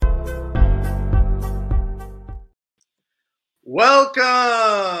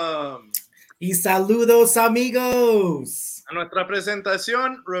Welcome. Y saludos, amigos. A nuestra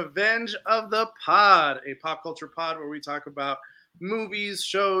presentación, Revenge of the Pod, a pop culture pod where we talk about movies,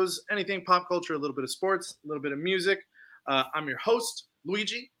 shows, anything pop culture, a little bit of sports, a little bit of music. I'm your host,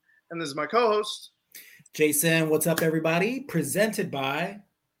 Luigi, and this is my co-host, Jason. What's up, everybody? Presented by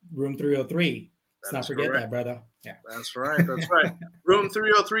Room 303. Let's not forget that, brother. Yeah, that's right. That's right. Room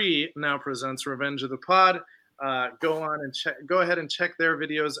 303 now presents Revenge of the Pod. Go ahead and check their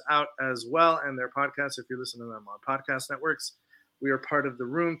videos out as well and their podcasts if you're listening to them on podcast networks. We are part of the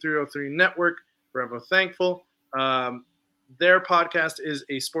Room 303 network. Forever thankful. Their podcast is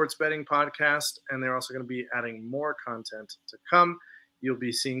a sports betting podcast, and they're also going to be adding more content to come. You'll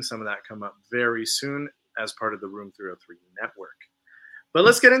be seeing some of that come up very soon as part of the Room 303 network. But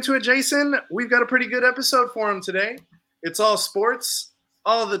let's get into it, Jason. We've got a pretty good episode for him today. It's all sports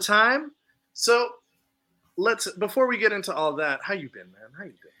all the time. So before we get into all that, how you been, man? How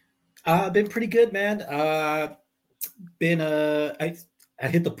you been? I've been pretty good, man. I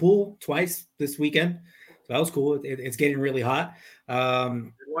hit the pool twice this weekend, so that was cool. It's getting really hot. I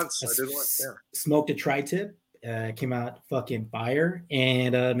did once. Yeah. Smoked a tri-tip. Came out fucking fire,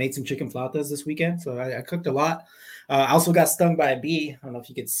 and made some chicken flautas this weekend. So I cooked a lot. I also got stung by a bee. I don't know if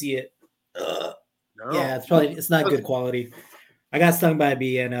you could see it. No. Yeah, it's not good quality. I got stung by a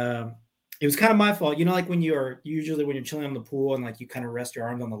bee, and it was kind of my fault. You know, like when you're chilling in the pool and like you kind of rest your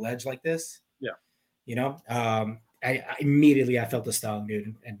arms on the ledge like this. Yeah. You know, I immediately felt the stung,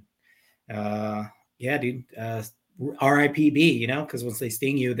 dude. And yeah, dude, RIP bee, you know, because once they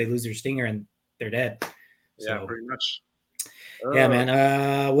sting you, they lose their stinger and they're dead. Yeah, so, pretty much. Yeah,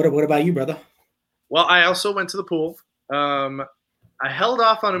 man. What about you, brother? Well, I also went to the pool. I held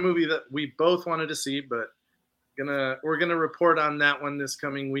off on a movie that we both wanted to see, but we're gonna report on that one this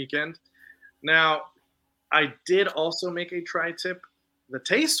coming weekend. Now, I did also make a tri-tip. The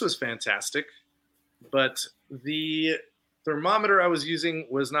taste was fantastic, but the thermometer I was using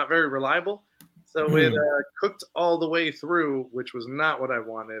was not very reliable. So it cooked all the way through, which was not what I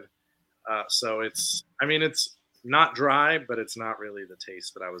wanted. So it's not dry, but it's not really the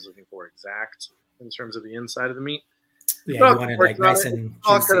taste that I was looking for exact in terms of the inside of the meat. Yeah, you wanted like nice and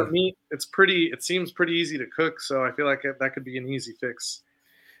all kind of meat. It seems pretty easy to cook, so I feel like that could be an easy fix.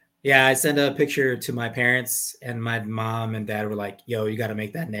 Yeah, I sent a picture to my parents, and my mom and dad were like, "Yo, you got to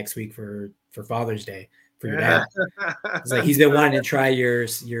make that next week for Father's Day for your dad." It's like he's been wanting to try your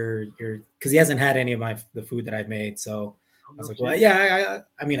because he hasn't had any of the food that I've made. So I was like, "Well, yeah,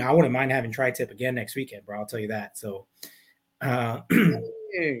 I mean, I wouldn't mind having tri-tip again next weekend, bro. I'll tell you that." So,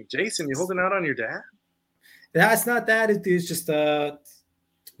 hey, Jason, you holding out on your dad? That's not that. It's just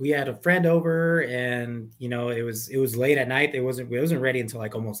we had a friend over, and you know it was late at night. It wasn't ready until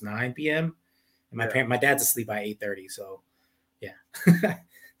like almost 9 p.m. And my dad's asleep by 8:30. So yeah.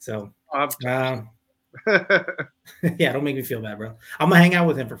 So yeah, don't make me feel bad, bro. I'm gonna hang out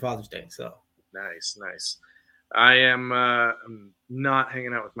with him for Father's Day. So nice. I am I'm not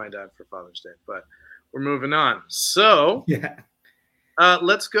hanging out with my dad for Father's Day, but we're moving on. So yeah.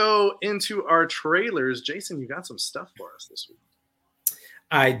 Let's go into our trailers. Jason, you got some stuff for us this week.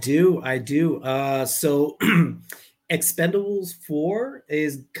 I do. So Expendables 4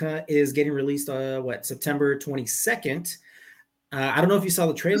 is getting released September 22nd. I don't know if you saw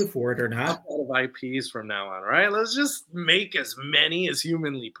the trailer for it or not. A lot of IPs from now on, right? Let's just make as many as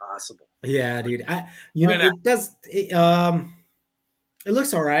humanly possible. Yeah, dude. It does. It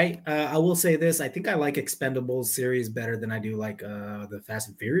looks all right. I will say this. I think I like Expendables series better than I do like the Fast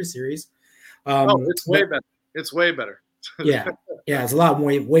and Furious series. It's way better. It's way better. Yeah. It's a lot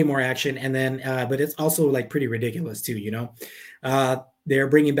way more action. And then, but it's also like pretty ridiculous too, you know? They're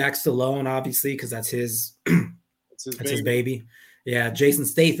bringing back Stallone, obviously, because that's his baby. Yeah. Jason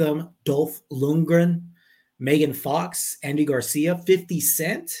Statham, Dolph Lundgren, Megan Fox, Andy Garcia, 50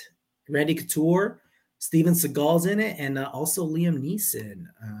 Cent, Randy Couture, Steven Seagal's in it, and also Liam Neeson.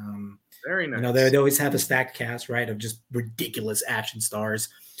 Very nice. You know, they always have a stacked cast, right, of just ridiculous action stars.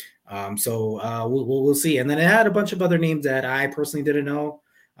 So we'll see. And then it had a bunch of other names that I personally didn't know.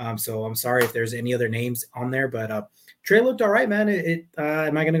 So I'm sorry if there's any other names on there, but trailer looked all right, man.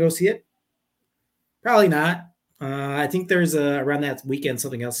 Am I going to go see it? Probably not. I think there's around that weekend,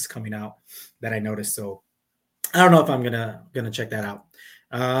 something else is coming out that I noticed. So I don't know if I'm going to check that out.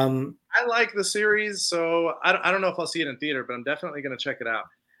 I like the series, so I don't know if I'll see it in theater, but I'm definitely going to check it out.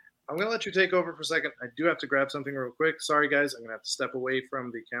 I'm going to let you take over for a second. I do have to grab something real quick. Sorry, guys. I'm going to have to step away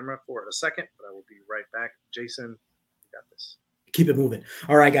from the camera for a second, but I will be right back. Jason, you got this. Keep it moving.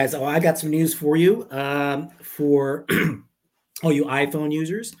 All right, guys. I got some news for you for all you iPhone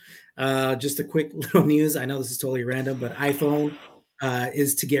users. Just a quick little news. I know this is totally random, but iPhone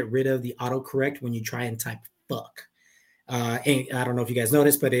is to get rid of the autocorrect when you try and type fuck. And I don't know if you guys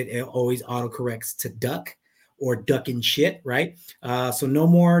noticed, but it always autocorrects to duck or duck and shit, right? So no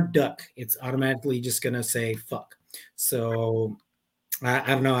more duck. It's automatically just going to say fuck. So I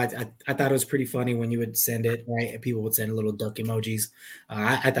don't know. I thought it was pretty funny when you would send it, right? And people would send little duck emojis.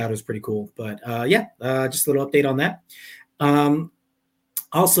 I thought it was pretty cool. But just a little update on that.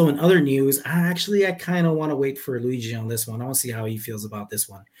 Also, in other news, I kind of want to wait for Luigi on this one. I want to see how he feels about this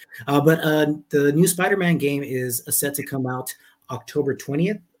one. But the new Spider-Man game is set to come out October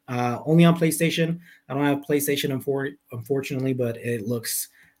 20th, only on PlayStation. I don't have PlayStation, unfortunately, but it looks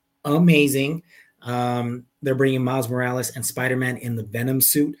amazing. They're bringing Miles Morales and Spider-Man in the Venom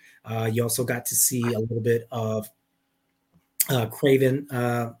suit. You also got to see a little bit of Craven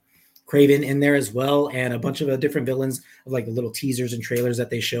in there as well, and a bunch of different villains of like the little teasers and trailers that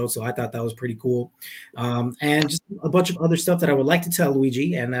they showed. So I thought that was pretty cool. And just a bunch of other stuff that I would like to tell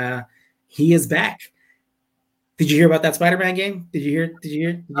Luigi, and he is back. Did you hear about that Spider-Man game? Did you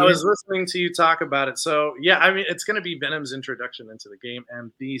hear? I was listening to you talk about it. So yeah, I mean, it's going to be Venom's introduction into the game,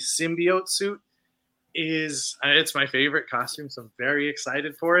 and the symbiote suit it's my favorite costume, so I'm very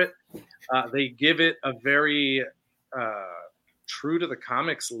excited for it. They give it a very true to the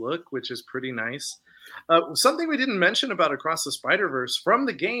comics look, which is pretty nice. Something we didn't mention about Across the Spider-Verse, from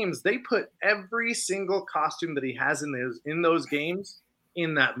the games, they put every single costume that he has in those games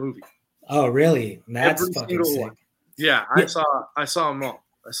in that movie. Oh, really? That's every fucking sick. One. Yeah, I saw them all.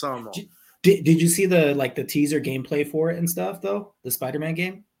 Did you see the teaser gameplay for it and stuff though? The Spider-Man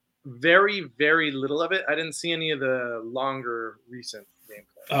game? Very, very little of it. I didn't see any of the longer recent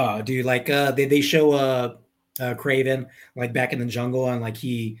gameplay. Oh, dude, they show Craven like back in the jungle, and like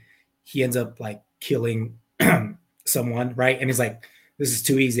he ends up like killing someone, right? And he's like, this is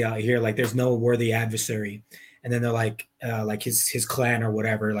too easy out here, like there's no worthy adversary. And then they're like his clan or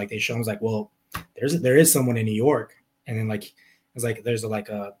whatever, like they show him like, well, there is someone in New York. And then like it's like there's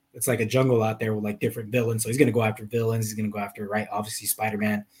it's like a jungle out there with like different villains, so he's gonna go after villains. He's gonna go after, right, obviously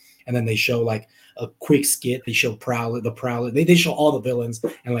Spider-Man. And then they show like a quick skit. They show Prowler. They show all the villains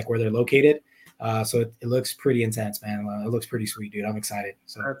and like where they're located. So it looks pretty intense, man. It looks pretty sweet, dude. I'm excited.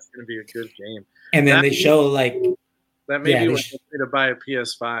 So that's gonna be a good game. And then they show like that made me want to buy a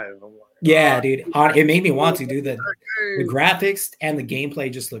PS5. I'm like, yeah, dude. It made me want to do the graphics and the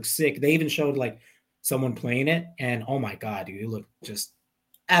gameplay just looks sick. They even showed like someone playing it, and oh my god, dude, it looked just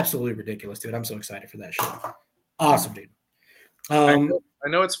absolutely ridiculous, dude. I'm so excited for that show. Awesome, dude. I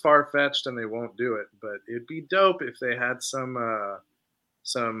know it's far-fetched and they won't do it, but it'd be dope if they had some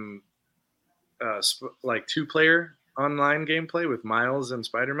like two-player online gameplay with Miles and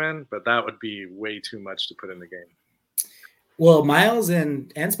Spider-Man, but that would be way too much to put in the game. Well, Miles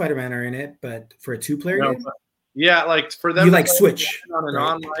and Spider-Man are in it, but for a two-player game? Yeah, like for them you like switch on an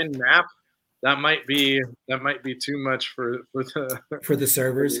online map, that might be too much for the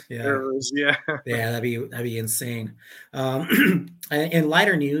servers. Yeah. Servers, yeah. Yeah, that'd be insane. In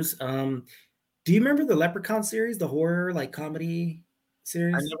lighter news, do you remember the Leprechaun series, the horror like comedy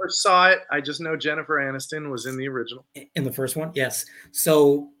series? I never saw it. I just know Jennifer Aniston was in the original. In the first one, yes.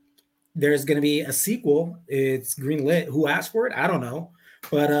 So there's going to be a sequel. It's greenlit. Who asked for it? I don't know,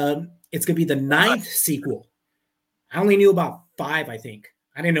 but it's going to be the 9th sequel. I only knew about 5, I think.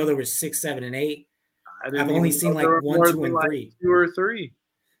 I didn't know there was 6, 7, and 8. I've only seen like 1, 2, and 3. 2 or 3.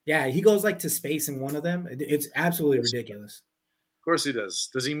 Yeah, he goes like to space in one of them. It's absolutely ridiculous. Of course he does.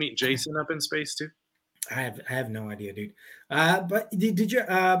 Does he meet Jason up in space too? I have no idea, dude. But did you?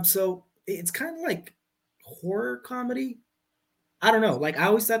 So it's kind of like horror comedy. I don't know. Like I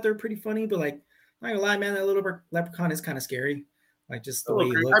always thought they were pretty funny, but like, I'm not gonna lie, man, that little leprechaun is kind of scary. Like just the way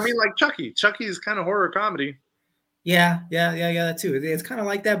he looks. I mean, like Chucky. Chucky is kind of horror comedy. Yeah, that too. It's kind of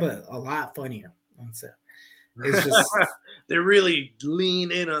like that, but a lot funnier. It's just they really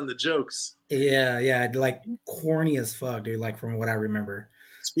lean in on the jokes. Yeah, like corny as fuck, dude. Like from what I remember.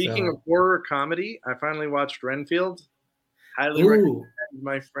 Speaking of horror comedy, I finally watched Renfield. Highly recommend,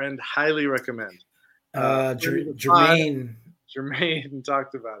 my friend. Highly recommend. Jermaine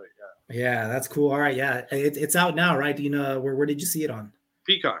talked about it. Yeah, that's cool. All right, yeah, it's out now, right? Do you know where did you see it on?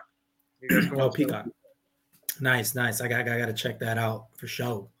 Peacock. Peacock. Nice. I gotta check that out for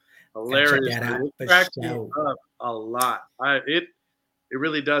sure. Hilarious. Check that out for sure. Up a lot. It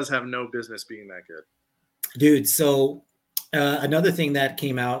really does have no business being that good, dude. So another thing that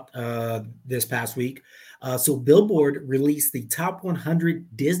came out this past week. So Billboard released the top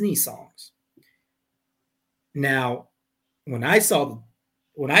 100 Disney songs. Now, when I saw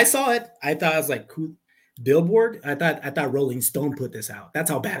it, I thought I was like, cool. Billboard. I thought Rolling Stone put this out. That's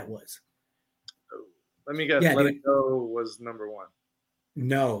how bad it was. Let me guess. Yeah, Let dude. It Go was number 1.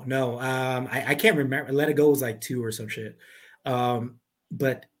 No. I can't remember. Let It Go was like 2 or some shit.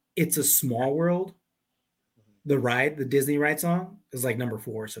 But It's a Small World. The Disney ride song is like number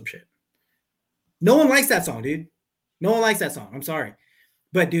 4 or some shit. No one likes that song, dude. No one likes that song. I'm sorry,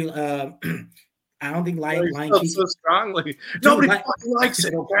 but dude, I don't think Lion King so strongly. Nobody fucking likes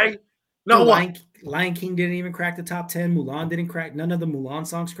it. Okay, no one. Lion King didn't even crack the top 10. Mulan didn't crack. None of the Mulan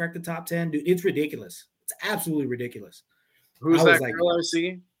songs cracked the top 10. Dude, it's ridiculous. It's absolutely ridiculous. Who's that girl I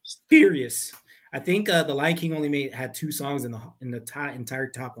see? Furious. I think the Lion King only had 2 songs in the entire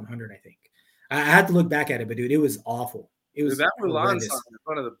top 100. I think I had to look back at it, but dude, it was awful. It was that Mulan song is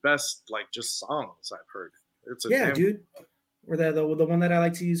one of the best, like, just songs I've heard. It's dude. Or the one that I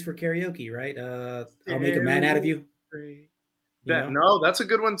like to use for karaoke, right? I'll make a man out of you. No, that's a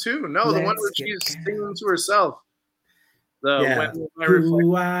good one too. No, the one where she's singing to herself.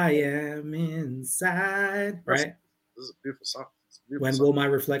 Who I am inside, right? This is a beautiful song. When will my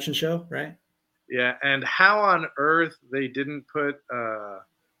reflection show, right? Yeah, and how on earth they didn't put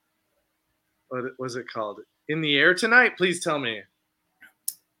what was it called? In the Air Tonight? Please tell me.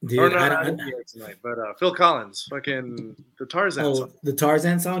 Dude, or not In the Air Tonight, but Phil Collins, fucking the Tarzan song. The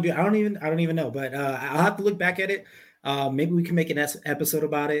Tarzan song, dude. I don't even know, but I'll have to look back at it. Maybe we can make an episode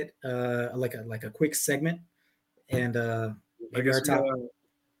about it, like a quick segment, and maybe our top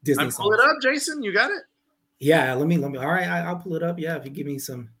Disney songs. Pull it up, Jason. You got it? Yeah, let me. All right, I'll pull it up. Yeah, if you give me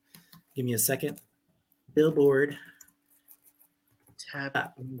a second. Billboard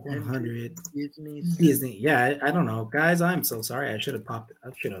top 100 Disney. Yeah, I don't know, guys. I'm so sorry. I should have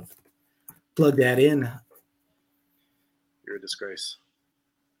plugged that in. You're a disgrace.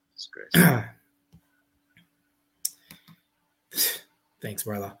 Thanks,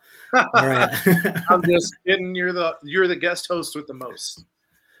 brother. All right. I'm just kidding. You're the guest host with the most.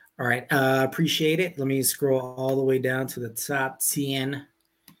 All right. Appreciate it. Let me scroll all the way down to the top 10,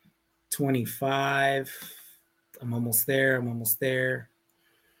 25. I'm almost there.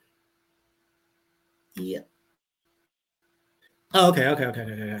 Yeah. Oh,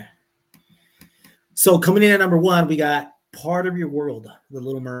 okay. So coming in at number 1, we got Part of Your World, The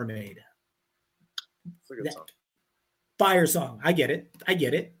Little Mermaid. It's a good song. Fire song. I get it.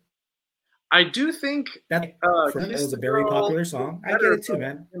 I do think that was a very popular song. I get it too,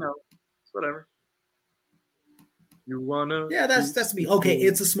 man. It's whatever. You wanna? Yeah, that's me. Okay,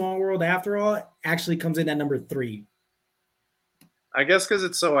 It's a Small World After All actually comes in at number 3. I guess because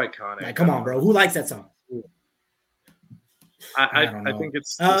it's so iconic. Like, come on, bro. Who likes that song? I think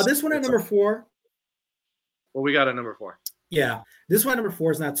it's this one at number 4. Well, we got a number 4. Yeah, this one at number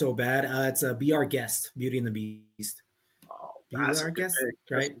 4 is not so bad. It's a Be Our Guest, Beauty and the Beast. Oh, Be Our Guest,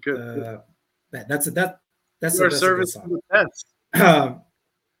 right? Good. That's your service to the best.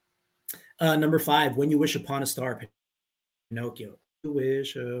 Number 5, When You Wish Upon a Star, Pinocchio. You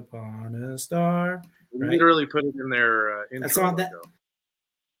wish upon a star. Right? Literally put it in their intro. That's on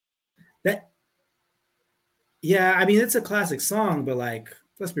that. Yeah, I mean, it's a classic song, but like,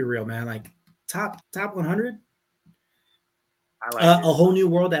 let's be real, man. Like, top 100. I like A Whole New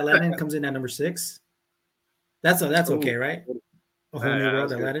World, Aladdin comes in at number 6. That's okay, right? A Whole New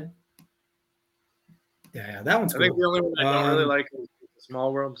World, Aladdin. Yeah, that one's cool. I think the only one I don't really like is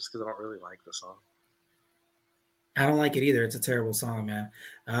Small World, just because I don't really like the song. I don't like it either. It's a terrible song, man.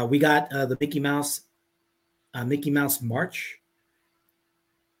 We got the Mickey Mouse March.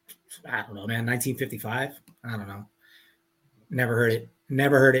 I don't know, man. 1955. I don't know. Never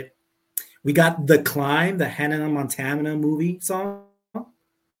heard it. We got The Climb, the Hannah Montana movie song.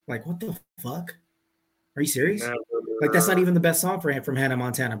 Like, what the fuck? Are you serious? Like, that's not even the best song from Hannah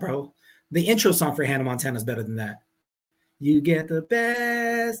Montana, bro. The intro song for Hannah Montana is better than that. You get the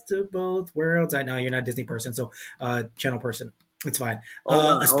best of both worlds. I know you're not a Disney person, so channel person. It's fine.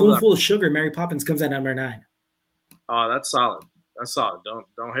 A Spoonful of Sugar, Mary Poppins comes at number 9. Oh, that's solid.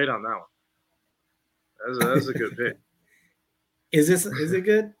 Don't hate on that one. That's a good pick. Is it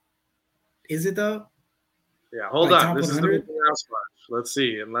good? Is it though? Yeah, hold on. This is the Mickey Mouse March. Let's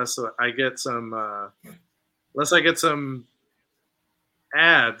see. Unless I get some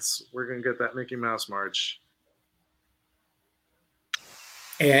ads, we're gonna get that Mickey Mouse March.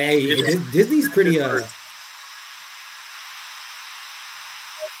 Hey, Disney's pretty. I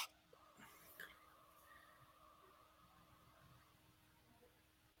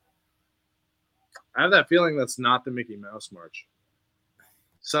have that feeling that's not the Mickey Mouse March.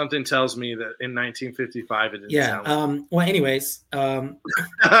 Something tells me that in 1955 it didn't sound like well, anyways. I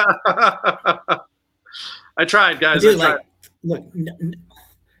tried, guys. Dude, look,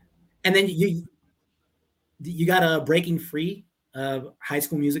 and then You got a Breaking Free, High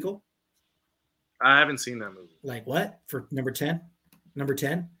School Musical. I haven't seen that movie. Like what for number 10? Number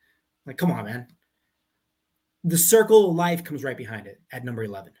 10? Like, come on, man. The Circle of Life comes right behind it at number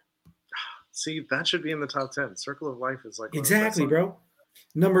 11. See, that should be in the top 10. Circle of Life is like exactly, bro.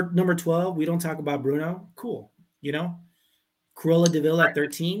 Number 12. We don't talk about Bruno. Cool, you know. Cruella de Vil at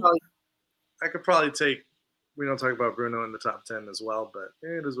 13. I could probably take. We don't talk about Bruno in the top 10 as well, but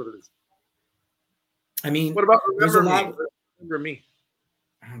it is what it is. I mean, what about Remember Me? Remember Me,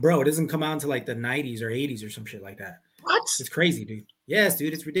 bro. It doesn't come out until like the 90s or 80s or some shit like that. What? It's crazy, dude. Yes,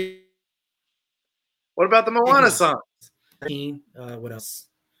 dude. It's ridiculous. What about the Moana song? What else?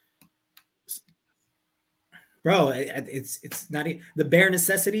 Bro, it's not the bare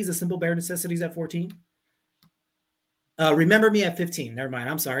necessities, the simple bare necessities at 14. Remember Me at 15. Never mind.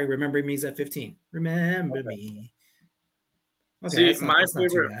 I'm sorry. Remember Me is at 15. Remember Me. Okay, see, my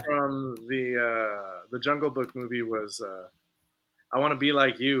favorite from the Jungle Book movie was I Want to Be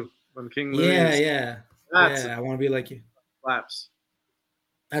Like You from King Louis. Yeah. I Want to Be Like You. Slaps.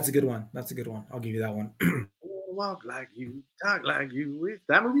 That's a good one. I'll give you that one. Walk like you, talk like you.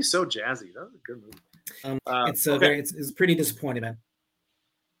 That movie's so jazzy. That was a good movie. It's pretty disappointing, man.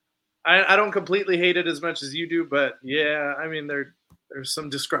 I don't completely hate it as much as you do, but yeah, I mean there's some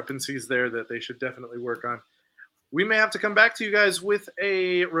discrepancies there that they should definitely work on. We may have to come back to you guys with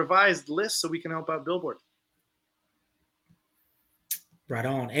a revised list so we can help out Billboard. Right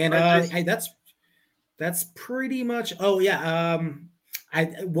on, and that's pretty much. Oh yeah,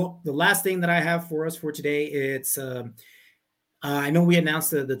 the last thing that I have for us for today, it's I know we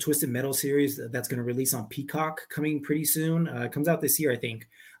announced the Twisted Metal series that's going to release on Peacock coming pretty soon. It comes out this year, I think.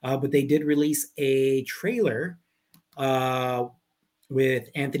 But they did release a trailer with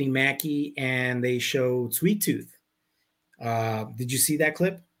Anthony Mackie, and they showed Sweet Tooth. Did you see that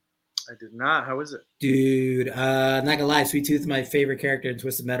clip? I did not. How is it? Dude, not gonna lie, Sweet Tooth is my favorite character in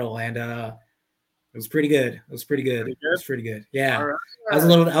Twisted Metal, and it was pretty good. It was pretty good. Yeah. All right. I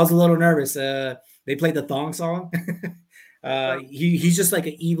was a little nervous. They played the thong song. He's just like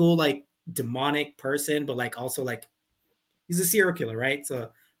an evil, like demonic person, but like also like he's a serial killer, right? So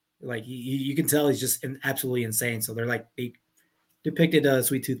like you can tell he's just absolutely insane. So they depicted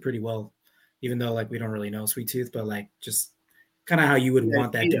Sweet Tooth pretty well, even though like we don't really know Sweet Tooth, but like just kind of how you would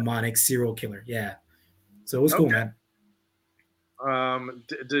want that demonic serial killer. Yeah. So it was cool, man.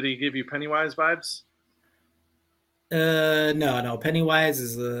 Did he give you Pennywise vibes? No. Pennywise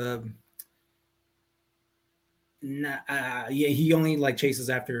is he only like chases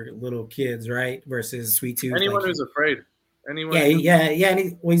after little kids, right? Versus Sweet Tooth. Anyone who's afraid. Anyone. Yeah.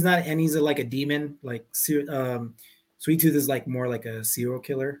 And he's not, and he's like a demon. Like Sweet Tooth is like more like a serial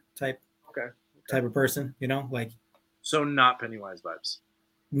killer type of person, you know, like. So not Pennywise vibes.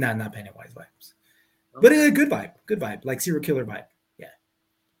 Not Pennywise vibes, but a good vibe, like serial killer vibe. Yeah.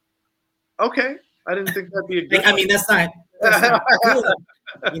 Okay, I didn't think that'd be a good. I mean, that's not cool.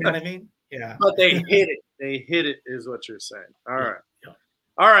 You know what I mean? Yeah. But they hit it. They hit it, is what you're saying. All right. Yeah.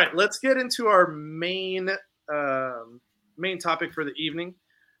 All right. Let's get into our main topic for the evening.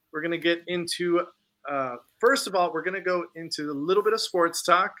 We're going to get into, first of all, we're going to go into a little bit of sports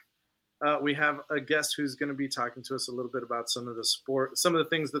talk. We have a guest who's going to be talking to us a little bit about some of the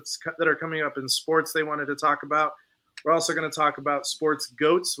things that are coming up in sports they wanted to talk about. We're also going to talk about sports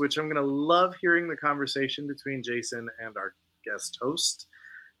goats, which I'm going to love hearing the conversation between Jason and our guest host.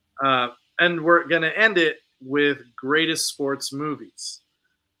 And we're going to end it with greatest sports movies.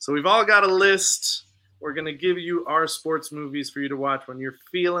 So we've all got a list. We're going to give you our sports movies for you to watch when you're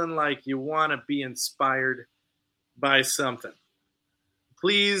feeling like you want to be inspired by something.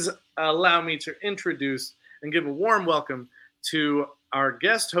 Please allow me to introduce and give a warm welcome to our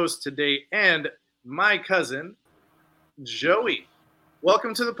guest host today and my cousin, Joey.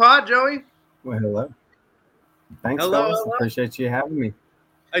 Welcome to the pod, Joey. Well, hello. Thanks, fellas. Hello. Appreciate you having me.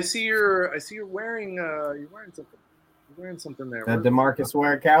 I see you're wearing something. You're wearing something there. The DeMarcus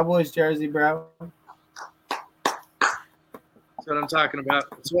Ware Cowboys jersey, bro. That's what I'm talking about.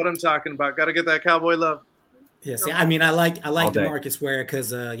 Got to get that cowboy love. Yeah, see, I mean, I like DeMarcus Ware because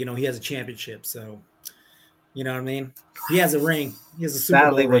he has a championship. So, you know what I mean. He has a ring. He has a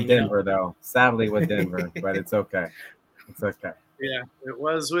Super Bowl ring. Sadly with Denver, but it's okay. It's okay. Yeah, it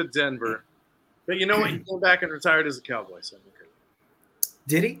was with Denver, but you know what? He came back and retired as a Cowboy. So okay.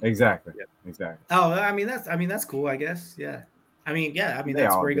 Did he? Exactly. Yeah. Exactly. Oh, I mean that's cool. I guess. Yeah. I mean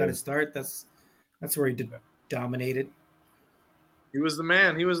that's where he got his start. That's where he dominated. He was the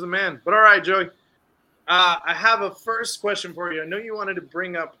man. But all right, Joey. I have a first question for you. I know you wanted to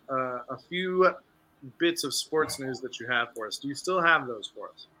bring up a few bits of sports news that you have for us. Do you still have those for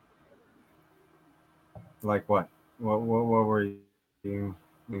us? Like what? What were you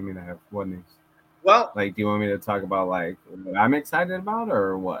need me to have? What news? Well, Like, do you want me to talk about like what I'm excited about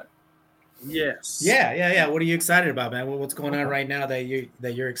or what? yes. Yeah. What are you excited about, man? What's going on right now that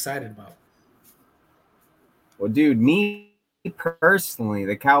you're excited about? Well, dude, me personally,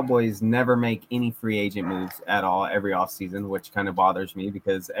 the Cowboys never make any free agent moves at all every offseason, which kind of bothers me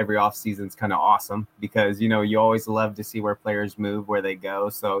because every offseason is kind of awesome because, you always love to see where players move, where they go.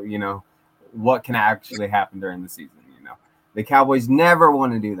 So, what can actually happen during the season. The Cowboys never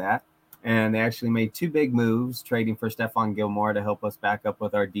want to do that. And they actually made two big moves, trading for Stephon Gilmore to help us back up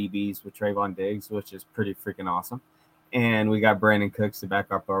with our DBs with Trayvon Diggs, which is pretty freaking awesome. And we got Brandon Cooks to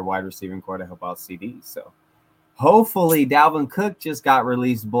back up our wide receiving core to help out CDs. So hopefully Dalvin Cook just got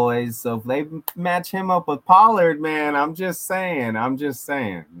released, boys. So if they match him up with Pollard, man, I'm just saying. So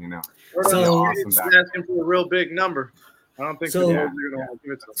awesome asking for a real big number. I don't think so. the Bills are gonna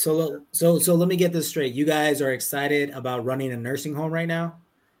give it to them. So let me get this straight. You guys are excited about running a nursing home right now?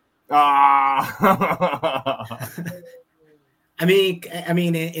 I mean,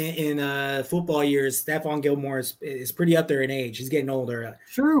 in football years, Stephon Gilmore is pretty up there in age. He's getting older.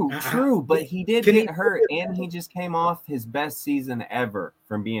 True, but he did get hurt, and he just came off his best season ever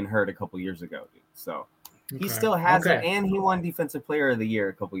from being hurt a couple years ago, dude. So he still has it, and he won Defensive Player of the Year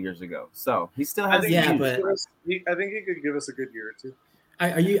a couple years ago. So he still has. I think he could give us a good year or two.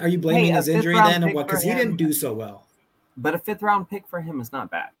 Are you blaming his injury then, or what? Because he didn't do so well. But a 5th-round pick for him is not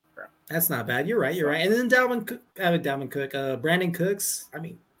bad. That's not bad. You're right. And then Brandon Cooks. I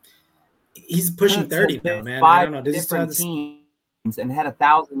mean, he's pushing 30 now, man. I don't know. Different teams and had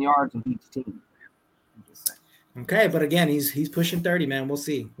 1,000 yards with each team. Okay, but again, he's pushing 30, man. We'll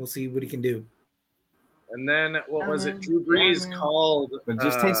see what he can do. And then what was it? Drew Brees called. But it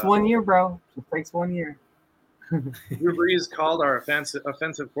just takes 1 year, bro. It takes 1 year. Drew Brees called our offensive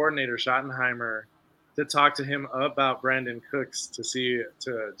coordinator Schottenheimer to talk to him about Brandon Cooks to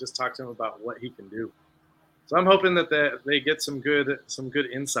just talk to him about what he can do. So I'm hoping that they get some good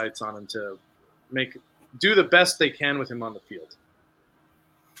insights on him to do the best they can with him on the field.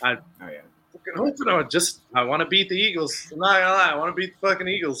 I want to beat the Eagles. I'm not gonna lie, I want to beat the fucking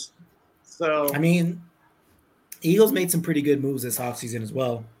Eagles. So I mean, Eagles made some pretty good moves this offseason as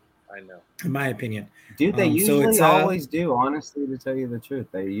well. I know, in my opinion, dude. They usually always do. Honestly, to tell you the truth,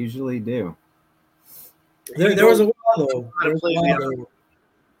 they usually do. There was a while though.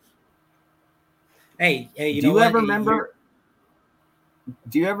 Hey, you know what?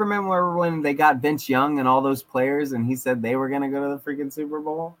 Do you ever remember when they got Vince Young and all those players, and he said they were going to go to the freaking Super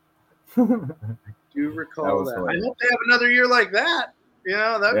Bowl? Do you recall that? I hope they have another year like that.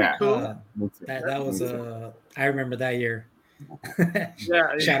 That'd be cool. That was I remember that year. Yeah.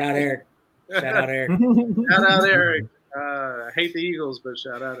 Shout out Eric. Shout out Eric. I hate the Eagles, but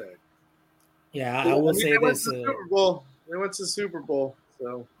shout out Eric. Yeah, I will say this. They went to the Super Bowl,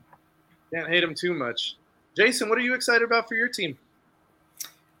 so can't hate them too much. Jason, what are you excited about for your team?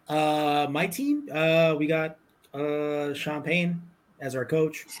 My team, we got Champagne as our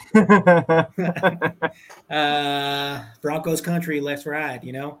coach. Broncos country, let's ride.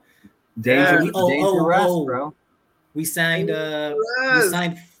 Dangerous, bro. We signed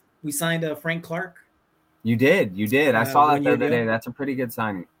Frank Clark. You did. I saw that the other day. That's a pretty good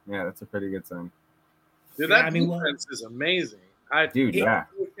signing. Yeah, that's a pretty good signing. Dude, that defense is amazing. I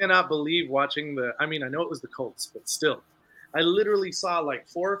cannot believe watching I know it was the Colts, but still. I literally saw like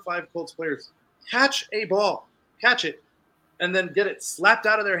 4 or 5 Colts players catch it, and then get it slapped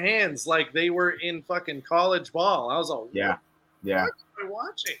out of their hands like they were in fucking college ball. I was all, yeah. What am I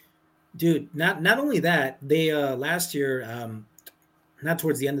watching? Dude, not only that, they last year, not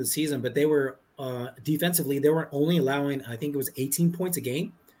towards the end of the season, but they were defensively, they were only allowing, I think it was 18 points a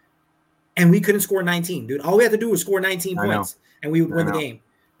game, and we couldn't score 19, dude. All we had to do was score 19 points, and we would win the game.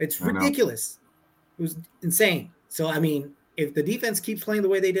 It's ridiculous. It was insane. So, I mean, if the defense keeps playing the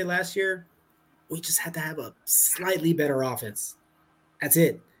way they did last year, we just had to have a slightly better offense. That's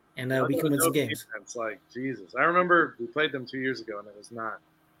it. And we can win some games. It's like, Jesus. I remember we played them 2 years ago, and it was not.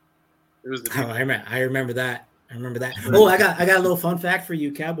 It was the defense. I remember that. Oh, I got a little fun fact for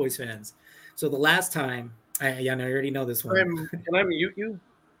you Cowboys fans. So the last time, I already know this one. Can I mute you?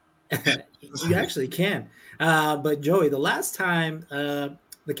 You actually can. But Joey, the last time the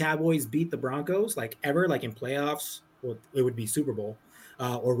Cowboys beat the Broncos, like ever, like in playoffs, well, it would be Super Bowl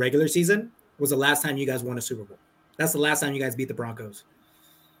or regular season, was the last time you guys won a Super Bowl. That's the last time you guys beat the Broncos.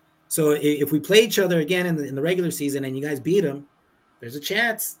 So if we play each other again in the regular season and you guys beat them, there's a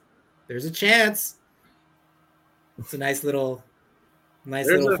chance. It's a nice little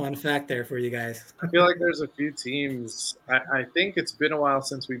fun fact there for you guys. I feel like there's a few teams. I think it's been a while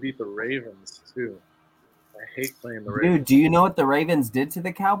since we beat the Ravens too. hate playing the Ravens. Dude, do you know what the Ravens did to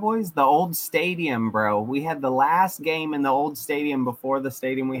the Cowboys? The old stadium, bro. We had the last game in the old stadium before the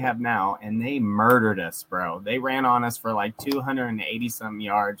stadium we have now, and they murdered us, bro. They ran on us for like 280-something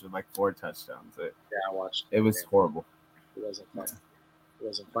yards with like 4 touchdowns. Yeah, I watched. It was horrible. It wasn't fun. It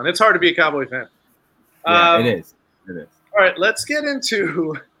wasn't fun. It's hard to be a Cowboy fan. Yeah, it is. It is. All right, let's get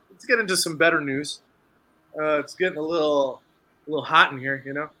into some better news. It's getting a little hot in here,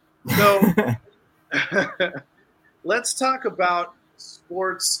 you know. So let's talk about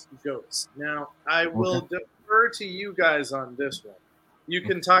sports goats. Now, I will defer to you guys on this one. You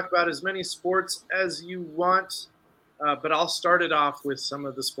can talk about as many sports as you want, but I'll start it off with some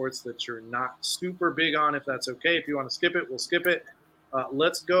of the sports that you're not super big on, if that's okay. If you want to skip it, we'll skip it.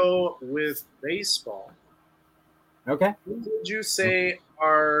 Let's go with baseball. Okay. Who would you say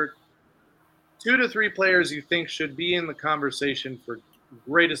are 2 to 3 players you think should be in the conversation for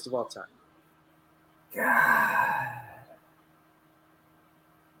greatest of all time? God.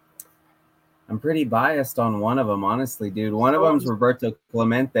 I'm pretty biased on one of them, honestly, dude. One of them's Roberto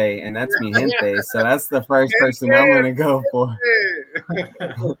Clemente, and that's mi gente. So that's the first person I'm going to go for.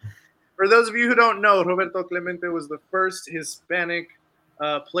 For those of you who don't know, Roberto Clemente was the first Hispanic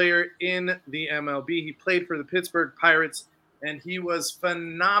player in the MLB. He played for the Pittsburgh Pirates, and he was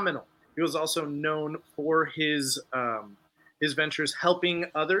phenomenal. He was also known for his ventures helping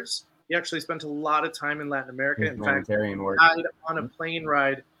others. He actually spent a lot of time in Latin America. In fact, he died on a plane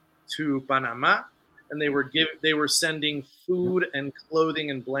ride to Panama, and they were sending food and clothing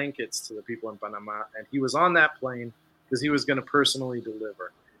and blankets to the people in Panama, and he was on that plane because he was going to personally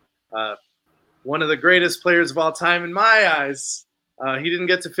deliver. One of the greatest players of all time in my eyes. He didn't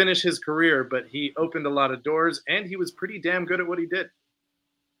get to finish his career, but he opened a lot of doors, and he was pretty damn good at what he did.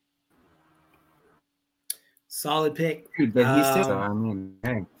 Solid pick. But he's still, I mean,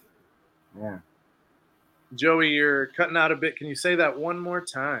 dang. Yeah. Joey, you're cutting out a bit. Can you say that one more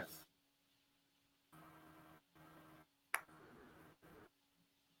time?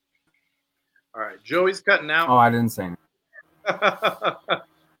 All right. Joey's cutting out. Oh, I didn't say anything.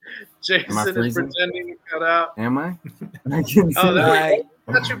 Jason is pretending to cut out. Am I? There we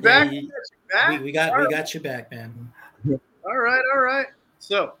got you back. We got you back, man. All right.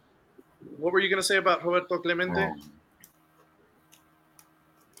 So, what were you going to say about Roberto Clemente?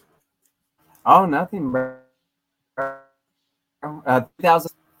 Oh, nothing, bro.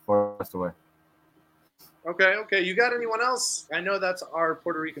 2000 passed away. Okay. You got anyone else? I know that's our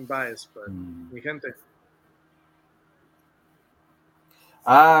Puerto Rican bias, but mi gente.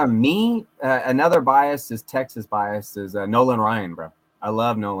 Another bias is Texas bias is Nolan Ryan, bro. I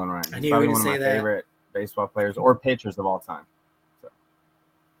love Nolan Ryan. He's probably one of my favorite baseball players or pitchers of all time. So.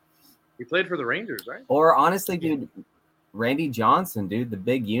 He played for the Rangers, right? Or honestly, dude, Randy Johnson, dude, the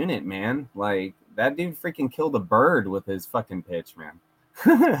big unit, man. Like that dude freaking killed a bird with his fucking pitch, man.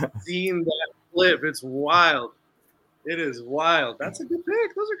 Seen that flip. It's wild. It is wild. That's a good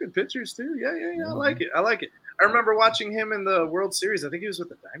pick. Those are good pitchers too. Yeah. I like it. I remember watching him in the World Series. I think he was with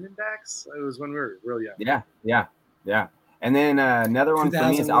the Diamondbacks. It was when we were real young. Yeah. And then another one for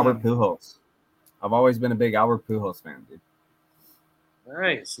me is Albert Pujols. I've always been a big Albert Pujols fan, dude.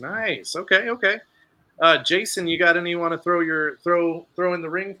 Nice. Okay. Jason, you got any you want to throw in the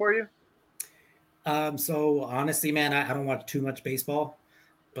ring for you? So honestly, man, I don't watch too much baseball,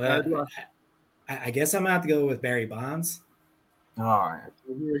 but I guess I'm gonna have to go with Barry Bonds. All right.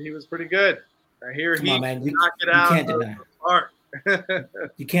 He was pretty good. I hear Come on, man. You can't deny.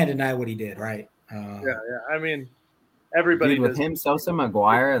 You can't deny what he did, right? Yeah. I mean, everybody with him, Sosa,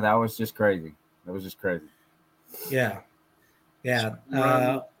 McGuire, that was just crazy. Yeah.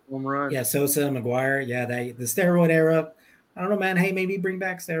 Home run. Yeah, Sosa, McGuire. Yeah, the steroid era. I don't know, man. Hey, maybe bring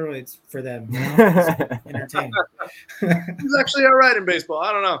back steroids for them. You know? Entertain. He's actually all right in baseball.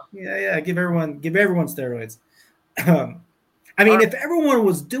 I don't know. Yeah. Give everyone steroids. I mean, if everyone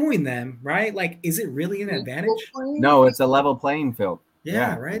was doing them, right? Like, is it really an advantage? No, it's a level playing field.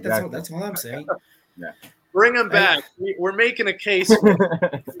 Yeah, right. Exactly. That's all I'm saying. Yeah. Bring them back. We're making a case.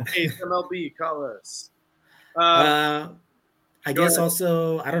 Hey, MLB, call us. I guess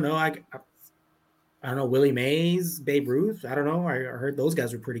also, I don't know. I don't know, Willie Mays, Babe Ruth. I don't know. I heard those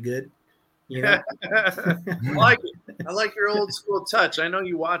guys were pretty good. You know? I like it. I like your old school touch. I know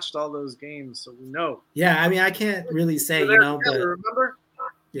you watched all those games, so we know. Yeah, I mean, I can't really say, but remember?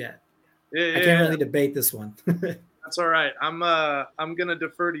 Yeah. I can't really debate this one. That's all right. I'm gonna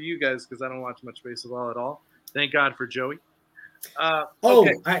defer to you guys because I don't watch much baseball at all. Thank God for Joey.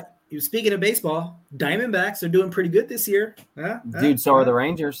 Okay. Speaking of baseball, Diamondbacks are doing pretty good this year. Dude, so are the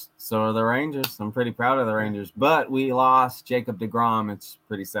Rangers. I'm pretty proud of the Rangers. But we lost Jacob deGrom. It's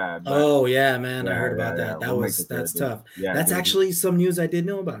pretty sad. But oh, yeah, man. I heard about that. That's tough. Yeah, that's actually some news I did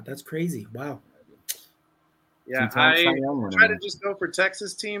know about. That's crazy. Wow. Yeah, I try to just go for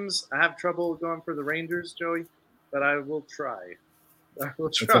Texas teams. I have trouble going for the Rangers, Joey, but I will try.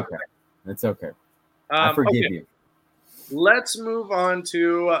 It's okay. I forgive you. Let's move on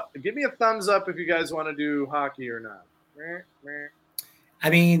to give me a thumbs up if you guys want to do hockey or not. I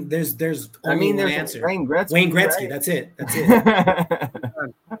mean, there's only one answer. Wayne Gretzky. Right? That's it.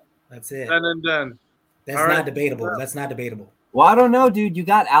 That's it. Done and done. That's not debatable. That's not debatable. Well, I don't know, dude. You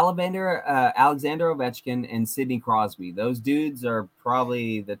got Alexander Ovechkin and Sidney Crosby. Those dudes are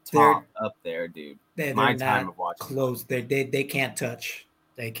probably the top up there, dude. They're my time of watching. Close. They can't touch.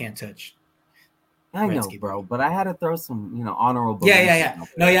 They can't touch. I know, bro, but I had to throw some, honorable. Yeah.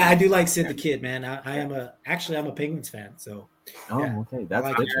 No, yeah, I do like Sid the Kid, man. I'm a Penguins fan, so. Okay,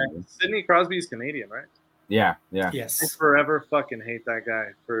 that's good. Sidney Crosby's Canadian, right? Yeah. Yes. I forever fucking hate that guy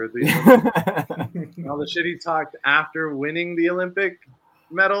for all the shit he talked after winning the Olympic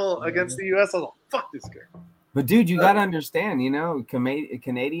medal against the U.S. I was like, fuck this guy. But dude, you gotta understand,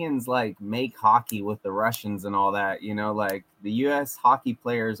 Canadians like make hockey with the Russians and all that. Like the U.S. hockey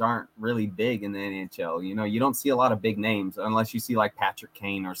players aren't really big in the NHL. You don't see a lot of big names unless you see like Patrick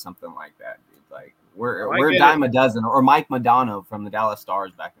Kane or something like that, dude. Like we're a dime a dozen, or Mike Modano from the Dallas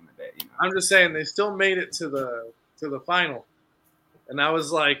Stars back in the day. I'm just saying they still made it to the final, and I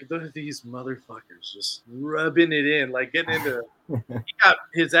was like, look at these motherfuckers just rubbing it in, like getting into. He got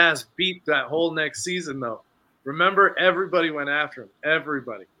his ass beat that whole next season though. Remember, everybody went after him.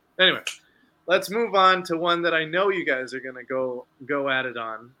 Everybody. Anyway, let's move on to one that I know you guys are going to go at it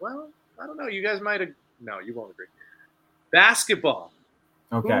on. Well, I don't know. You guys might have. No, you won't agree. Basketball.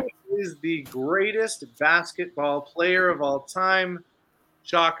 Okay. Who is the greatest basketball player of all time?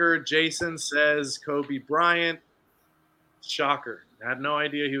 Shocker. Jason says Kobe Bryant. Shocker. I had no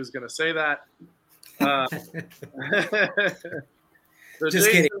idea he was going to say that. So just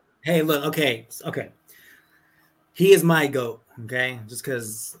Jason, kidding. Hey, look. Okay. He is my GOAT, okay? Just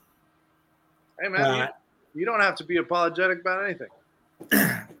because. Hey, man, you don't have to be apologetic about anything.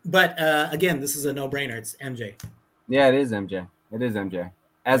 But, again, this is a no-brainer. It's MJ. Yeah, it is MJ.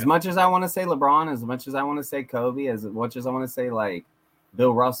 As much as I want to say LeBron, as much as I want to say Kobe, as much as I want to say, like,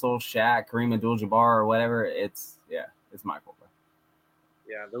 Bill Russell, Shaq, Kareem Abdul-Jabbar, or whatever, it's Michael. Bro.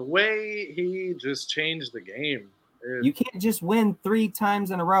 Yeah, the way he just changed the game. You can't just win 3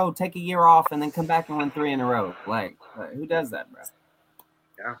 times in a row, take a year off, and then come back and win 3 in a row. Like who does that, bro?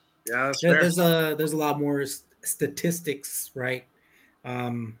 Yeah, that's fair. There's a lot more statistics, right?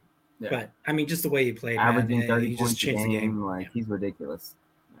 But I mean, just the way he played, averaging 30 he points just changed a game, the game. Like he's ridiculous.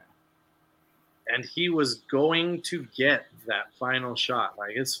 Yeah. And he was going to get that final shot.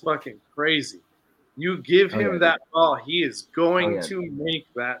 Like it's fucking crazy. You give him that ball, he is going to make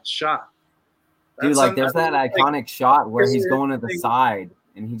that shot. Dude, like there's that iconic shot where he's going to the side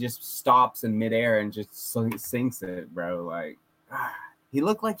and he just stops in midair and just sinks it, bro. Like he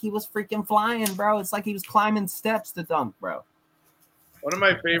looked like he was freaking flying, bro. It's like he was climbing steps to dunk, bro. One of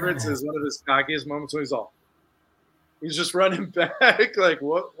my favorites is one of his cockiest moments when he's just running back. Like,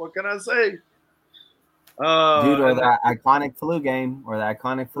 what can I say? Dude, or that iconic flu game, bro. I was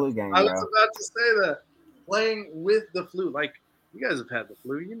about to say that. Playing with the flu, like, you guys have had the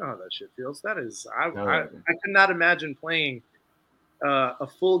flu. You know how that shit feels. That is, I could not imagine playing a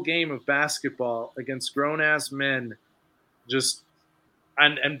full game of basketball against grown-ass men.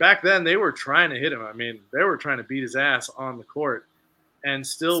 And back then, they were trying to hit him. I mean, they were trying to beat his ass on the court and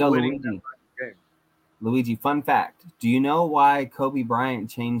still winning that game. Luigi, fun fact. Do you know why Kobe Bryant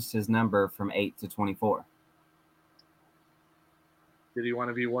changed his number from 8 to 24? Did he want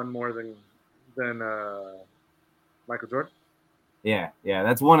to be one more than Michael Jordan? Yeah,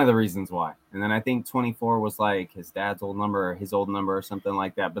 that's one of the reasons why. And then I think 24 was like his dad's old number or his old number or something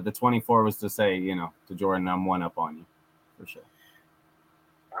like that. But the 24 was to say, to Jordan, I'm one up on you for sure.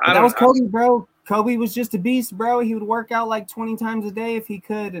 But that was Kobe, bro. Kobe was just a beast, bro. He would work out like 20 times a day if he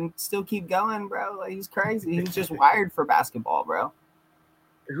could and still keep going, bro. Like he's crazy. He was just wired for basketball, bro.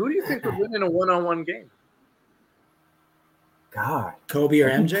 Who do you think would win in a one-on-one game? God, Kobe or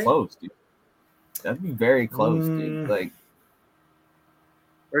MJ? Close, dude. That'd be very close, dude. Like.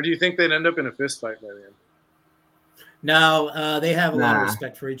 Or do you think they'd end up in a fist fight by the end? No, they have a lot of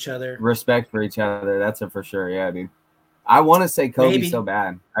respect for each other. Respect for each other. That's it for sure. Yeah, dude. I want to say Kobe so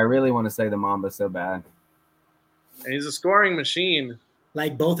bad. I really want to say the Mamba so bad. And he's a scoring machine.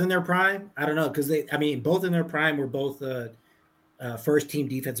 Like both in their prime? I don't know, because both in their prime were both first team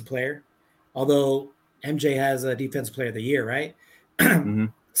defensive player, although MJ has a defensive player of the year, right? Mm-hmm.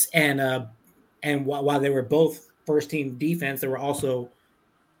 And while they were both first team defense, they were also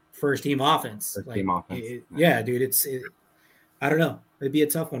first team offense. Team offense. Yeah, dude, I don't know. It'd be a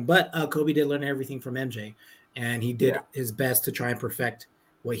tough one, but Kobe did learn everything from MJ, and he did his best to try and perfect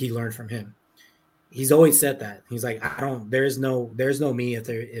what he learned from him. He's always said that. He's like, there's no me if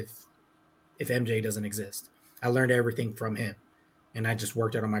MJ doesn't exist. I learned everything from him, and I just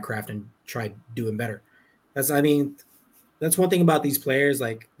worked out on my craft and tried doing better. That's one thing about these players.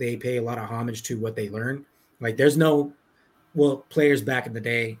 Like, they pay a lot of homage to what they learn. Like, players back in the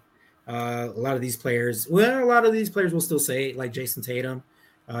day, a lot of these players will still say, like Jason Tatum,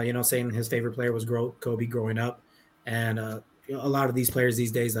 saying his favorite player was Kobe growing up, and a lot of these players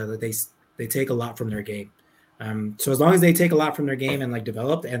these days, they take a lot from their game. So as long as they take a lot from their game and like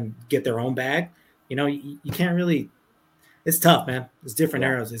develop and get their own bag, you can't really. It's tough, man. It's different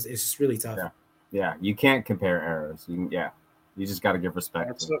eras. It's just really tough. Yeah. You can't compare eras. You just got to give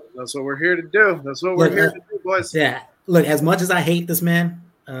respect. That's what we're here to do. That's what we're here to do, boys. Yeah. Look, as much as I hate this man,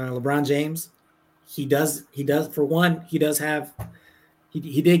 LeBron James, he does for one, he does have.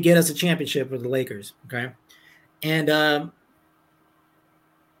 He did get us a championship with the Lakers. Okay, and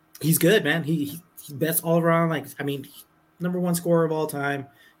he's good, man. He's best all around. Like, I mean, number one scorer of all time.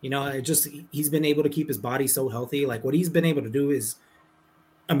 He's been able to keep his body so healthy. Like, what he's been able to do is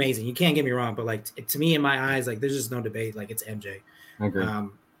amazing. You can't get me wrong, but like, to me, in my eyes, like, there's just no debate. Like, it's MJ. I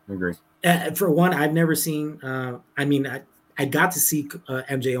agree. For one, I've never seen. I got to see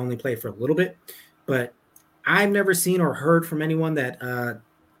MJ only play for a little bit, but I've never seen or heard from anyone that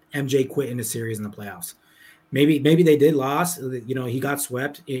MJ quit in a series in the playoffs. Maybe they did lose. He got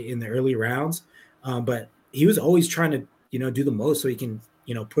swept in the early rounds, but he was always trying to do the most so he can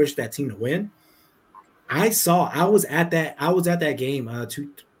push that team to win. I was at that game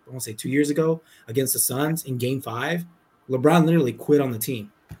 2 years ago against the Suns in Game 5. LeBron literally quit on the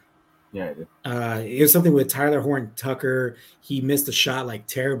team. Yeah, it did. It was something with Tyler Horton Tucker. He missed a shot like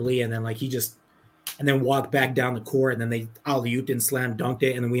terribly, and then then walked back down the court, and then they alley-ooped and slam dunked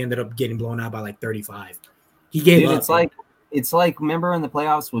it, and then we ended up getting blown out by like 35. He gave up. It's like remember in the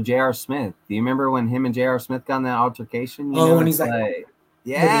playoffs with J.R. Smith. Do you remember when him and J.R. Smith got in that altercation? When he's like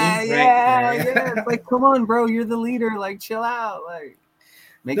yeah. It's like, come on, bro, you're the leader. Like, chill out. Like,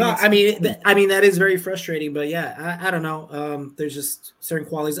 that is very frustrating. But yeah, I don't know. There's just certain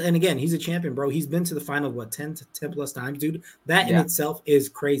qualities, and again, he's a champion, bro. He's been to the final 10 plus times, dude. That in itself is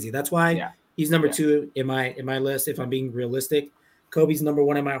crazy. That's why he's number 2 in my list. If I'm being realistic, Kobe's number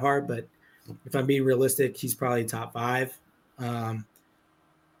 1 in my heart, but if I'm being realistic, he's probably top 5.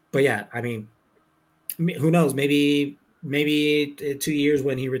 But yeah, I mean, who knows? Maybe 2 years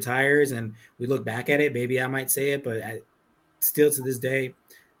when he retires and we look back at it, maybe I might say it, but still to this day,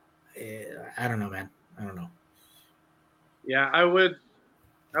 I don't know, man. I don't know. Yeah, I would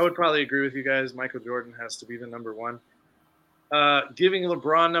probably agree with you guys. Michael Jordan has to be the number 1. Giving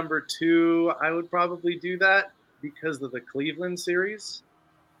LeBron number 2, I would probably do that because of the Cleveland series.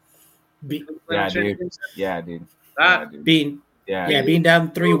 Dude. Being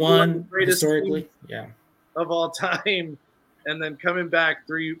down 3-1 historically, of all time, and then coming back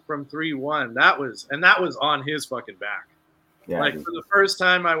 3-1. That was on his fucking back. Yeah, like, for the first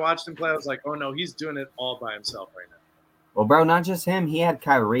time I watched him play, I was like, oh no, he's doing it all by himself right now. Well, bro, not just him. He had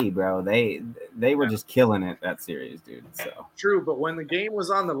Kyrie, bro. They were just killing it that series, dude. So true, but when the game was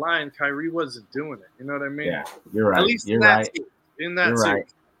on the line, Kyrie wasn't doing it. You know what I mean? Yeah, you're right. At least you're right. In that you're series.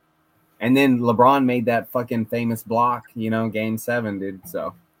 right. And then LeBron made that fucking famous block, Game 7, dude.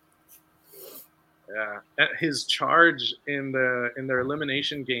 So yeah, his charge in their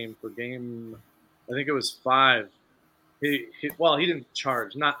elimination game for game, I think it was 5. He didn't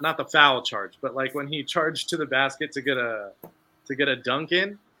charge, not the foul charge, but like when he charged to the basket to get a dunk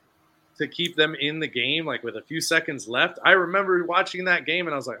in to keep them in the game, like with a few seconds left. I remember watching that game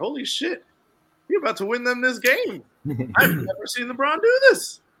and I was like, holy shit, you're about to win them this game. I've never seen LeBron do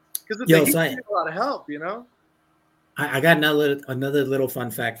this. Because he needs a lot of help, I got another little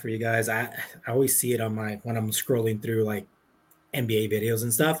fun fact for you guys. I always see it when I'm scrolling through like NBA videos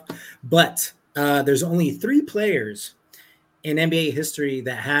and stuff. But there's only 3 players in NBA history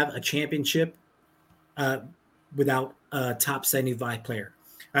that have a championship without a top 75 player.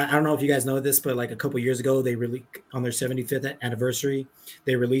 I don't know if you guys know this, but like a couple years ago, they released on their 75th anniversary,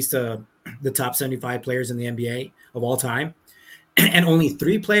 they released the top 75 players in the NBA of all time. And only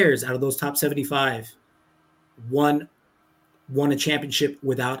 3 players out of those top 75 won a championship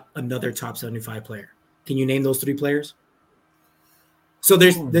without another top 75 player. Can you name those 3 players? So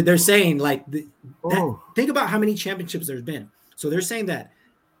they're saying like think about how many championships there's been. So they're saying that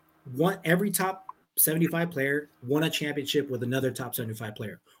every top 75 player won a championship with another top 75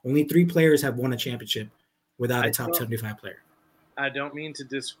 player. Only 3 players have won a championship without a top 75 player. I don't mean to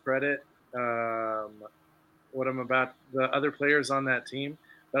discredit what I'm about the other players on that team,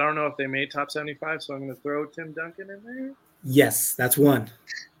 but I don't know if they made top 75, so I'm going to throw Tim Duncan in there. Yes, that's one.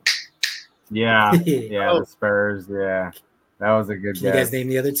 Yeah, yeah, the Spurs. Yeah, that was a good guess. You guys name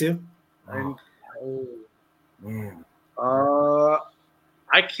the other 2? Man.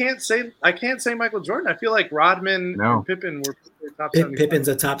 I can't say Michael Jordan. I feel like Rodman and Pippen were top 75. Pippen's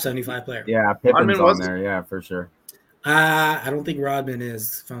a top 75 player. Yeah, Pippen's on there. Yeah, for sure. I don't think Rodman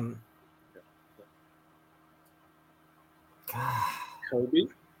is from.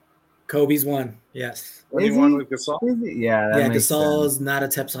 Kobe's one. Yes. When he won with Gasol. Yeah, Gasol's not a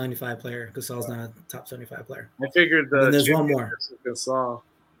top 75 player. Gasol's not a top 75 player. I figured there's one more. Gasol.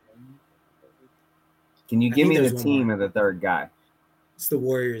 Can you give me the team of the third guy? It's the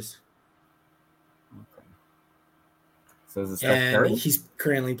Warriors. Okay. So is it Steph Curry? He's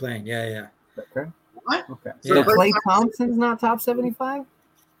currently playing. Yeah. Okay. What? Okay. So Klay Thompson's not top 75?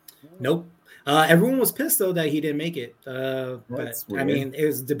 Nope. Everyone was pissed though that he didn't make it. But weird. I mean, it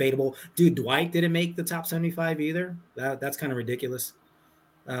was debatable. Dude, Dwight didn't make the top 75 either. That's kind of ridiculous.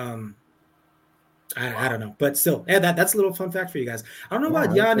 I don't know, but still, that's a little fun fact for you guys. I don't know about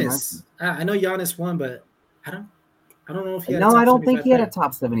Giannis. I know Giannis won, but I don't know if he had. I don't think he had a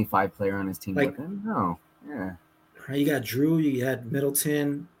top 75 player on his team with him. No. Yeah. You got Drew. You had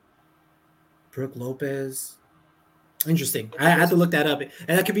Middleton, Brooke Lopez. Interesting. I had to look that up, and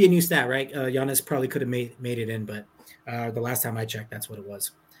that could be a new stat, right? Giannis probably could have made it in, but the last time I checked, that's what it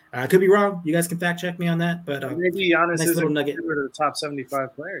was. I could be wrong. You guys can fact check me on that, but maybe Giannis nice isn't nugget. considered a top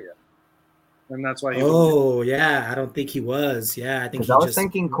 75 player yet, and that's why. I don't think he was. Yeah, I think I was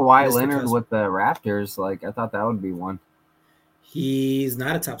thinking Kawhi Leonard with the Raptors. Like I thought that would be one. He's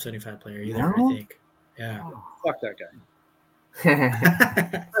not a top 75 player either. No? I think. Yeah. Oh, fuck that guy.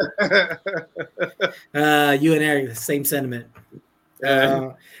 You and Eric, same sentiment.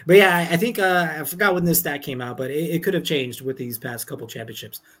 But yeah, I think I forgot when this stat came out, but it could have changed with these past couple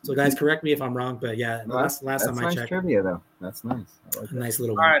championships. So guys, correct me if I'm wrong, but yeah, last time I checked. Trivia though. That's nice. I like nice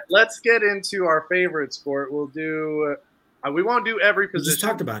little one. All right, let's get into our favorite sport. We'll do we won't do every position. We just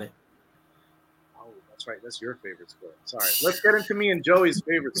talked about it. Oh, that's right. That's your favorite sport. Sorry. Let's get into me and Joey's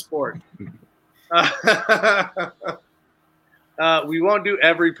favorite sport. We won't do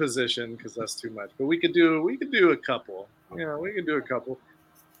every position because that's too much, but we could do a couple. Yeah, we can do a couple.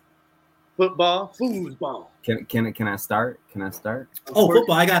 Football. Can I start? Oh,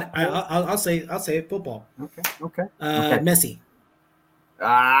 football! I got it. I'll say it. Football. Okay. Messi.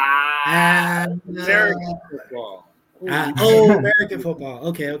 American football. American football.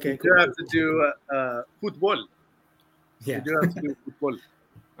 Okay. Cool. You have to do football. Yeah. You do have to do football.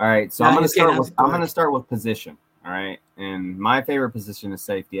 All right, so I'm gonna start with position. All right, and my favorite position is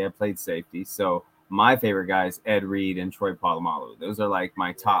safety. I played safety, so my favorite guys Ed Reed and Troy Polamalu. Those are like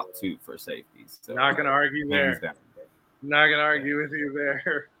my top 2 for safeties. So, not gonna argue there. Not gonna argue with you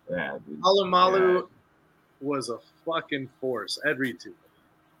there. Yeah, Polamalu was a fucking force. Ed Reed too.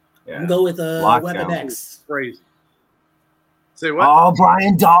 Yeah. Go with Weapon X. Crazy. Say what? Oh,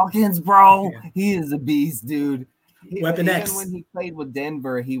 Brian Dawkins, bro. Yeah. He is a beast, dude. Weapon X. Even when he played with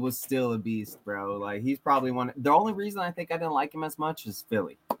Denver, he was still a beast, bro. Like he's probably the only reason I think I didn't like him as much is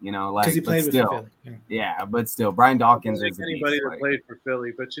Philly. Because he played with Philly. Yeah, but still, Brian Dawkins is anybody that played for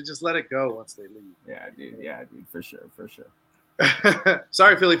Philly, but you just let it go once they leave. Yeah, dude, for sure.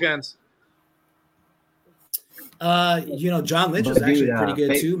 Sorry, Philly fans. John Lynch was actually pretty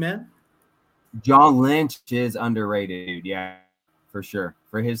good too, man. John Lynch is underrated, dude. Yeah, for sure.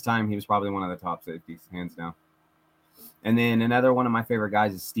 For his time, he was probably one of the top safeties, hands down. And then another one of my favorite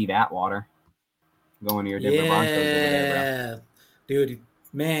guys is Steve Atwater. Going to your Denver Broncos over there, bro. Dude,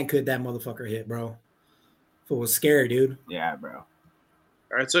 man, could that motherfucker hit, bro. If it was scary, dude. Yeah, bro. All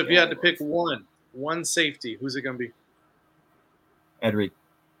right, so if you had to pick one safety, who's it going to be? Ed Reed.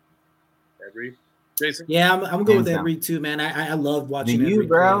 Jason? Yeah, I'm going to go with Ed Reed too, man. I love watching Ed Reed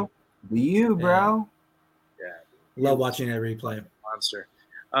bro. play. Bro. Yeah. Love watching Ed Reed play. Monster.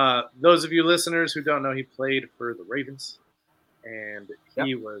 Those of you listeners who don't know, he played for the Ravens, and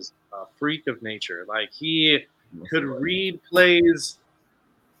he was a freak of nature. Like he could read plays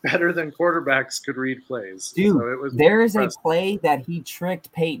better than quarterbacks could read plays. Dude, so there is a play that he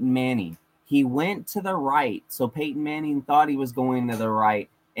tricked Peyton Manning. He went to the right, so Peyton Manning thought he was going to the right.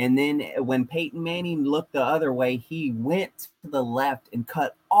 And then when Peyton Manning looked the other way, he went to the left and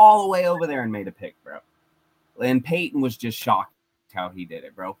cut all the way over there and made a pick, bro. And Peyton was just shocked how he did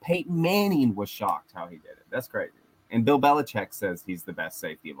it, bro. Peyton Manning was shocked how he did it. That's crazy. And Bill Belichick says he's the best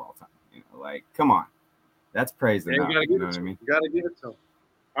safety of all time. Like, come on. That's praise enough. You know what I mean? You got to give it to him.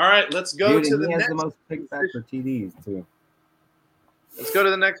 All right, let's go to the next. He has the most pick back for TDs, too. Let's go to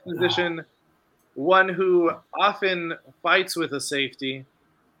the next position. One who often fights with a safety,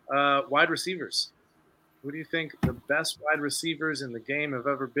 wide receivers. Who do you think the best wide receivers in the game have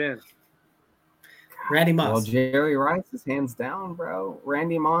ever been? Randy Moss. Well, Jerry Rice is hands down, bro.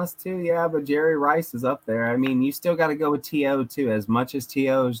 Randy Moss, too, yeah, but Jerry Rice is up there. I mean, you still got to go with T.O., too. As much as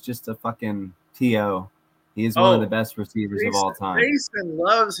T.O. is just a fucking T.O., he is one of the best receivers of all time. Jason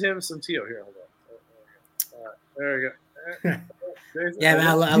loves him some T.O. Here, hold on. There we go. Yeah, man,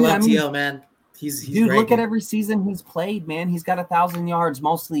 I love T.O., man. He's dude, great, look at every season he's played, man. He's got 1,000 yards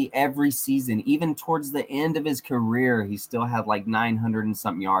mostly every season. Even towards the end of his career, he still had like 900 and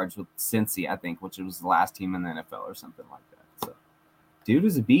something yards with Cincy, I think, which was the last team in the NFL or something like that. So, dude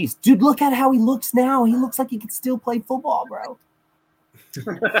is a beast. Dude, look at how he looks now. He looks like he could still play football, bro.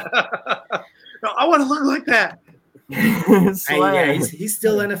 No, I want to look like that. Yeah, he's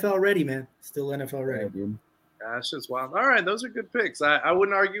still NFL ready, man. Still NFL ready, dude. That's just wild. All right, those are good picks. I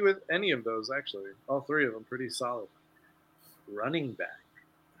wouldn't argue with any of those, actually. All three of them pretty solid. Running back.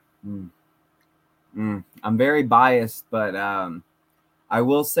 I'm very biased, but I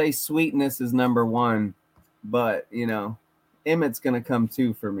will say Sweetness is number one. But, Emmett's going to come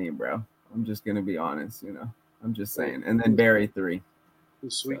two for me, bro. I'm just going to be honest, I'm just saying. And then Barry 3.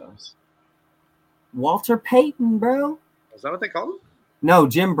 Who's Sweetness? Walter Payton, bro. Is that what they call him? No,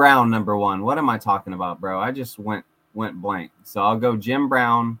 Jim Brown, number one. What am I talking about, bro? I just went blank. So I'll go Jim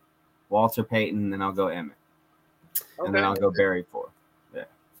Brown, Walter Payton, then I'll go Emmett. Okay. And then I'll go Barry 4. Yeah.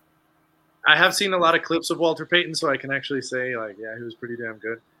 I have seen a lot of clips of Walter Payton, so I can actually say, he was pretty damn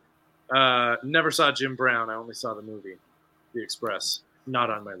good. Never saw Jim Brown. I only saw the movie, The Express.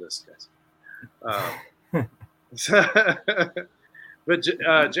 Not on my list, guys.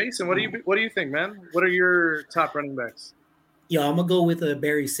 But Jason, what do you think, man? What are your top running backs? Yeah, I'm gonna go with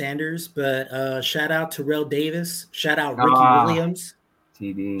Barry Sanders, but shout out Terrell Davis, shout out Ricky Williams,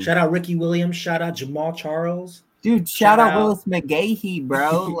 TD, shout out Ricky Williams, shout out Jamal Charles, dude, shout out Willis McGahee,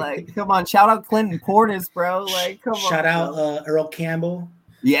 bro. Like, come on, shout out Clinton Portis, bro. Like, come on, shout out Earl Campbell.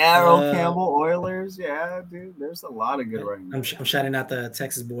 Yeah, Earl Campbell, Oilers. Yeah, dude, there's a lot of good running backs. I'm shouting out the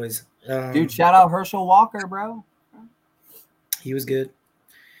Texas boys. Dude, shout out Herschel Walker, bro. He was good.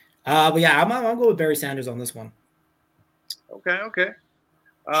 But yeah, I'll go with Barry Sanders on this one. Okay.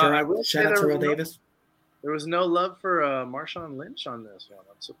 Shout out Terrell Davis. There was no love for Marshawn Lynch on this one.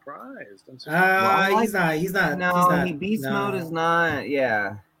 I'm surprised. He's not. No, beast mode is not.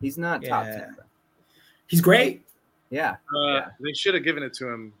 Yeah, he's not top 10. He's great. Yeah. They should have given it to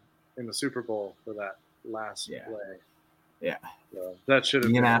him in the Super Bowl for that last play. Yeah. So that should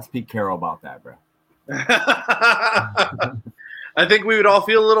have. You can ask Pete Carroll about that, bro. I think we would all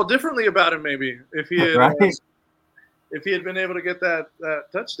feel a little differently about him, maybe, if he had. Right? If he had been able to get that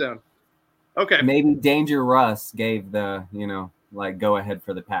touchdown. Okay. Maybe Danger Russ gave the, go ahead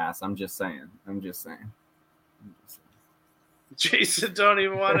for the pass. I'm just saying. Jason don't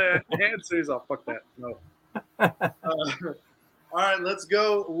even want to answer. He's all, fuck that. No. All right, let's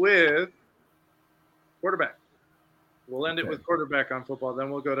go with quarterback. We'll end it with quarterback on football. Then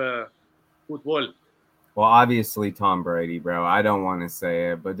we'll go to football. Well, obviously Tom Brady, bro. I don't want to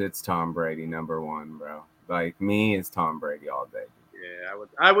say it, but it's Tom Brady, number one, bro. Like, me, it's Tom Brady all day. Yeah,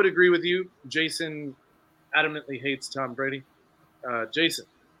 I would agree with you. Jason adamantly hates Tom Brady. Jason,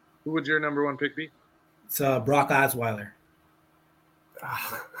 who would your number one pick be? It's Brock Osweiler.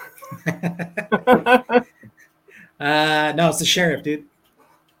 No, it's the Sheriff, dude.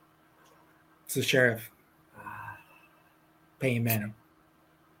 It's the Sheriff. Peyton Manning.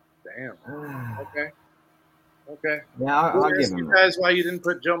 Damn. Okay. Yeah, I'll give ask him you guys why you didn't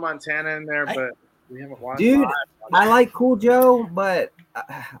put Joe Montana in there, but we haven't watched. Dude, I like Cool Joe, but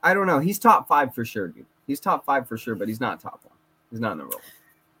I don't know. He's top 5 for sure, dude. He's top 5 for sure, but he's not top 1. He's not number 1.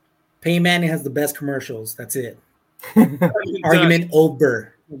 Peyton Manning has the best commercials. That's it. Argument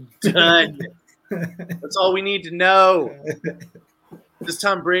over. Done. That's all we need to know. Does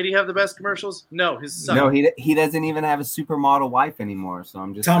Tom Brady have the best commercials? No, his son. No, he doesn't even have a supermodel wife anymore. So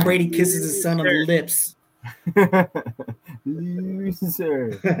I'm just Tom Brady kisses his son on the lips.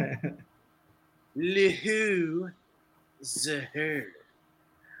 Loser. Loser.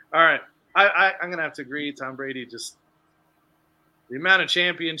 All right, I'm gonna have to agree. Tom Brady, just the amount of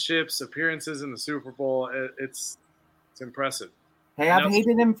championships, appearances in the Super Bowl, it's impressive. Hey, I've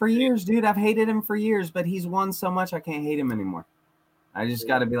hated him for years, dude. I've hated him for years, but he's won so much I can't hate him anymore. I just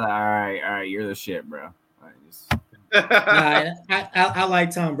got to be like, all right, you're the shit, bro. I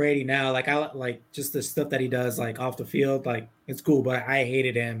like Tom Brady now. Like I like just the stuff that he does, like off the field. Like it's cool, but I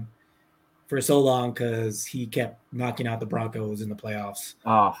hated him for so long because he kept knocking out the Broncos in the playoffs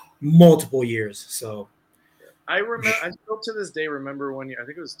multiple years. So I remember. I still to this day remember one year. I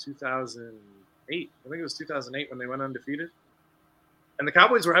think it was 2008. I think it was 2008 when they went undefeated, and the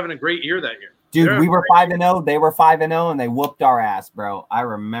Cowboys were having a great year that year. Dude, we were 5-0. They were 5-0, and they whooped our ass, bro. I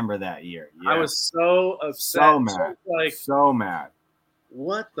remember that year. Yeah. I was so upset. So mad. So mad.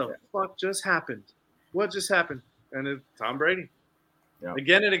 What the fuck just happened? What just happened? And it's Tom Brady. Yep.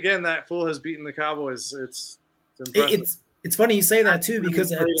 Again and again, that fool has beaten the Cowboys. It's impressive. It's funny you say that too,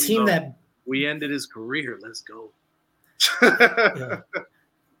 because a team that we ended his career. Let's go. Yeah.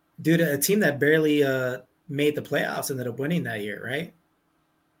 Dude, a team that barely made the playoffs ended up winning that year, right?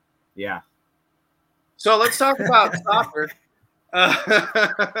 Yeah. So let's talk about soccer.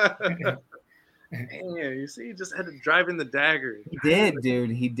 Yeah, you see, he just had to drive in the dagger. He did,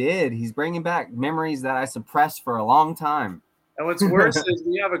 dude. He did. He's bringing back memories that I suppressed for a long time. And what's worse is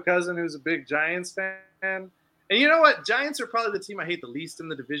we have a cousin who's a big Giants fan. And you know what? Giants are probably the team I hate the least in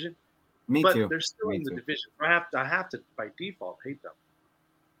the division. Me but too. They're still in the division. I have to by default hate them.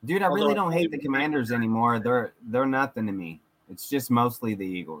 Dude, I really don't hate the Commanders anymore. They're nothing to me. It's just mostly the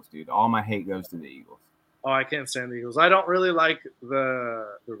Eagles, dude. All my hate goes to the Eagles. Oh, I can't stand the Eagles. I don't really like the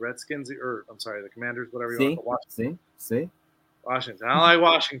Redskins, or I'm sorry, the Commanders, whatever you want to watch. See? Washington. I don't like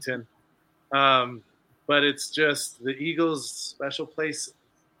Washington. But it's just the Eagles' special place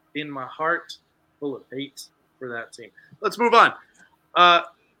in my heart, full of hate for that team. Let's move on.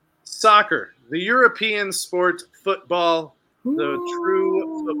 Soccer, the European sport, football, the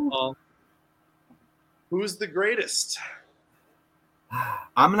true football. Who's the greatest?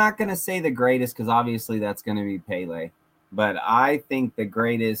 I'm not going to say the greatest because obviously that's going to be Pele. But I think the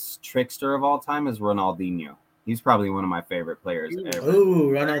greatest trickster of all time is Ronaldinho. He's probably one of my favorite players ever.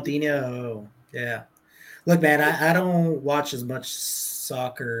 Ooh, Ronaldinho. Yeah. Look, man, I don't watch as much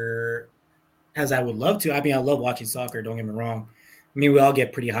soccer as I would love to. I mean, I love watching soccer, don't get me wrong. I mean, we all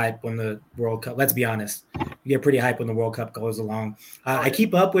get pretty hyped when the World Cup, let's be honest. We get pretty hyped when the World Cup goes along. I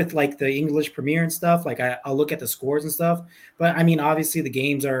keep up with, like, the English Premier and stuff. Like, I'll look at the scores and stuff. But, I mean, obviously the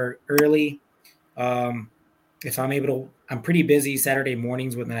games are early. If I'm able to – I'm pretty busy Saturday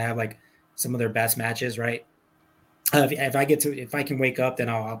mornings when I have, like, some of their best matches, right? If I can wake up, then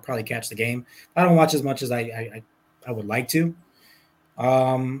I'll probably catch the game. I don't watch as much as I would like to.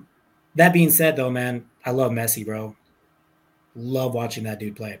 That being said, though, man, I love Messi, bro. Love watching that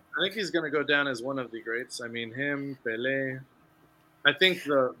dude play. I think he's going to go down as one of the greats. I mean, him, Pelé. I think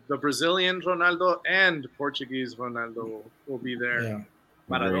the Brazilian Ronaldo and Portuguese Ronaldo will be there. Yeah.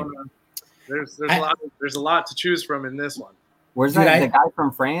 Maradona. There's a lot to choose from in this one. Where's the guy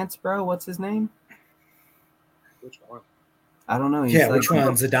from France, bro? What's his name? Which one? I don't know. Which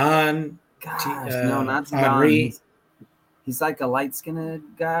one? Zidane? Gosh, no, not Zidane. Henry. He's like a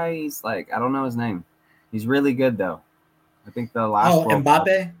light-skinned guy. He's like, I don't know his name. He's really good, though. I think the last. Oh,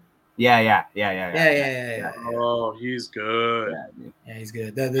 Mbappe? Yeah. Oh, he's good. Yeah, he's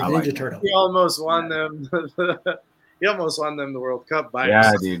good. The Ninja Turtle. He almost won them. He almost won them the World Cup by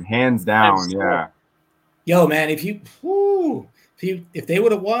himself. Dude, hands down. Yeah. Yo, man, if they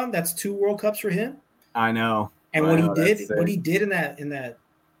would have won, that's 2 World Cups for him. I know. And what he did in that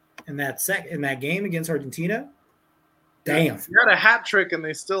game against Argentina, damn. He had a hat trick and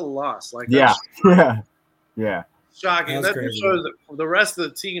they still lost. Like yeah. Shocking. That just shows that the rest of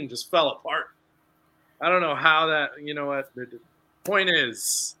the team just fell apart. I don't know how that. You know what? The point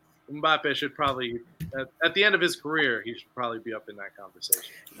is, Mbappe should probably, at the end of his career, he should probably be up in that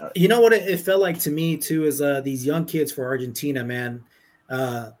conversation. You know what it felt like to me too is these young kids for Argentina, man.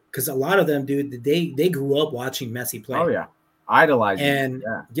 Because a lot of them, dude, they grew up watching Messi play. Oh yeah, idolizing. And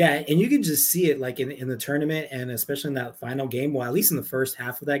and you can just see it like in the tournament, and especially in that final game. Well, at least in the first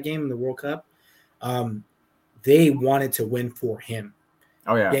half of that game in the World Cup, they wanted to win for him.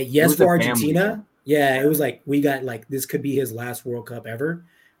 Oh yeah. Yes, for Argentina. Yeah, it was like we got like this could be his last World Cup ever.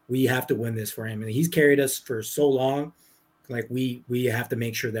 We have to win this for him, and he's carried us for so long. Like we have to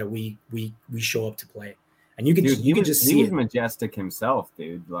make sure that we show up to play. And you can just see he was majestic himself,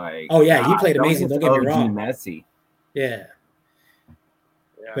 dude. Like, oh yeah, he played amazing. Don't get me wrong. Messi. Yeah.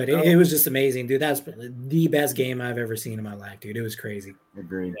 But it was just amazing, dude. That's the best game I've ever seen in my life, dude. It was crazy.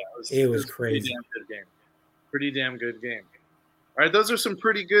 Agreed. Yeah, it was crazy. Pretty damn good game. All right, those are some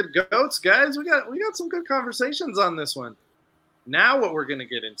pretty good goats, guys. We got some good conversations on this one. Now what we're gonna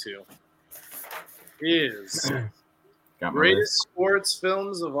get into is greatest sports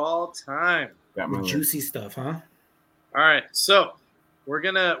films of all time. Juicy stuff, huh? All right, so we're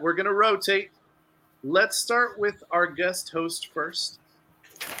gonna rotate. let's start with our guest host first.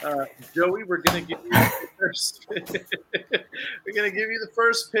 Joey, we're gonna give you the first. We're gonna give you the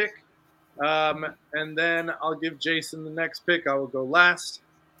first pick, and then I'll give Jason the next pick. I will go last.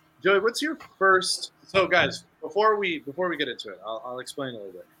 Joey, what's your first? So, guys, before we get into it, I'll explain a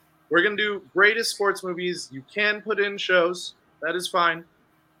little bit. We're gonna do greatest sports movies. You can put in shows, that is fine,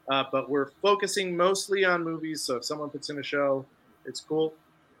 but we're focusing mostly on movies. So if someone puts in a show, it's cool.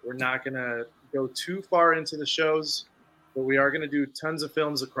 We're not gonna go too far into the shows, but we are gonna do tons of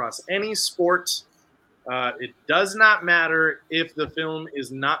films across any sport. It does not matter if the film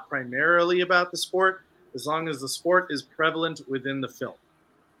is not primarily about the sport, as long as the sport is prevalent within the film.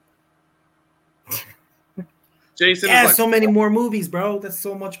 Jason, yeah, so many more movies, bro. That's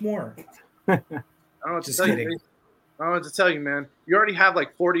so much more. I don't know what to tell you. I don't know what to tell you, man. You already have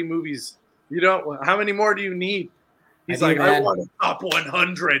like 40 movies. You don't. How many more do you need? He's like, I want a top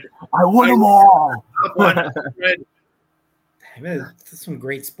 100. I want them all. Top 100. Man, there's some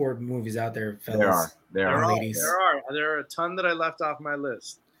great sport movies out there, fellas. There are. Ladies. There are a ton that I left off my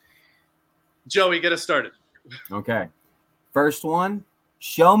list. Joey, get us started. Okay. First one,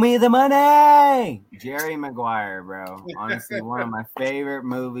 Show Me the Money. Jerry Maguire, bro. Honestly, one of my favorite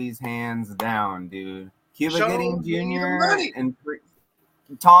movies, hands down, dude. Cuba Gooding Jr. and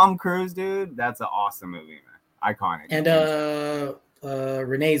Tom Cruise, dude. That's an awesome movie, man. Iconic. And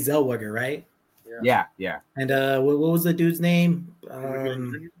Renee Zellweger, right? Yeah. And what was the dude's name?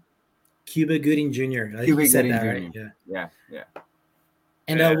 Cuba Gooding Jr. Cuba Gooding that, Jr. Right? Yeah.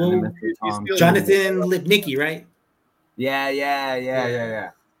 And Jonathan Lipnicki, right?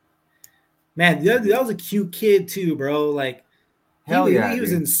 Yeah. Man, that was a cute kid too, bro. Like, he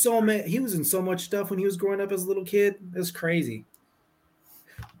was in so many. He was in so much stuff when he was growing up as a little kid. That's crazy.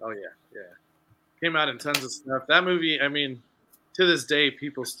 Oh yeah. Came out in tons of stuff. That movie, I mean, to this day,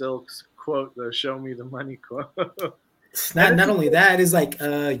 people still quote the "Show Me the Money" quote. Not only that, it's like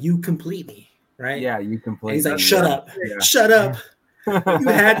you complete me, right? Yeah, you complete. And he's like, shut up. You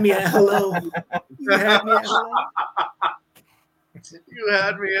had me at hello. You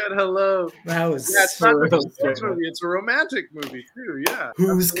had me at hello. That was it's not a sports movie. It's a romantic movie too. Yeah.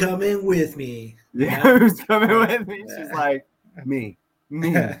 Who's coming with me? Yeah, who's coming with me? She's like, me.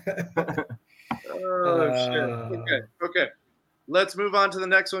 Oh shit. Okay. Let's move on to the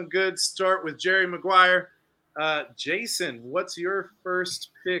next one. Good start with Jerry Maguire. Jason, what's your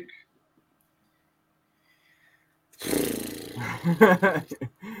first pick?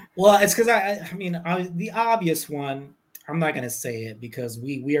 Well, it's because the obvious one. I'm not gonna say it because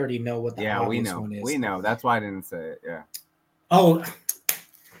we already know what the obvious one is. We know. That's why I didn't say it. Yeah. Oh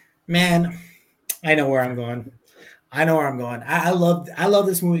man, I know where I'm going. I love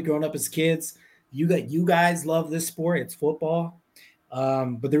this movie growing up as kids. You guys love this sport. It's football.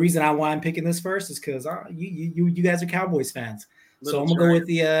 But the reason why I'm picking this first is because you guys are Cowboys fans. So I'm gonna go with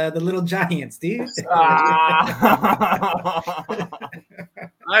the Little Giants, dude.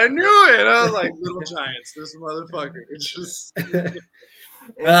 I knew it. I was like, Little Giants, this motherfucker. It's just it's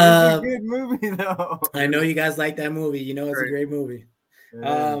a good movie though. I know you guys like that movie. You know it's a great movie.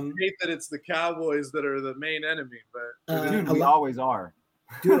 I hate that it's the Cowboys that are the main enemy, but dude, we always are.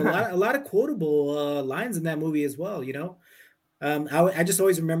 Dude, a lot of quotable lines in that movie as well, you know. I just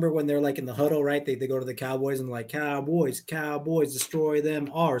always remember when they're like in the huddle, right? They go to the Cowboys and like, Cowboys, destroy them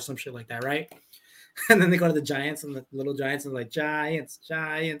all, or some shit like that, right? And then they go to the Giants and the Little Giants and like, Giants,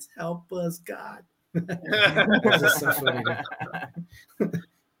 help us, God. It's just so funny.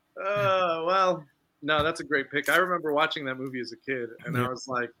 Well, no, that's a great pick. I remember watching that movie as a kid, and I was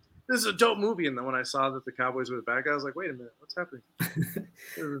like, this is a dope movie. And then when I saw that the Cowboys were the bad guy, I was like, wait a minute, what's happening?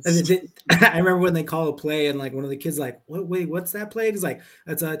 I remember when they call a play and like one of the kids like, wait, what's that play? He's like,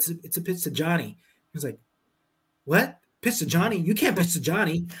 it's a pitch to Johnny. He's like, what? Pitch to Johnny? You can't pitch to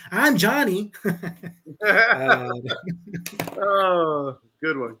Johnny. I'm Johnny. Oh,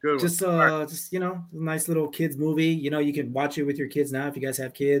 good one. Just a nice little kids movie. You know, you can watch it with your kids now if you guys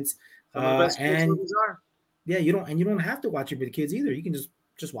have kids. Some of the best kids movies are. Yeah, you don't have to watch it with the kids either. You can just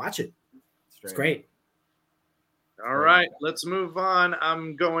watch it. It's great. All right, let's move on.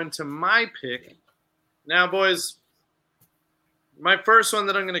 I'm going to my pick. Now, boys, my first one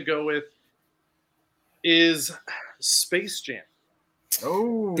that I'm going to go with is Space Jam.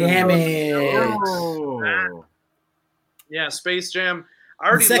 Oh, damn it. Oh. Yeah, Space Jam. I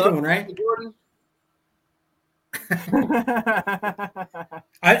already the second love one, right? Jordan.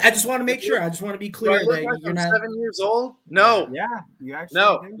 I just want to make sure. I just want to be clear that you're not 7 years old. No. Yeah, you actually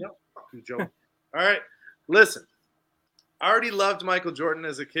No. do. No. Fuck you, Joe. All right. Listen, I already loved Michael Jordan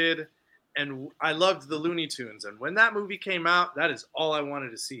as a kid, and I loved the Looney Tunes. And when that movie came out, that is all I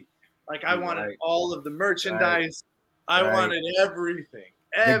wanted to see. Like I wanted all of the merchandise. I wanted everything.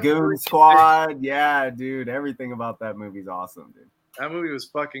 The Goon Squad. Yeah, dude. Everything about that movie's awesome, dude. That movie was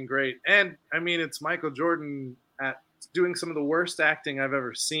fucking great. And I mean, it's Michael Jordan at doing some of the worst acting I've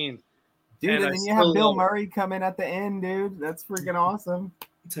ever seen. Dude, and then you have Bill Murray come in at the end, dude. That's freaking awesome.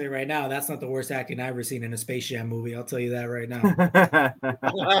 I'll tell you right now, that's not the worst acting I've ever seen in a Space Jam movie. I'll tell you that right now.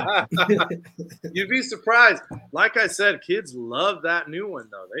 You'd be surprised. Like I said, kids love that new one,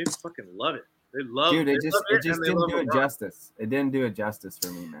 though. They fucking love it. They love it. Dude, it just didn't do it justice. It didn't do it justice for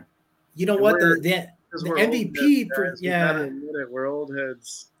me, man. You know what? The MVP for we're old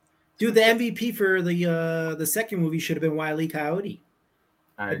heads. Dude, the MVP for the second movie should have been Wile E. Coyote.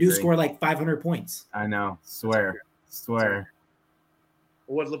 I do score like 500 points. I know. Swear.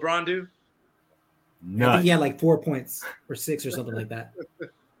 What did LeBron do? I think he had like 4 points or 6 or something like that.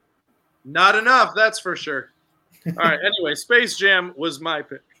 Not enough, that's for sure. All right. Anyway, Space Jam was my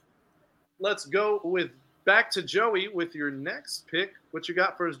pick. Let's go back to Joey with your next pick. What you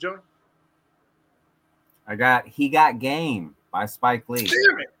got for us, Joey? I got He Got Game by Spike Lee.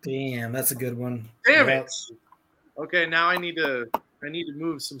 Damn it! Damn, that's a good one. Damn it! Okay, now I need to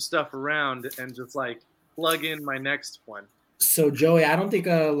move some stuff around and just like plug in my next one. So Joey, I don't think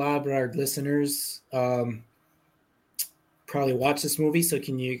a lot of our listeners probably watch this movie. So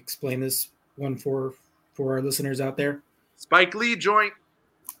can you explain this one for our listeners out there? Spike Lee joint.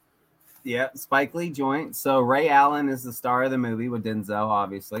 Yeah, Spike Lee joint. So Ray Allen is the star of the movie with Denzel,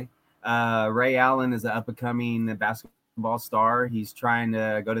 obviously. Ray Allen is an up-and-coming basketball star. He's trying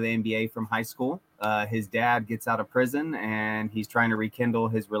to go to the NBA from high school. His dad gets out of prison, and he's trying to rekindle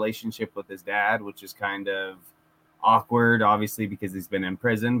his relationship with his dad, which is kind of awkward, obviously, because he's been in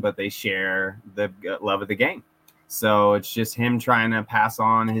prison, but they share the love of the game. So it's just him trying to pass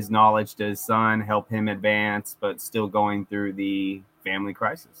on his knowledge to his son, help him advance, but still going through the family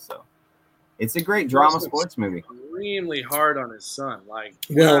crisis. So it's a great drama sports movie. Extremely hard on his son.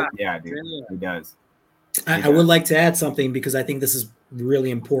 Yeah, dude, he does. I would like to add something because I think this is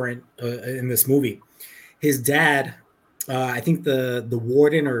really important in this movie. His dad, I think the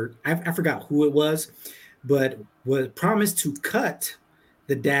warden, or I forgot who it was, but was promised to cut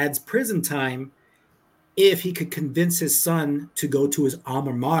the dad's prison time if he could convince his son to go to his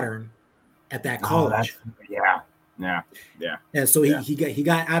alma mater at that college. And so he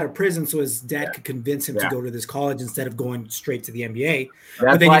got out of prison so his dad could convince him to go to this college instead of going straight to the NBA.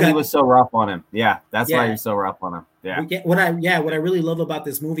 That's why he was so rough on him. Yeah, that's why he was so rough on him. Yeah. What I really love about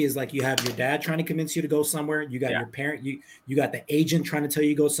this movie is like you have your dad trying to convince you to go somewhere. You got your parent. You got the agent trying to tell you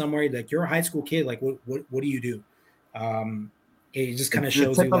to go somewhere. Like you're a high school kid. Like what do you do? It just kind of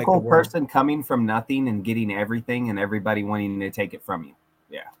shows you like the person coming from nothing and getting everything and everybody wanting to take it from you.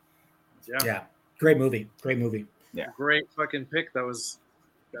 Yeah. Great movie. Yeah. Great fucking pick. That was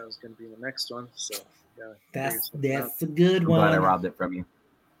going to be the next one. So that's a good one. I'm glad I robbed it from you.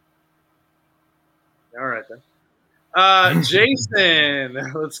 All right then. Jason,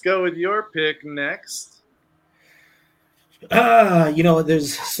 let's go with your pick next.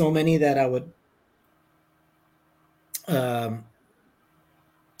 There's so many that I would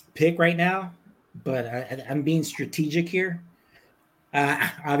pick right now, but I'm being strategic here.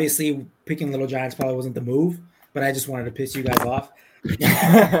 Obviously, picking Little Giants probably wasn't the move, but I just wanted to piss you guys off.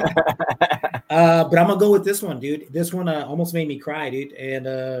 But I'm gonna go with this one, dude. This one almost made me cry, dude.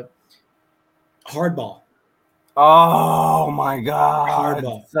 And Hardball. Oh my god,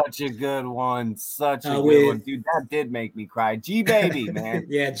 Hardball. Such a good one. Such a good one, dude. That did make me cry. G Baby, man.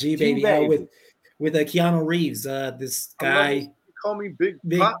 Yeah, G Baby. With Keanu Reeves. This guy. Call me Big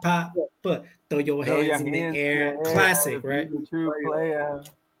Pop. But throw your hands in the air. Classic, right? True player.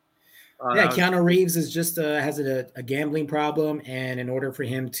 Keanu Reeves is just has a gambling problem, and in order for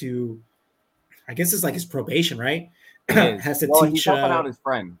him to, I guess it's like his probation, right? Has to teach. He's helping out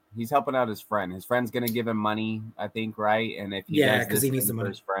his friend. His friend's gonna give him money, I think, right? And if he because he needs the money.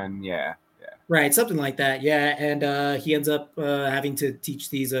 His friend, right, something like that, yeah. And he ends up having to teach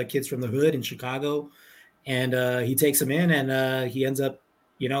these kids from the hood in Chicago, and he takes them in, and he ends up,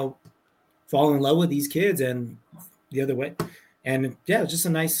 falling in love with these kids, and the other way, and it's just a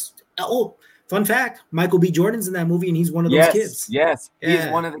nice. Oh, fun fact: Michael B. Jordan's in that movie, and he's one of those kids. Yes, he's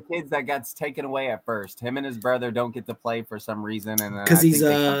one of the kids that gets taken away at first. Him and his brother don't get to play for some reason, and because he's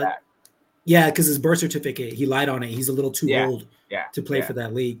because his birth certificate, he lied on it. He's a little too old to play for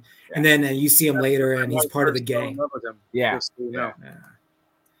that league. Yeah. And then you see him later, and he's part of the gang. That's a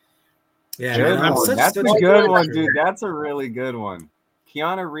good one, dude. That's a really good one.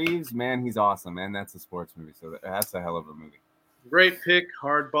 Keanu Reeves, man, he's awesome, man. That's a sports movie, so that's a hell of a movie. Great pick,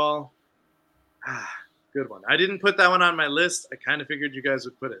 Hardball. Good one. I didn't put that one on my list. I kind of figured you guys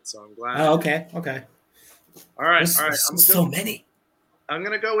would put it, so I'm glad. Oh, okay. All right. So many. I'm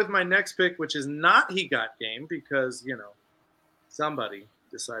gonna go with my next pick, which is not He Got Game, because somebody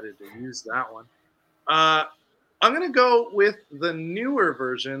decided to use that one. I'm gonna go with the newer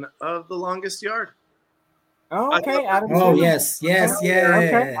version of The Longest Yard. Oh, okay. Yes.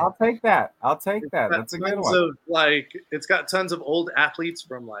 Okay, I'll take that. That's a good one. It's got tons of old athletes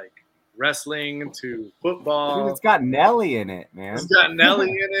from like wrestling to football. Dude, it's got Nelly in it, man. It's got Nelly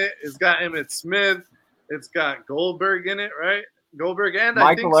in it. It's got Emmitt Smith. It's got Goldberg in it, right? Goldberg and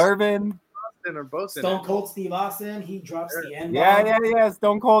Michael Irvin. Austin are both in Stone Cold Steve Austin. He drops the end. Yeah.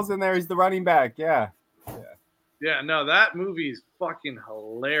 Stone Cold's in there. He's the running back. Yeah. No, that movie's fucking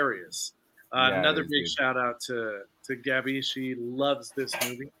hilarious. Another big shout out to Gabby. She loves this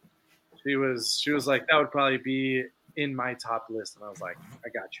movie. She was like, that would probably be in my top list, and I was like, I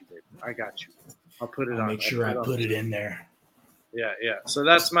got you, baby. I got you. I'll put it on. Make sure I put it in there. Yeah. So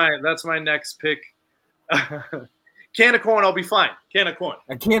that's my next pick. Can of corn, I'll be fine. Can of corn.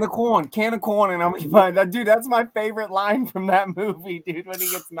 A can of corn, and I'll be fine. Dude, that's my favorite line from that movie, dude, when he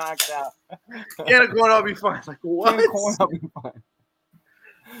gets knocked out. Can of corn, I'll be fine. Like, what? Can of corn, I'll be fine.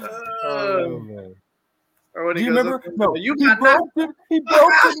 Man. Or when do you remember? No, he broke in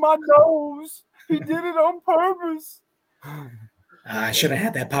my nose. He did it on purpose. I should have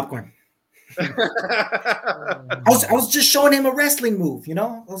had that popcorn. I was just showing him a wrestling move, I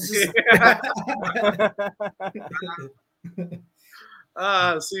was just...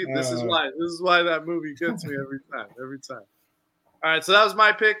 This is why that movie gets me every time. All right, so that was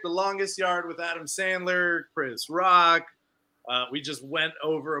my pick, The Longest Yard with Adam Sandler, Chris Rock. We just went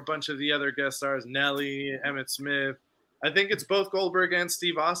over a bunch of the other guest stars, Nelly, Emmitt Smith. I think it's both Goldberg and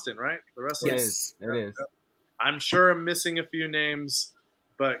Steve Austin, right? The rest of it is. I'm sure I'm missing a few names,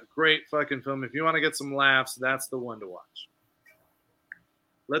 but great fucking film. If you want to get some laughs, that's the one to watch.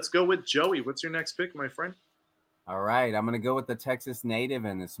 Let's go with Joey. What's your next pick, my friend? All right, I'm going to go with the Texas native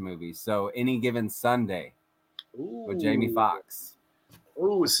in this movie. So, Any Given Sunday with Jamie Foxx.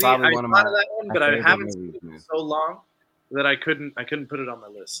 Oh, see, I thought of that one, but I haven't seen it in so long that I couldn't put it on my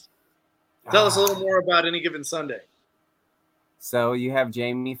list. Tell us a little more about Any Given Sunday. So you have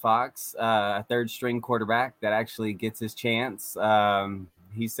Jamie Foxx, a third-string quarterback that actually gets his chance.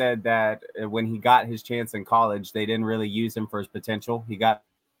 He said that when he got his chance in college, they didn't really use him for his potential. He got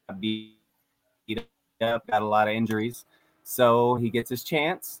beat up, got a lot of injuries. So he gets his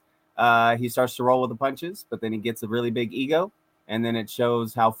chance. He starts to roll with the punches, but then he gets a really big ego. And then it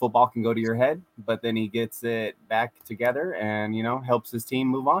shows how football can go to your head. But then he gets it back together and, helps his team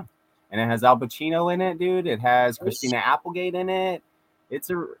move on. And it has Al Pacino in it, dude. It has Christina Applegate in it. It's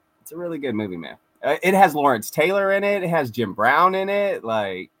a really good movie, man. It has Lawrence Taylor in it. It has Jim Brown in it.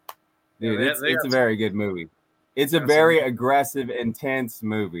 Like, dude, it's a very good movie. It's a very aggressive, intense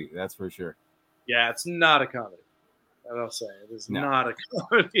movie. That's for sure. Yeah, it's not a comedy. I'll say it is not a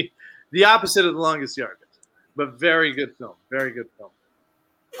comedy. The opposite of The Longest Yard, but very good film. Very good film.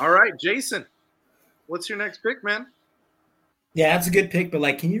 All right, Jason, what's your next pick, man? Yeah, that's a good pick,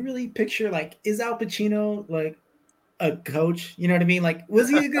 but can you really picture is Al Pacino a coach? You know what I mean? Was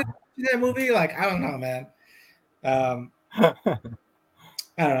he a good coach in that movie? I don't know, man. I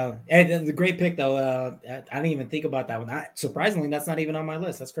don't know. It's a great pick though. I didn't even think about that one. Surprisingly, that's not even on my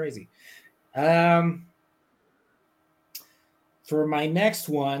list. That's crazy. For my next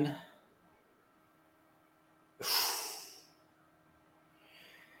one.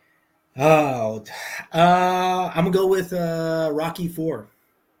 I'm gonna go with Rocky 4.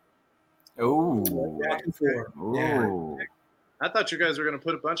 Oh, Rocky 4. Ooh. Yeah. I thought you guys were gonna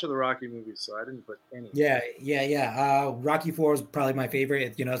put a bunch of the Rocky movies, so I didn't put any. Yeah. Rocky 4 is probably my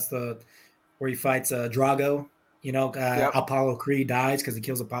favorite. It's the where he fights Drago. Apollo Creed dies because he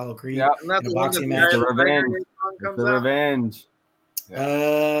kills Apollo Creed in a boxing match. The revenge.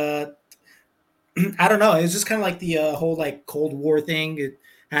 I don't know. It's just kind of the whole Cold War thing. It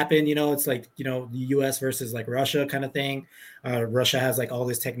happened, it's the US versus Russia kind of thing. Russia has all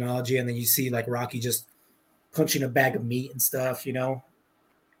this technology, and then you see Rocky just punching a bag of meat and stuff. It's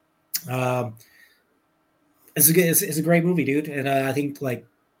a great movie, dude. And I think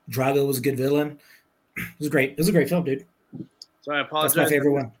Drago was a good villain. It was great. It was a great film, dude. So I apologize. That's my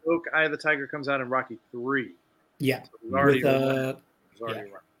favorite one. Eye of the Tiger comes out in Rocky 3. Yeah. So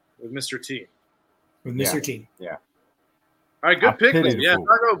with Mr. T. With Mr. T. Yeah. All right, good pick. Yeah,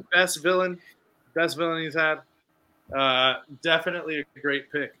 Drago, best villain he's had. Definitely a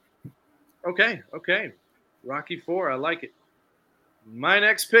great pick. Okay. Rocky 4, I like it. My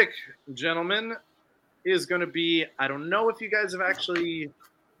next pick, gentlemen, is going to be, I don't know if you guys have actually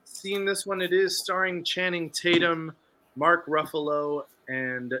seen this one. It is starring Channing Tatum, Mark Ruffalo,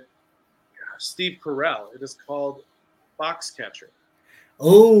 and Steve Carell. It is called Foxcatcher.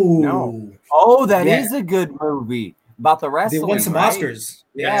 Oh No. Oh, that Yeah. is a good movie about the they wrestling. won some right? Oscars.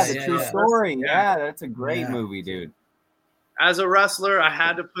 Yeah, Yes. the true story. Yeah. Yeah, that's a great Yeah. movie, dude. As a wrestler, I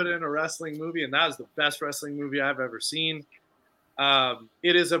had to put in a wrestling movie, and that was the best wrestling movie I've ever seen.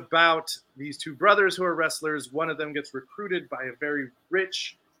 It is about these two brothers who are wrestlers. One of them gets recruited by a very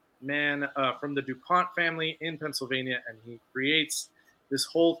rich man from the DuPont family in Pennsylvania, and he creates this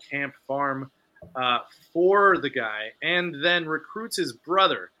whole camp farm for the guy, and then recruits his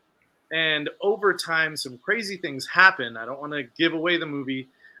brother. And over time, some crazy things happen. I don't want to give away the movie,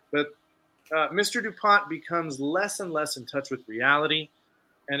 but Mr. DuPont becomes less and less in touch with reality,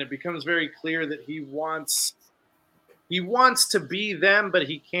 and it becomes very clear that he wants to be them, but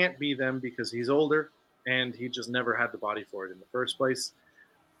he can't be them because he's older, and he just never had the body for it in the first place.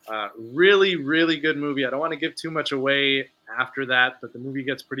 Really, really good movie. I don't want to give too much away after that, but the movie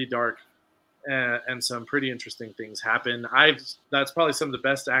gets pretty dark, and some pretty interesting things happen. That's probably some of the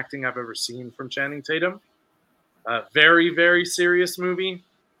best acting I've ever seen from Channing Tatum. Very, very serious movie.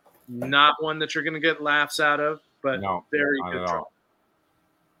 Not one that you're going to get laughs out of, but No, very not good at drama. all.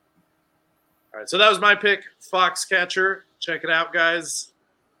 All right, so that was my pick, Foxcatcher. Check it out, guys.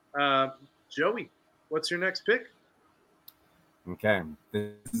 Joey, what's your next pick? Okay,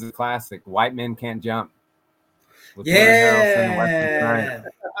 this is a classic. White Men Can't Jump. With Woody Harrelson and Wesley Yeah.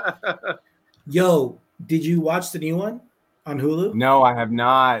 Snipes. Yo, did you watch the new one on Hulu? No, I have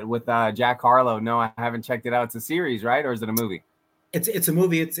not. With Jack Harlow. No, I haven't checked it out. It's a series, right? Or is it a movie? It's a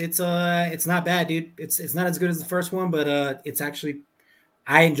movie. It's not bad, dude. It's not as good as the first one, but it's actually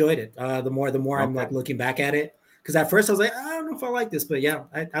I enjoyed it. The more I'm like looking back at it, because at first I was like, I don't know if I like this, but yeah,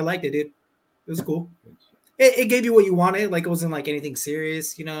 I liked it, dude. It was cool. It gave you what you wanted. Like it wasn't like anything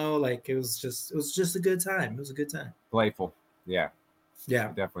serious, you know. Like it was just a good time. It was a good time. Playful. Yeah. Yeah.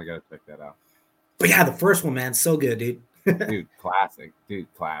 Definitely got to check that out. But yeah, the first one, man, so good, dude. Dude, classic.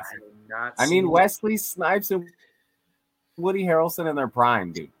 Classic. I mean, Wesley Snipes and Woody Harrelson in their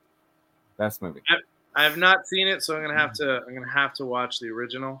prime, dude. Best movie. I have not seen it, so I'm gonna have to watch the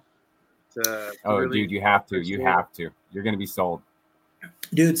original. Dude, you have to. You have to. You're gonna be sold,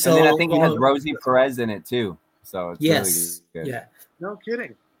 dude. So and then I think he has Rosie Perez in it too. So it's really good. Yeah. No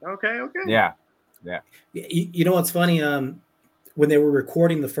kidding. Okay. Yeah. You know what's funny? When they were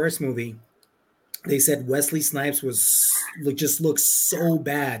recording the first movie, they said Wesley Snipes just looked so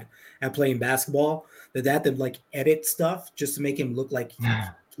bad at playing basketball that they had to like edit stuff just to make him look like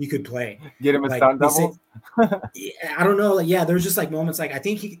he could play. Get him a stunt double. I don't know. Yeah, there was just like moments like I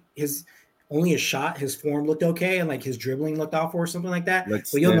think his form looked okay, and like his dribbling looked off or something like that.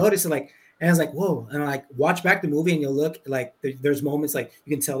 But you'll notice it like, and I was like, whoa, and I like watch back the movie and you'll look like there's moments like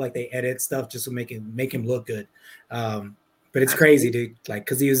you can tell like they edit stuff just to make him look good. But it's crazy, dude. Like,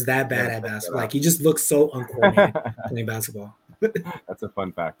 because he was that bad at basketball. Like, he just looks so uncoordinated playing basketball. That's a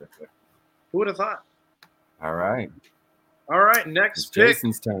fun factor. Who would have thought? All right. Next pick.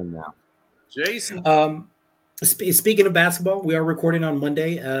 Jason's turn now. Jason. Speaking of basketball, we are recording on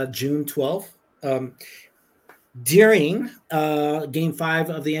Monday, June 12th. During Game 5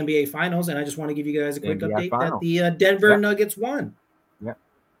 of the NBA Finals, and I just want to give you guys a quick update that the Denver Nuggets won. Yep.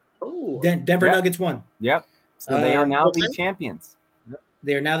 Oh, Denver Nuggets won. Yep. So they are now the champions.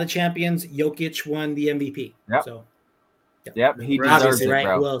 They are now the champions. Jokic won the MVP. Yep. So, yep, he deserves it, right?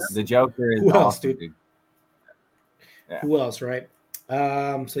 bro. Who else? The Joker is Who else, awesome, dude? Yeah. Who else, right?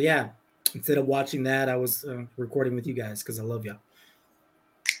 So yeah, instead of watching that, I was recording with you guys because I love y'all.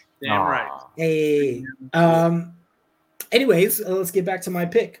 Damn right. Hey. Anyways, let's get back to my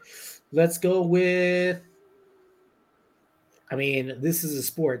pick. Let's go with. I mean, this is a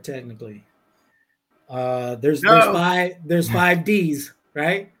sport technically. There's 5 D's,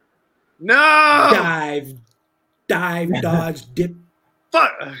 right? No. Dive, dodge, dip,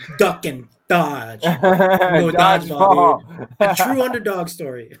 duck, and dodge. Dodgeball, dude. A true underdog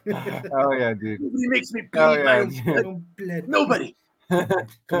story. Oh yeah, dude. Nobody makes me bleed my own blood. Nobody. Come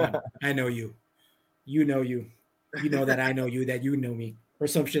on. I know you. You know you. You know that I know you, that you know me, or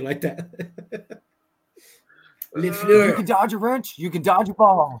some shit like that. You can dodge a wrench. You can dodge a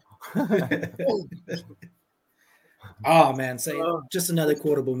ball. Oh man, so just another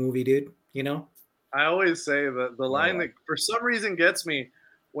quotable movie, dude. You know, I always say that the line that for some reason gets me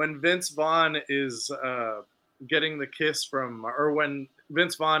when Vince Vaughn is getting the kiss from, or when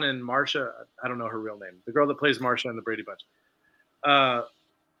Vince Vaughn and Marsha, I don't know her real name, the girl that plays Marsha in the Brady Bunch,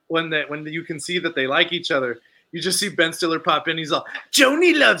 when you can see that they like each other, you just see Ben Stiller pop in. He's all,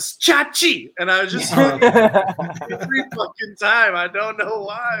 Joni loves Chachi. And I was just every fucking time. I don't know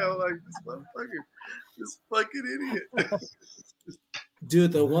why. I'm like, this fucking idiot.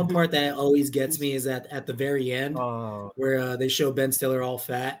 Dude, the one part that always gets me is at the very end where they show Ben Stiller all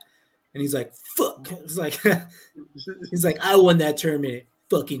fat. And he's like, fuck. It's like, he's like, I won that tournament.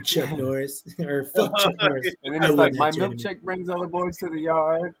 Fucking Chuck Norris. Or fuck Chuck Norris. And then it's like, my milkshake brings all the boys to the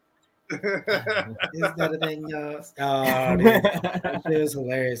yard. Is that a thing, y'all? Oh, dude. That shit was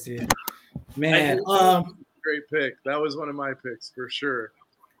hilarious, dude. Man, great pick. That was one of my picks for sure.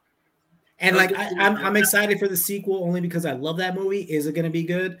 And like, I'm excited for the sequel only because I love that movie. Is it going to be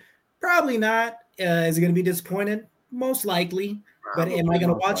good? Probably not. Is it going to be disappointing? Most likely. But am I going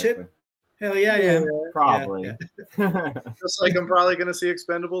to watch it? Hell yeah, yeah. Probably. Yeah. Just like I'm probably going to see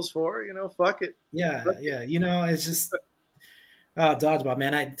Expendables 4. Fuck it. Yeah, yeah. It's just dodgeball,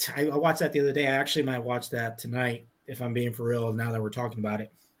 man. I watched that the other day. I actually might watch that tonight if I'm being for real. Now that we're talking about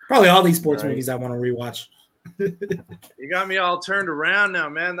it, probably all these sports movies I want to rewatch. You got me all turned around now,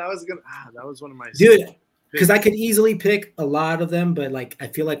 man. That was one of my dude. Because I could easily pick a lot of them, but like I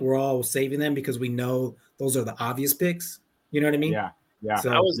feel like we're all saving them because we know those are the obvious picks. You know what I mean? Yeah. Yeah.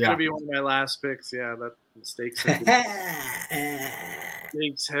 So, that was gonna be one of my last picks. Yeah, that mistakes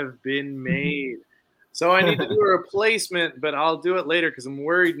have been made. So I need to do a replacement, but I'll do it later because I'm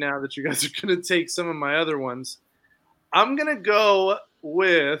worried now that you guys are gonna take some of my other ones. I'm gonna go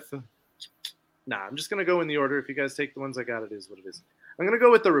with. I'm just gonna go in the order. If you guys take the ones I got, it is what it is. I'm gonna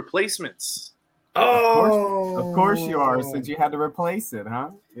go with the replacements. Oh, of course you are, since you had to replace it,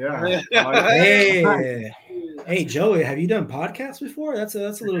 huh? Yeah. Hey, Joey, have you done podcasts before? That's a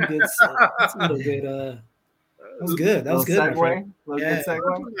little good. That's a little good. That was good. That was good. Segue. Good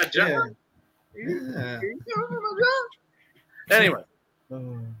segue. Yeah. Anyway,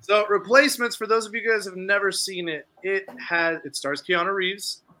 so replacements for those of you guys who have never seen it. It stars Keanu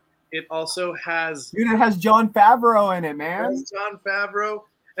Reeves. It also has. Dude, it has Jon Favreau in it, man. Jon Favreau.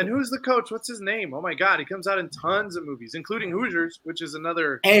 And who's the coach? What's his name? Oh my God, he comes out in tons of movies, including Hoosiers, which is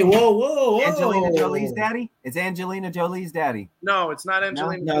another. Hey, whoa! Angelina Jolie's daddy? It's Angelina Jolie's daddy. No, it's not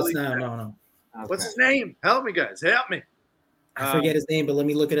Angelina. No, Jolie's it's not. daddy. No. Okay. What's his name? Help me, guys. Help me. I forget his name, but let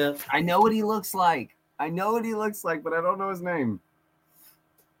me look it up. I know what he looks like. But I don't know his name.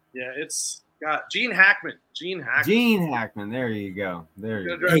 Yeah, it's got Gene Hackman. Gene Hackman. There you go.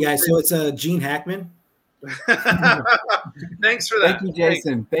 Hey guys, so it's Gene Hackman. Thanks for that.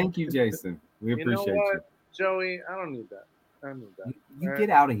 Thank you, Jason. We appreciate you. Joey, I don't need that. You get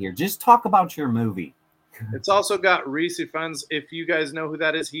out of here. Just talk about your movie. It's also got Reese Funds. If you guys know who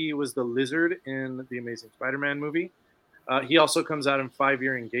that is, he was the Lizard in the Amazing Spider-Man movie. He also comes out in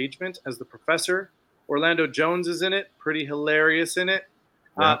 5-Year Engagement as the professor. Orlando Jones is in it. Pretty hilarious in it.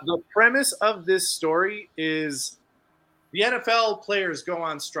 The premise of this story is the NFL players go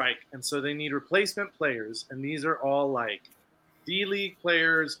on strike, and so they need replacement players. And these are all like D-League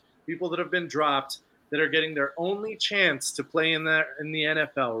players, people that have been dropped, that are getting their only chance to play in the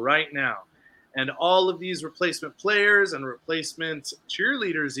NFL right now. And all of these replacement players and replacement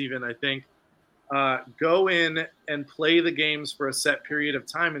cheerleaders, even, I think, go in and play the games for a set period of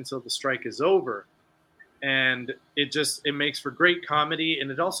time until the strike is over. And it makes for great comedy,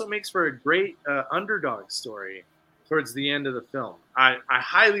 and it also makes for a great underdog story towards the end of the film. I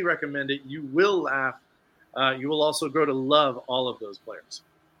highly recommend it. You will laugh. You will also grow to love all of those players.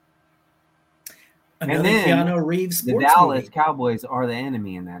 And then Keanu Reeves the Dallas Cowboys are the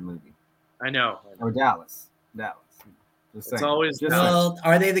enemy in that movie. I know. Or Dallas. It's always Dallas.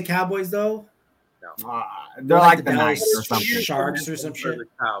 Are they the Cowboys though? No. They're like the Knights or something. Sharks or some shit.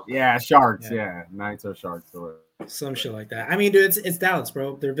 Yeah, Sharks. Yeah, Knights or Sharks or some shit like that. I mean, dude, it's Dallas,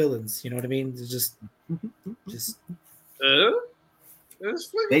 bro. They're villains. You know what I mean? It's just.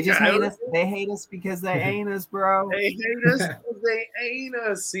 They just hate us. They hate us because they ain't us, bro. They hate us because they ain't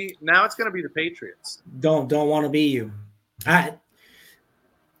us. See, now it's gonna be the Patriots. Don't want to be you. I'm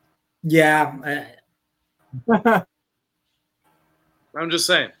just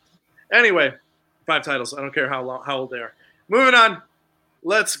saying. Anyway, 5 titles. I don't care how old they are. Moving on.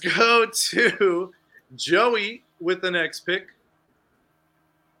 Let's go to Joey with the next pick.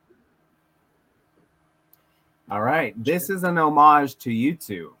 All right. This is an homage to you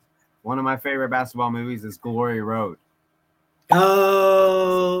two. One of my favorite basketball movies is Glory Road.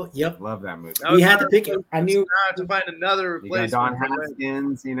 Oh, yep. Love that movie. We had to pick it. I knew to find another replacement. Don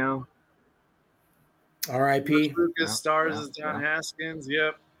Haskins, you know. R.I.P. Lucas stars as Don Haskins.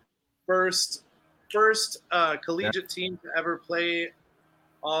 Yep. First collegiate team to ever play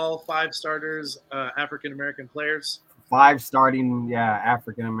all 5 starters, African American players. 5 starting,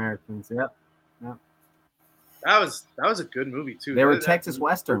 African Americans. Yep. That was a good movie too. They were Texas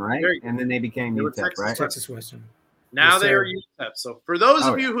Western, right? And then they became They were UTEP, right? Texas Western. Now Yes, they are sir. UTEP. So for those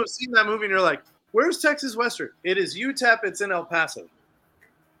Oh, of you who have seen that movie and you're like, where's Texas Western? It is UTEP. It's in El Paso.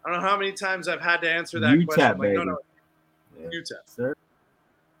 I don't know how many times I've had to answer that UTEP, question. I'm like, baby. no, Yeah. UTEP. Sir.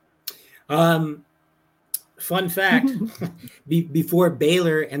 Fun fact: before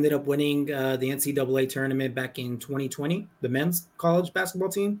Baylor ended up winning the NCAA tournament back in 2020, the men's college basketball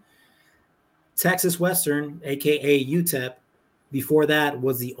team, Texas Western, aka UTEP, before that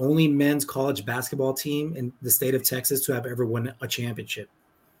was the only men's college basketball team in the state of Texas to have ever won a championship.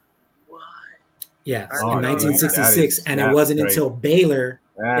 What? Yeah, Oh, in no, 1966, and it wasn't until Baylor.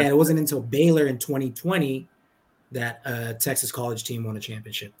 That's it wasn't until Baylor in 2020 that a Texas college team won a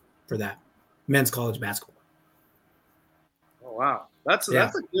championship for that men's college basketball. Oh wow, that's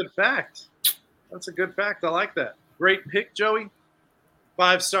a good fact. That's a good fact. I like that. Great pick, Joey.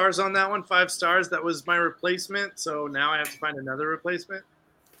 5 stars on that one. 5 stars. That was my replacement. So now I have to find another replacement.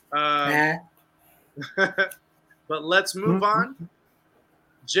 But let's move on.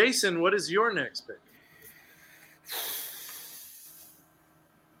 Jason, what is your next pick?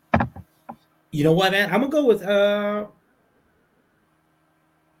 You know what, man? I'm gonna go with I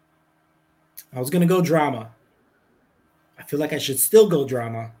was gonna go drama. I feel like I should still go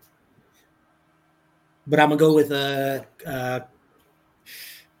drama, but I'm gonna go with I'm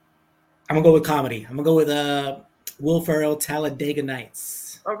gonna go with comedy. I'm gonna go with Will Ferrell, Talladega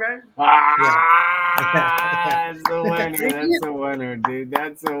Nights. Okay. That's the winner. That's the winner, dude.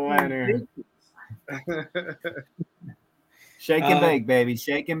 That's the winner. Shake and bake, baby.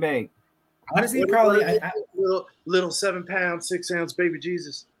 Shake and bake. Honestly, probably little 7 pound, 6 ounce baby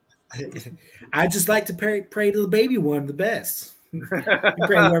Jesus. I just like to pray to the baby one the best. You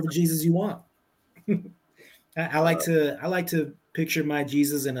pray whoever Jesus you want. I like to picture my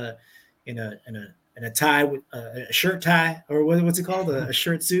Jesus in a tie with a shirt tie, or what's it called, a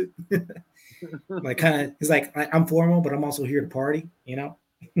shirt suit. Like kind of, he's like, I'm formal, but I'm also here to party. You know.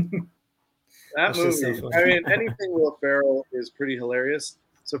 That movie. I mean, anything Will Ferrell is pretty hilarious.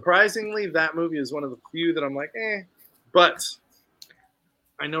 Surprisingly, that movie is one of the few that I'm like, but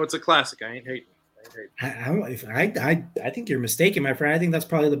I know it's a classic. I ain't hating. I think you're mistaken, my friend. I think that's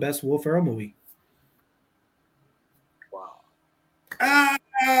probably the best Will Ferrell movie. Wow.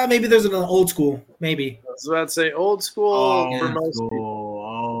 Maybe there's an old school. Maybe. I was about to say old school for most people.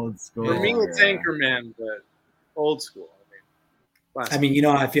 Old school. For me, it's Anchorman, but old school. I mean, you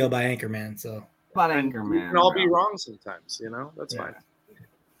know how I feel about Anchorman, so. About Anchorman. We can all be wrong sometimes, you know? That's fine.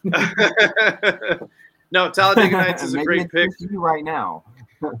 No, Talladega Nights is a great pick. Right now.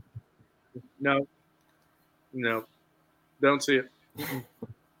 No, don't see it.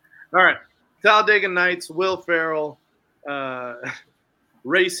 All right, Talladega Nights, Will Ferrell,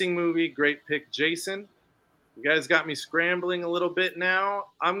 racing movie, great pick, Jason. You guys got me scrambling a little bit now.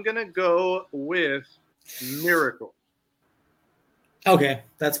 I'm gonna go with Miracle. Okay,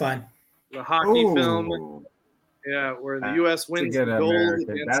 that's fine. The hockey film, where the U.S. wins the gold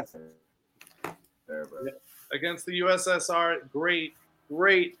against the USSR.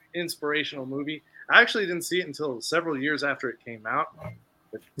 Great inspirational movie. I actually didn't see it until several years after it came out.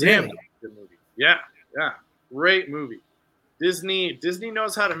 But damn, good movie. Yeah, great movie. Disney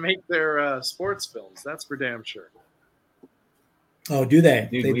knows how to make their sports films. That's for damn sure. Oh, do they?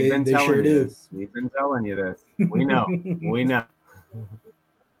 Dude, they sure do. This. We've been telling you this. We know. We know.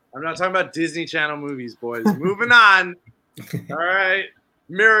 I'm not talking about Disney Channel movies, boys. Moving on. All right.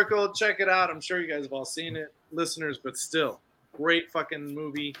 Miracle, check it out. I'm sure you guys have all seen it, listeners, but still, great fucking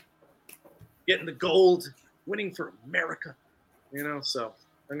movie. Getting the gold, winning for America. You know, so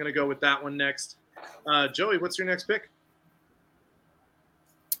I'm going to go with that one next. Joey, what's your next pick?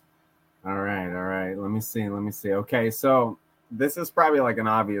 All right. Let me see. Okay, so this is probably like an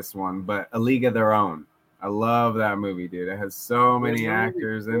obvious one, but A League of Their Own. I love that movie, dude. It has so many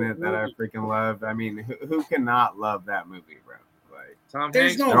actors in it that I freaking love. I mean, who cannot love that movie, bro? Like, Tom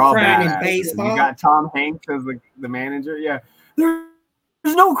There's Hanks. no crying in baseball. You got Tom Hanks as the manager. Yeah. There's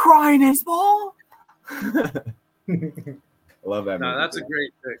no crying in baseball. I love that movie. No, that's a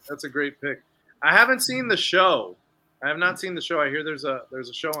great pick. That's a great pick. I haven't seen the show. I have not seen the show. I hear there's a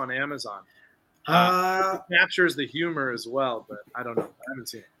show on Amazon. It captures the humor as well, but I don't know. I haven't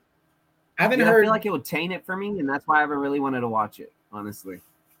seen it. I haven't I heard. feel like it would taint it for me, and that's why I haven't really wanted to watch it, honestly.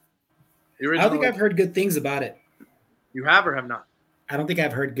 I don't think I've heard good things about it. You have or have not? I don't think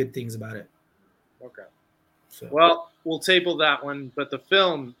I've heard good things about it. Okay. So. Well, we'll table that one, but the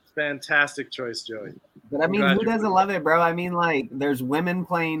film, fantastic choice, Joey. But I mean, who doesn't love it, bro? I mean, like, there's women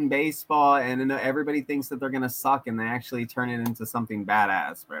playing baseball, and everybody thinks that they're gonna suck, and they actually turn it into something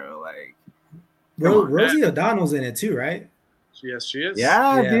badass, bro. Like, Rosie O'Donnell's in it too, right? Yes, she is.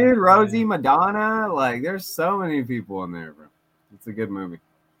 Yeah, Yeah, dude. Rosie, yeah. Madonna. Like, there's so many people in there, bro. It's a good movie.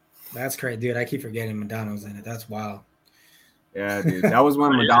 That's crazy, dude. I keep forgetting Madonna's in it. That's wild. Yeah, dude. That was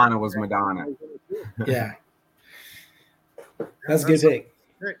when Madonna was Madonna. Yeah. That's a good pick.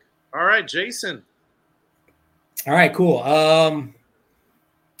 All right, Jason. All right, cool. All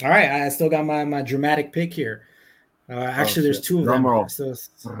right, I still got my dramatic pick here. Actually, there's two of them. So,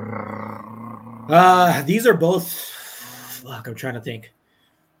 these are both. Fuck, I'm trying to think.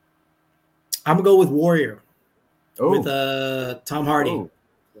 I'm gonna go with Warrior with Tom Hardy.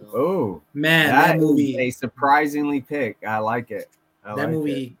 Oh, man, that movie is a surprisingly pick. I like it. That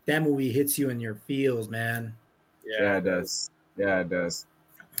movie hits you in your feels, man. Yeah, it does. Yeah, it does.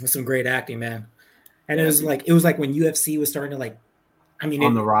 With some great acting, man. And it was like when UFC was starting to like, I mean,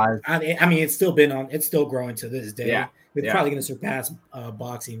 on the rise. I mean, it's still growing to this day. Yeah, it's probably going to surpass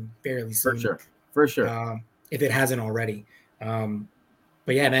boxing fairly soon. For sure. If it hasn't already.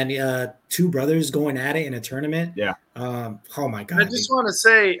 But yeah, man, two brothers going at it in a tournament. Yeah. Oh my God. I just want to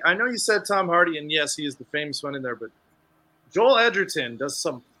say, I know you said Tom Hardy, and yes, he is the famous one in there, but Joel Edgerton does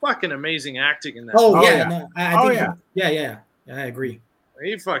some fucking amazing acting in that. Oh yeah. No, I think yeah. I agree.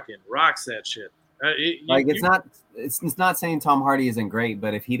 He fucking rocks that shit. It's not saying Tom Hardy isn't great,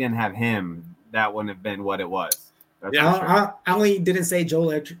 but if he didn't have him, that wouldn't have been what it was. I only didn't say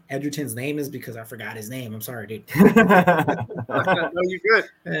Joel Edgerton's name is because I forgot his name. I'm sorry, dude. No, you're good.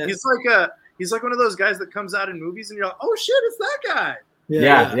 He's like one of those guys that comes out in movies and you're like, oh shit, it's that guy.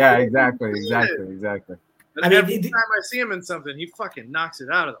 Yeah, exactly. I mean, every time I see him in something, he fucking knocks it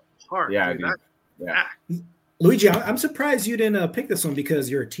out of the park. Yeah, dude. Luigi, I'm surprised you didn't pick this one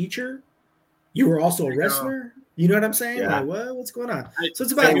because you're a teacher. You were also a wrestler. You know what I'm saying? Yeah. Like, what's going on? So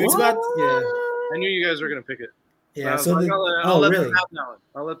it's about. I knew you guys were gonna pick it. Yeah. So I'll let them have that one.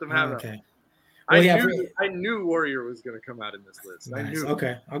 I'll let them have that. Okay. Well, I knew Warrior was going to come out in this list. Nice. I knew.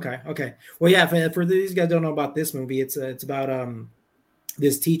 Okay. Well, yeah. For these guys don't know about this movie, it's about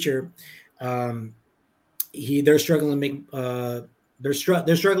this teacher. They're struggling to make they're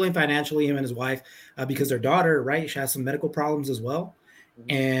struggling financially, him and his wife, because their daughter, right, she has some medical problems as well,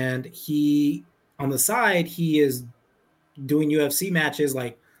 and he on the side he is doing UFC matches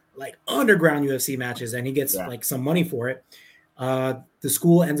like underground UFC matches, and he gets like some money for it. The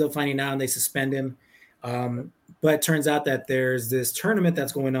school ends up finding out and they suspend him. But it turns out that there's this tournament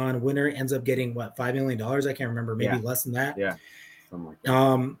that's going on. Winner ends up getting $5 million. I can't remember, maybe less than that. Yeah. Something like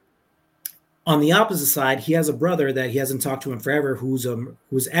that. On the opposite side, he has a brother that he hasn't talked to in forever, who's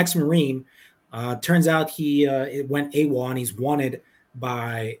ex-Marine. Turns out he went AWOL and he's wanted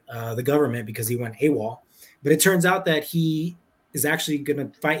by the government because he went AWOL. But it turns out that he is actually going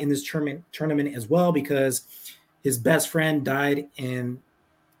to fight in this tournament as well because his best friend died in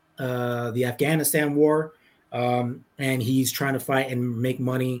the Afghanistan war, and he's trying to fight and make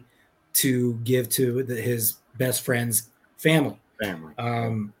money to give to his best friend's family.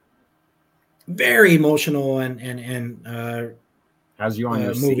 Very emotional and has you on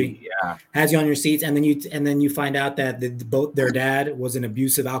your movie. Seat. Yeah, has you on your seats, and then you find out that both their dad was an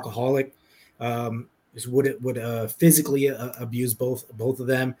abusive alcoholic. Would physically abuse both of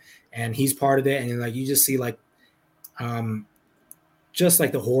them, and he's part of it. And like you just see just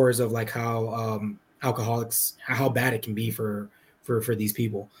like the horrors of like how alcoholics, how bad it can be for these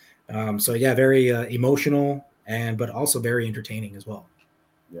people. So yeah, very emotional but also very entertaining as well.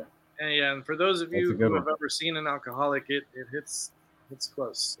 And for those of you who have ever seen an alcoholic, it hits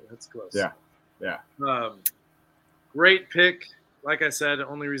close. It's close. Yeah. Great pick. Like I said, the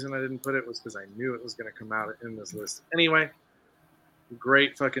only reason I didn't put it was because I knew it was going to come out in this list. Anyway,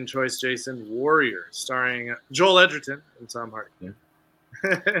 great fucking choice, Jason. Warrior, starring Joel Edgerton and Tom Hardy. Yeah.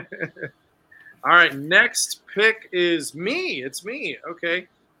 All right, next pick is me. It's me. Okay.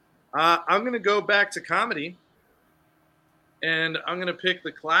 I'm going to go back to comedy. And I'm going to pick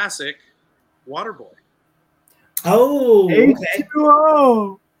the classic Waterboy. Oh,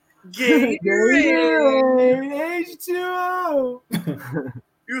 H2O. Gatorade. H2O.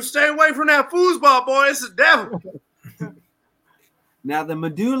 You stay away from that foosball, boy. It's the devil. Now the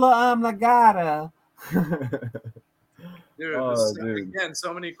medulla oblongata. Dude, again,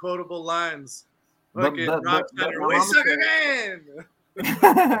 so many quotable lines. Fucking Rock Center. We suck again.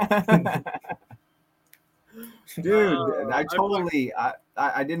 Dude,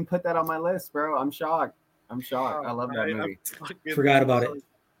 I didn't put that on my list, bro. I'm shocked. I love that movie. Forgot about it.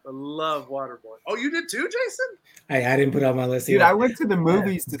 I love Waterboy. Oh, you did too, Jason? I didn't put it on my list. Dude, I went to the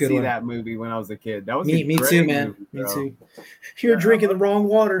movies to see that movie when I was a kid. That was me too, man. Movie, me too. You're drinking the wrong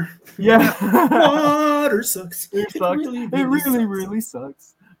water. Yeah. Water sucks. It sucks. It really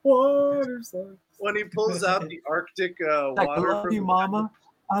sucks. Water signs. When he pulls out the Arctic Like, I water love from you, Mama.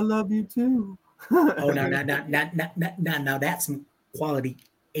 I love you too. Oh, now that's some quality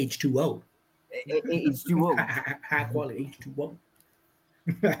H2O. H2O. High quality H2O.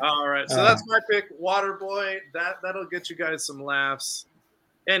 All right, so that's my pick, Waterboy. That'll get you guys some laughs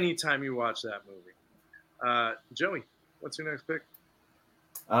anytime you watch that movie. Joey, what's your next pick?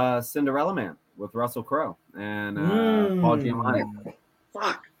 Cinderella Man with Russell Crowe and Paul Giamatti.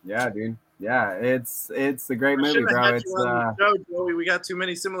 Fuck. Yeah, dude. Yeah, it's a great I movie, shouldn't bro. have had It's you on the show, Joey. We got too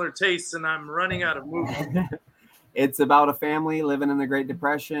many similar tastes, and I'm running out of movies. It's about a family living in the Great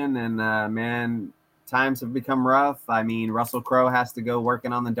Depression, and man, times have become rough. I mean, Russell Crowe has to go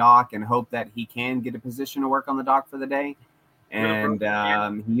working on the dock and hope that he can get a position to work on the dock for the day. And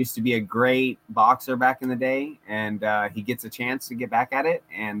he used to be a great boxer back in the day, and he gets a chance to get back at it.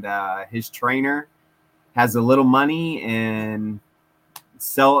 And his trainer has a little money and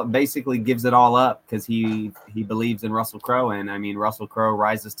basically gives it all up because he believes in Russell Crowe. And I mean, Russell Crowe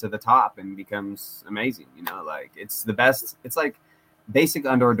rises to the top and becomes amazing. You know, like it's the best. It's like basic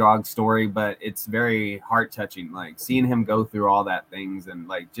underdog story, but it's very heart touching. Like seeing him go through all that things and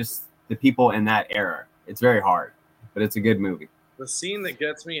like just the people in that era. It's very hard, but it's a good movie. The scene that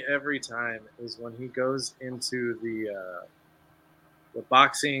gets me every time is when he goes into the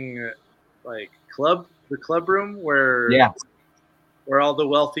boxing like club room where all the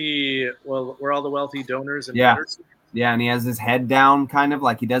wealthy donors and bettors. Yeah, and he has his head down, kind of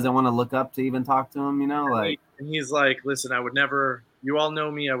like he doesn't want to look up to even talk to him, you know, like. And he's like, "Listen, I would never. You all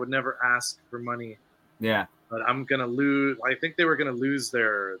know me. I would never ask for money. Yeah, but I'm gonna lose. I think they were gonna lose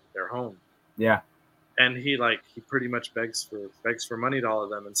their home. Yeah, and he pretty much begs for money to all of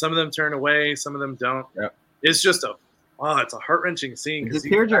them, and some of them turn away, some of them don't. Yep. It's just it's a heart-wrenching scene. It's a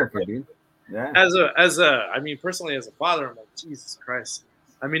tearjerker, dude. Yeah. I mean, personally, as a father, I'm like, Jesus Christ.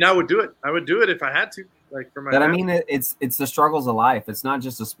 I mean, I would do it. I would do it if I had to, like for my. But family. I mean, it's the struggles of life. It's not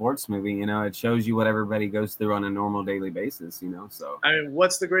just a sports movie, you know. It shows you what everybody goes through on a normal daily basis, you know. So. I mean,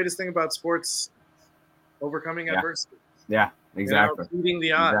 what's the greatest thing about sports? Overcoming adversity. Yeah, exactly. You know, beating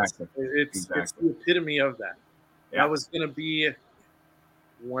the odds. Exactly. It's the epitome of that. Yeah. That was gonna be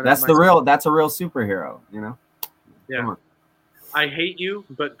one. That's a real superhero, you know. Yeah. I hate you,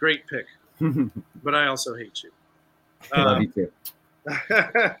 but great pick. But I also hate you. Love you too.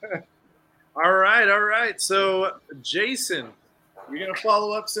 All right. So, Jason, you're gonna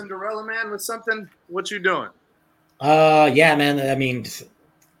follow up Cinderella Man with something? What you doing? Yeah, man. I mean,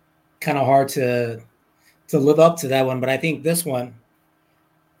 kind of hard to live up to that one, but I think this one,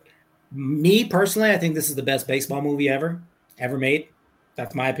 me personally, I think this is the best baseball movie ever made.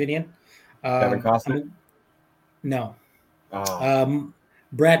 That's my opinion. Kevin Costner? No. Oh.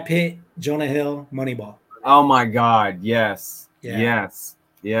 Brad Pitt, Jonah Hill, Moneyball. Oh my God! Yes, yeah.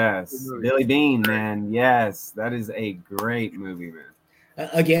 yes. Billy Bean, man. Yes, that is a great movie, man.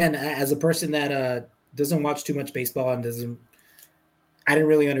 Again, as a person that doesn't watch too much baseball and I didn't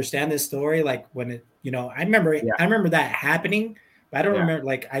really understand this story. Like when it, you know, I remember that happening, but I don't remember.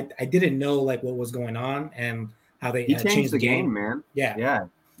 Like I didn't know like what was going on and how they changed the game, man. Yeah,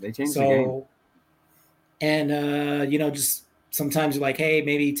 they changed the game. And you know, just sometimes you're like, hey,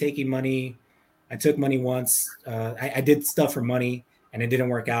 maybe taking money. I took money once. I did stuff for money and it didn't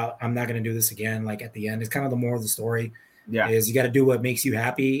work out. I'm not going to do this again. Like at the end, it's kind of the moral of the story. Yeah, is you got to do what makes you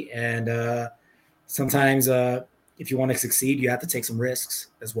happy, and sometimes if you want to succeed, you have to take some risks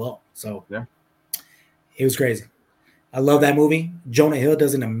as well. So yeah, it was crazy. I love that movie. Jonah Hill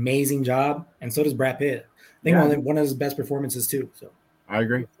does an amazing job, and so does Brad Pitt. I think one of his best performances too. So I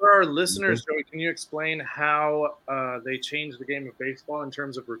agree. For our listeners, Joey, can you explain how they changed the game of baseball in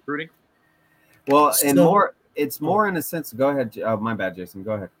terms of recruiting? Well, it's more in a sense. Go ahead. Oh, my bad, Jason.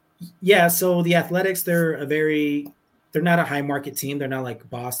 Go ahead. Yeah. So the Athletics, they're not a high market team. They're not like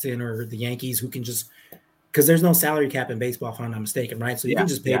Boston or the Yankees who can just, because there's no salary cap in baseball, if I'm not mistaken, right? So you can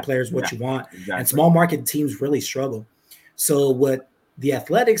just pay players what you want. Exactly. And small market teams really struggle. So what the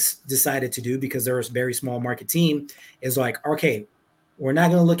Athletics decided to do, because they're a very small market team, is like, okay, we're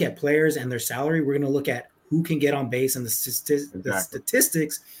not going to look at players and their salary. We're going to look at who can get on base and the statistics.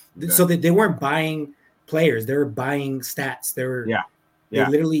 Exactly. So that they weren't buying players. They were buying stats. They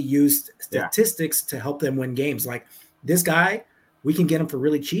literally used statistics to help them win games. Like this guy, we can get him for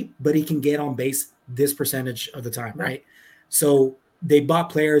really cheap, but he can get on base this percentage of the time, right? So they bought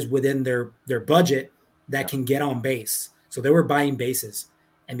players within their budget that can get on base. So they were buying bases.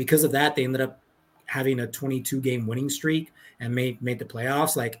 And because of that, they ended up having a 22-game winning streak and made the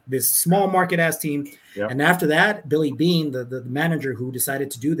playoffs, like this small market ass team. Yep. And after that, Billy Beane, the manager who decided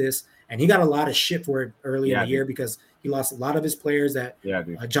to do this, and he got a lot of shit for it early in the year because he lost a lot of his players. That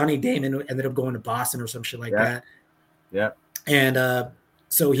Johnny Damon ended up going to Boston or some shit like that. Yeah. And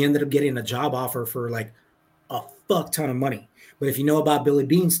so he ended up getting a job offer for like a fuck ton of money. But if you know about Billy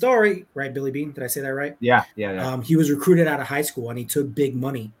Beane's story, right? Billy Beane, did I say that right? Yeah. He was recruited out of high school and he took big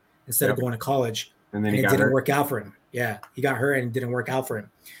money instead of going to college. And then it didn't work out for him. Yeah, he got hurt and it didn't work out for him.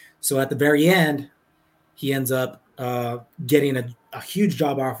 So at the very end, he ends up getting a huge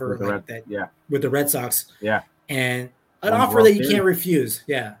job offer with the Red Sox. Yeah. And an offer that you can't refuse.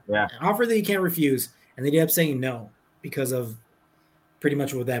 Yeah. An offer that you can't refuse. And they ended up saying no because of pretty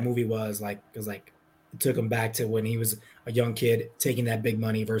much what that movie was like. Because like it took him back to when he was a young kid taking that big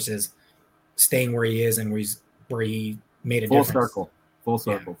money versus staying where he is and where he made a difference. Full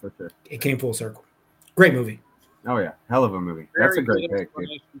circle for sure. It came full circle. Great movie. Oh yeah, hell of a movie. That's a great pick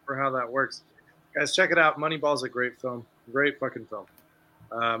for how that works. Guys, check it out. Moneyball's a great film. Great fucking film.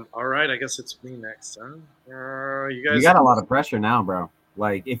 All right, I guess it's me next. Huh? You got a lot of pressure now, bro.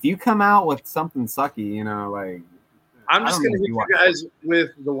 Like if you come out with something sucky, you know, like I'm just gonna hit you guys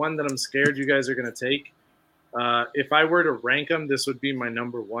with the one that I'm scared you guys are gonna take. If I were to rank them, this would be my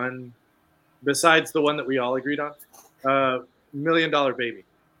number one, besides the one that we all agreed on. $1 Million Baby.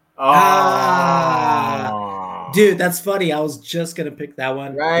 Dude, that's funny. I was just gonna pick that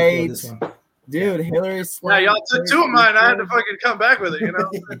one. Right. This one. Dude, Hillary Swank. Yeah, y'all took two of mine. I had to fucking come back with it, you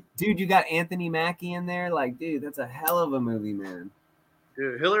know? Dude, you got Anthony Mackie in there. Like, dude, that's a hell of a movie, man.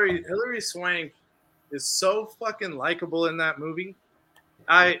 Dude, Hillary Swank is so fucking likable in that movie.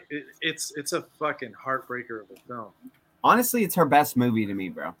 It's a fucking heartbreaker of a film. Honestly, it's her best movie to me,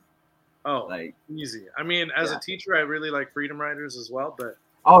 bro. Oh, like easy. I mean, as a teacher, I really like Freedom Writers as well, but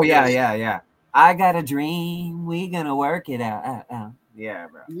yeah. I got a dream. We gonna work it out. Yeah,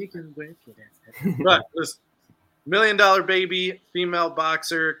 bro. You can work it out. But this $1 Million Baby, female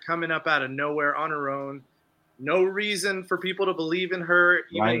boxer coming up out of nowhere on her own. No reason for people to believe in her.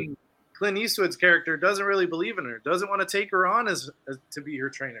 Even Clint Eastwood's character doesn't really believe in her. Doesn't want to take her on as to be her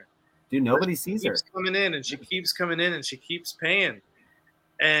trainer. Dude, nobody sees her. She keeps coming in and she keeps coming in and she keeps paying.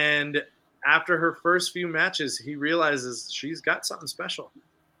 And after her first few matches, he realizes she's got something special.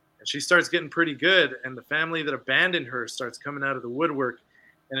 And she starts getting pretty good. And the family that abandoned her starts coming out of the woodwork.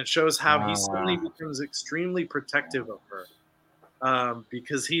 And it shows how he suddenly becomes extremely protective of her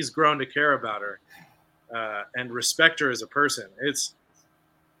because he's grown to care about her and respect her as a person. It's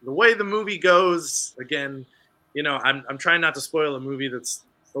the way the movie goes. Again, you know, I'm trying not to spoil a movie that's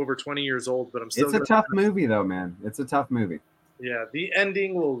over 20 years old, but I'm still. It's a tough movie, though, man. It's a tough movie. Yeah, the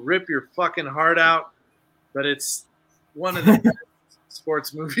ending will rip your fucking heart out, but it's one of the best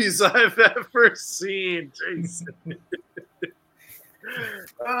sports movies I've ever seen, Jason.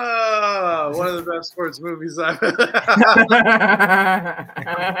 Oh, one of the best sports movies I've ever.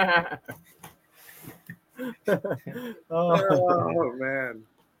 Oh man,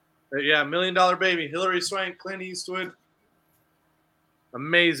 but yeah, $1 Million Baby, Hillary Swank, Clint Eastwood.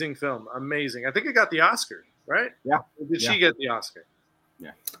 Amazing film, amazing. I think it got the Oscar, right? Yeah. Or did she get the Oscar?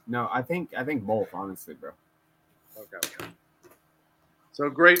 Yeah. No, I think both, honestly, bro. Okay. So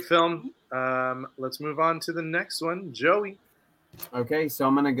great film. Let's move on to the next one, Joey. Okay, so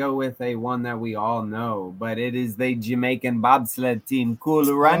I'm gonna go with a one that we all know, but it is the Jamaican bobsled team, Cool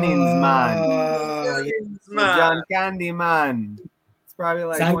Runnings, man. John Candy, man. It's probably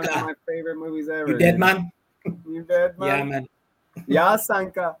like one of my favorite movies ever. You dead, man? You dead, man? Yeah, man. Yeah,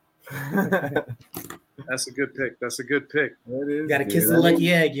 Sanka. That's a good pick. It is. You gotta kiss the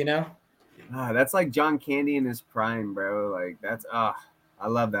lucky egg, you know? That's like John Candy in his prime, bro. Like that's I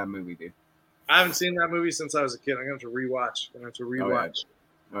love that movie, dude. I haven't seen that movie since I was a kid. I'm gonna have to rewatch.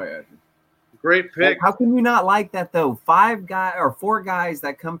 Oh yeah. Great pick. How can you not like that though? 4 guys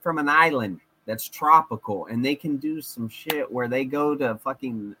that come from an island that's tropical and they can do some shit where they go to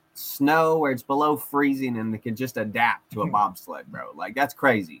fucking snow where it's below freezing and they can just adapt to a bobsled, bro. Like that's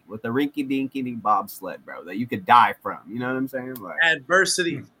crazy with the rinky dinky bobsled, bro, that you could die from. You know what I'm saying? Like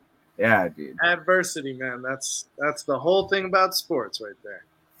adversity. Yeah, dude. Adversity, man. That's the whole thing about sports right there.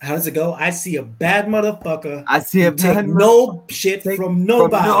 How does it go? I see a bad motherfucker. I see a bad no shit from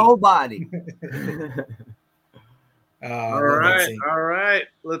nobody. All right.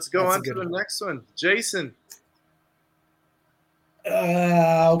 Let's go on to the next one. Jason.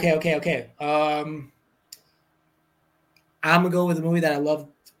 Okay. I'm gonna go with a movie that I loved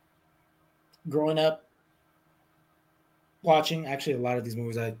growing up watching. Actually, a lot of these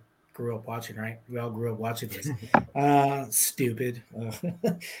movies I grew up watching, right? We all grew up watching this. Stupid.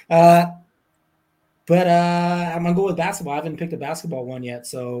 But I'm gonna go with basketball. I haven't picked a basketball one yet,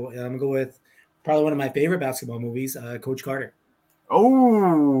 so I'm gonna go with probably one of my favorite basketball movies, Coach Carter.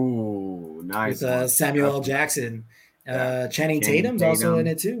 Oh, nice. With Samuel L. Jackson. Channing Tatum's also in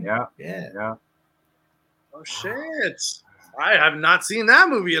it too. Yeah. Oh shit! I have not seen that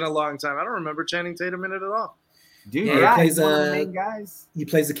movie in a long time. I don't remember Channing Tatum in it at all. Dude, he plays he's one of the main guys. He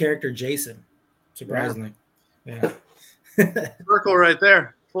plays the character Jason. Surprisingly, yeah. Circle right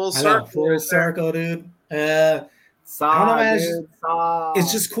there, full circle. Full circle, dude. I don't know, man.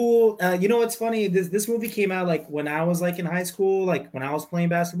 It's just cool. You know what's funny? This movie came out like when I was like in high school, like when I was playing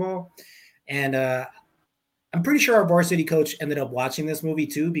basketball, and I'm pretty sure our varsity coach ended up watching this movie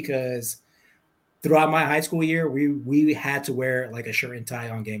too because throughout my high school year, we had to wear like a shirt and tie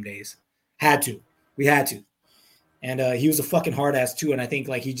on game days. We had to, and he was a fucking hard ass too. And I think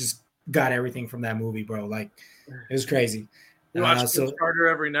like he just got everything from that movie, bro. Like it was crazy. You watch Coach Carter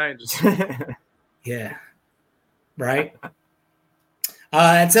every night, just yeah. Right.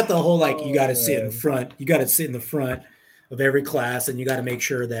 Except the whole like you got to sit in front. You got to sit in the front of every class, and you got to make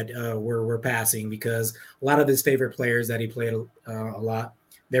sure that we're passing because a lot of his favorite players that he played a lot,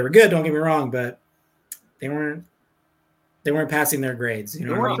 they were good. Don't get me wrong, but they weren't passing their grades. You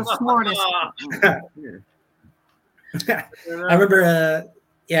know, what I mean? I remember.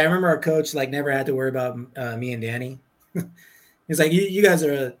 I remember our coach like never had to worry about me and Danny. He's like, you guys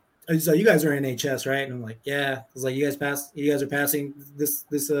are. So you guys are in HS, right? And I'm like, yeah. I was like, you guys are passing this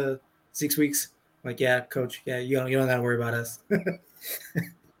 6 weeks. I'm like, yeah, coach. Yeah, you don't have to worry about us.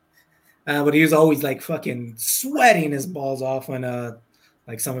 But he was always like fucking sweating his balls off when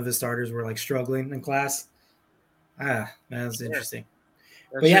like some of his starters were like struggling in class. Man, that's interesting.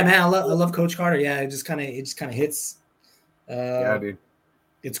 But yeah, man, I love Coach Carter. Yeah, it just kind of hits. Yeah, dude.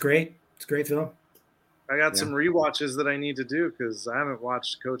 It's great. It's a great film. I got some rewatches that I need to do because I haven't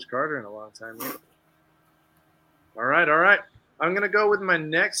watched Coach Carter in a long time yet. All right. I'm going to go with my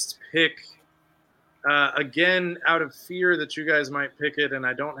next pick. Again, out of fear that you guys might pick it and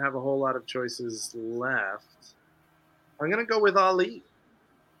I don't have a whole lot of choices left. I'm going to go with Ali.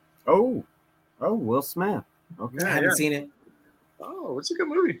 Oh, Will Smith. Okay. I haven't seen it. Oh, it's a good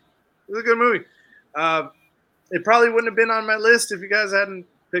movie. It probably wouldn't have been on my list if you guys hadn't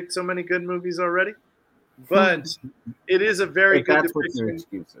picked so many good movies already. But it is a very good depiction. That's what your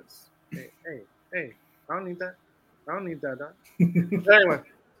excuses. Hey, I don't need that, Don. Anyway,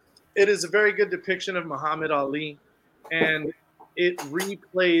 it is a very good depiction of Muhammad Ali, and it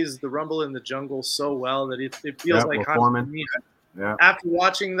replays the Rumble in the Jungle so well that it feels like me. After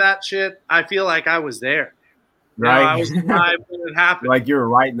watching that shit, I feel like I was there. Right, I was alive when it happened. Like you were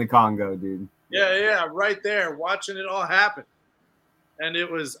right in the Congo, dude. Yeah, right there, watching it all happen, and it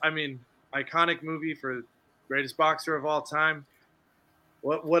was, iconic movie for greatest boxer of all time.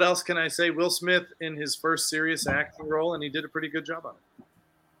 What else can I say? Will Smith in his first serious acting role, and he did a pretty good job on it.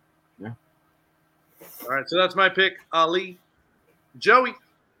 Yeah. All right, so that's my pick, Ali. Joey.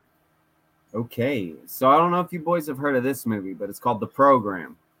 Okay, so I don't know if you boys have heard of this movie, but it's called The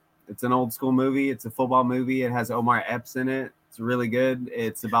Program. It's an old school movie. It's a football movie. It has Omar Epps in it. It's really good.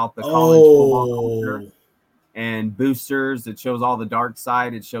 It's about the college football culture and boosters. It shows all the dark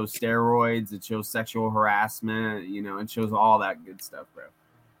side. It shows steroids. It shows sexual harassment. You know, it shows all that good stuff, bro.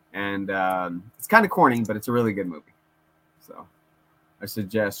 And it's kind of corny, but it's a really good movie. So I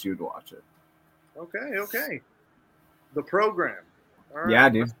suggest you'd watch it. Okay. The Program. All right. Yeah,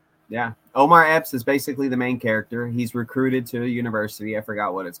 dude. Yeah. Omar Epps is basically the main character. He's recruited to a university. I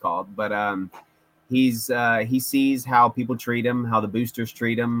forgot what it's called, but he sees how people treat him, how the boosters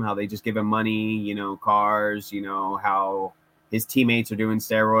treat him, how they just give him money, you know, cars, you know, how his teammates are doing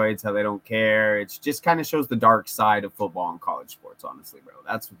steroids, how they don't care. It just kind of shows the dark side of football and college sports, honestly, bro.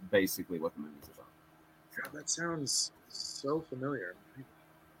 That's basically what the movie's about. God, that sounds so familiar.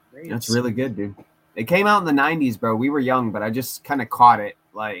 That's really good, dude. It came out in the 90s, bro. We were young, but I just kind of caught it,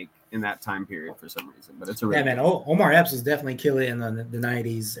 like, in that time period for some reason. But it's a really man. Omar Epps was definitely killing in the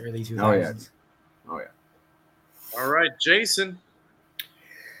 90s, early 2000s. Oh, yeah. All right, Jason.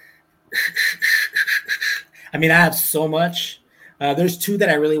 I have so much. There's two that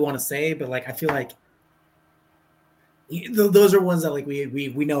I really want to say, but like I feel like those are ones that like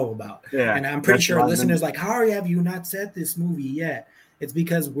we know about. Yeah, and I'm pretty sure listeners like, how have you not said this movie yet? It's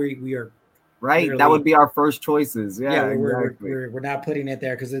because we are right. That would be our first choices. Yeah, exactly. We're not putting it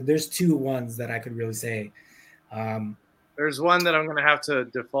there because there's two ones that I could really say. There's one that I'm going to have to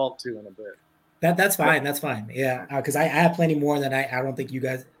default to in a bit. That's fine. That's fine. Yeah, because I have plenty more than I don't think you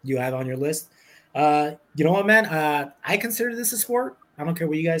have on your list. You know what, man? I consider this a sport. I don't care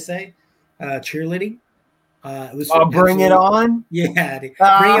what you guys say. Cheerleading. It was Bring It On. Yeah, dude.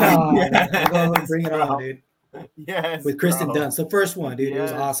 Bring It On. Yes, Bring It On, dude. Yes, With Kristen Dunst, the first one, dude. It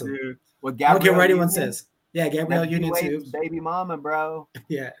was awesome. Dude. With I don't care Gabrielle what anyone Union. says. Yeah, Gabrielle Union too. Baby mama, bro.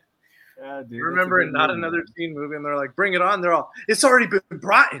 Yeah. Yeah, dude. Remember in Not Another Teen Movie, and they're like, "Bring it on!" They're all, "It's already been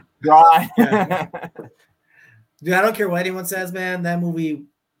brought in." Right. Yeah. Dude, I don't care what anyone says, man. That movie,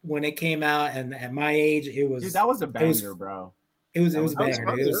 when it came out, and at my age, it was. Dude, that was a banger, bro. It was a banger,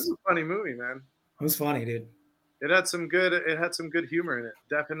 dude. It was a funny movie, man. It was funny, dude. It had some good humor in it.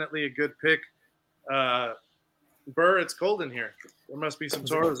 Definitely a good pick. Burr, it's cold in here. There must be some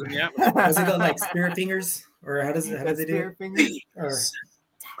toros in the atmosphere. Was it like spirit fingers, or how does they do it? Fingers?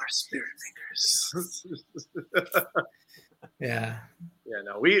 Our spirit fingers. Yeah. Yeah,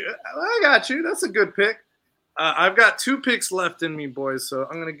 no, I got you. That's a good pick. I've got 2 picks left in me, boys. So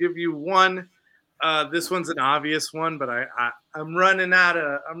I'm gonna give you one. This one's an obvious one, but I'm running out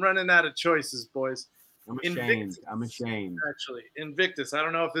of choices, boys. I'm ashamed. Actually, Invictus. I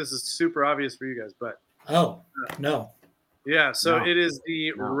don't know if this is super obvious for you guys, but no. Yeah, so it is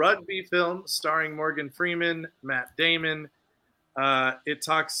the rugby film starring Morgan Freeman, Matt Damon.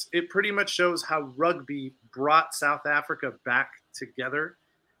 It pretty much shows how rugby brought South Africa back together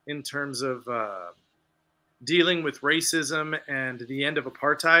in terms of dealing with racism and the end of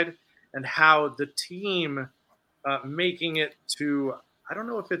apartheid, and how the team making it to, I don't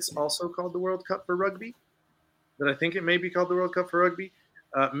know if it's also called the World Cup for rugby, but I think it may be called the World Cup for rugby,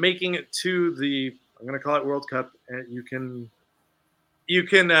 making it to the, I'm going to call it World Cup, and you can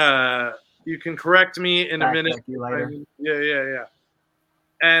correct me in a minute. Yeah.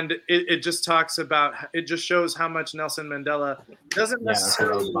 And it just talks about, it just shows how much Nelson Mandela doesn't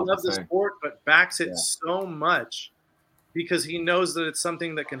necessarily love the sport, but backs it so much because he knows that it's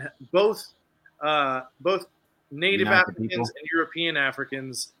something that can both Native Africans and European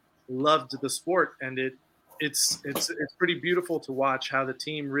Africans loved the sport, and it's pretty beautiful to watch how the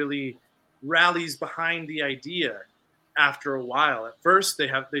team really rallies behind the idea after a while. At first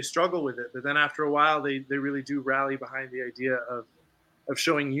they struggle with it, but then after a while they really do rally behind the idea of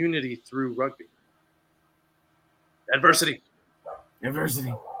showing unity through rugby. Adversity. Never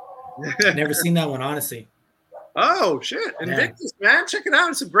seen that one, honestly. Oh shit! Invictus, man, check it out.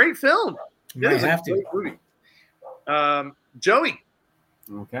 It's a great film. Might have to. Joey.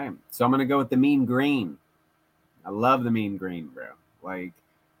 Okay, so I'm gonna go with The Mean Green. I love The Mean Green, bro. Like,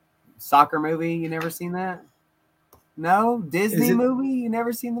 soccer movie. You never seen that? No, Disney movie. You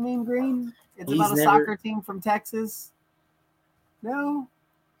never seen The Mean Green? It's about a soccer team from Texas. No.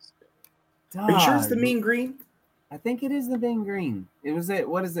 Are you sure it's The Mean Green? I think it is The Big Green.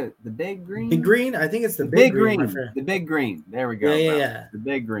 What is it? The Big Green? Big Green? I think it's the Big Green. The Big Green. There we go. Yeah. The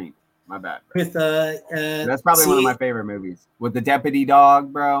Big Green. My bad. With that's probably one of my favorite movies. With the deputy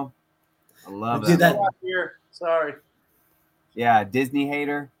dog, bro. I love that. Here. Sorry. Yeah, Disney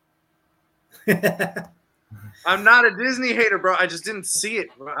hater. I'm not a Disney hater, bro. I just didn't see it.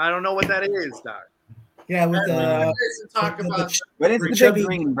 I don't know what that is, Doc. Yeah, with but it's the Big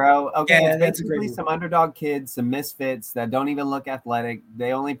Green, bro. Okay, it's basically some underdog kids, some misfits that don't even look athletic.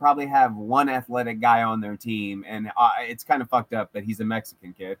 They only probably have one athletic guy on their team, and it's kind of fucked up that he's a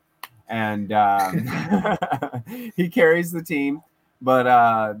Mexican kid, and he carries the team.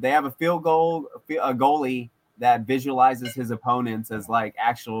 But they have a goalie that visualizes his opponents as like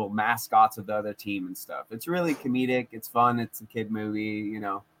actual mascots of the other team and stuff. It's really comedic. It's fun. It's a kid movie,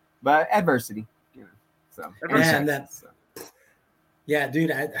 but adversity. So, yeah,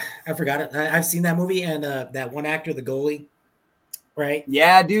 dude, I forgot it. I've seen that movie, and that one actor, the goalie, right?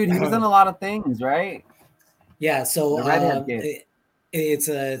 Yeah, dude, he was in a lot of things, right? Yeah, so it's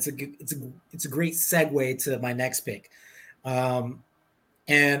a great segue to my next pick, and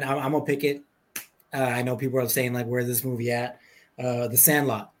I'm gonna pick it. I know people are saying like, "Where's this movie at?" The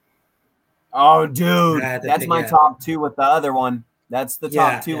Sandlot. Oh, dude, that's my top 2 with the other one. That's the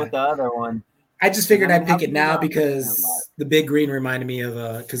top 2 with the other one. I just figured I'd pick it now because the Big Green reminded me of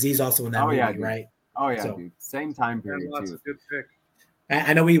because he's also in that movie, right? Oh yeah, dude. Same time period too. Good pick.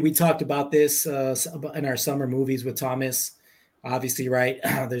 I know we talked about this in our summer movies with Thomas, obviously, right?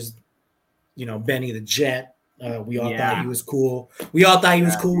 There's, Benny the Jet. We all thought he was cool. We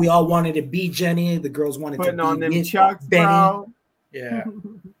all wanted to be Jenny. The girls wanted putting to on be them chucks, Benny. bro. Yeah.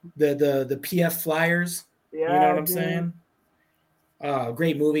 the PF Flyers. Yeah, you know what I'm saying?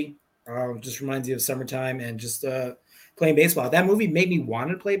 Great movie. Just reminds you of summertime and just playing baseball. That movie made me want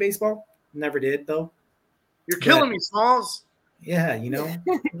to play baseball. Never did, though. You're killing me, Smalls. Yeah,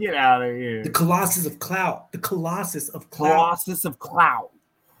 Get out of here. The Colossus of Clout.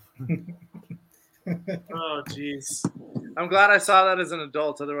 Oh, jeez. I'm glad I saw that as an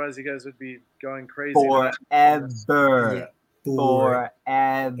adult. Otherwise, you guys would be going crazy. Forever. Yeah. Forever.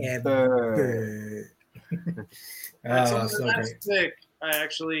 All right, so Oh, my so last pick, I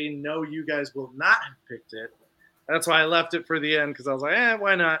actually know you guys will not have picked it. That's why I left it for the end, because I was like,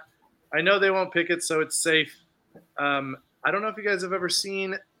 why not? I know they won't pick it, so it's safe. I don't know if you guys have ever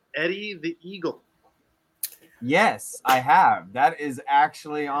seen Eddie the Eagle. Yes, I have. That is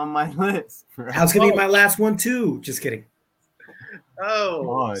actually on my list. How's gonna be my last one too? Just kidding.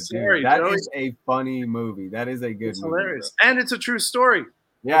 Oh, sorry, dude, that Joey. is a funny movie. That is a good It's movie. hilarious, and it's a true story.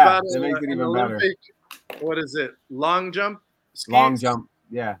 Yeah, about that makes it an even better. Olympic, what is it? Long jump? Skates? Long jump.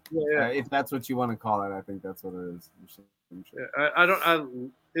 Yeah. Yeah. If that's what you want to call it, I think that's what it is. Yeah, I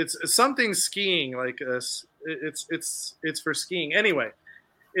don't. It's something skiing. Like it's for skiing. Anyway,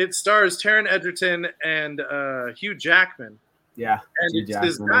 it stars Taron Egerton and Hugh Jackman. Yeah. And it's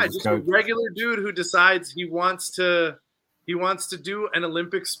this guy, just a regular dude who decides he wants to do an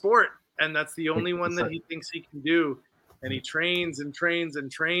Olympic sport, and that's the only one that he thinks he can do. And he trains and trains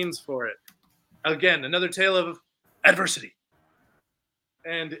and trains for it. Again, another tale of adversity.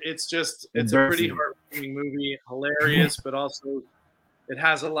 And it's a pretty heartwarming movie, hilarious, but also it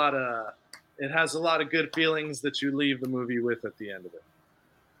has a lot of good feelings that you leave the movie with at the end of it.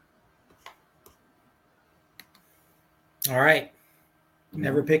 All right.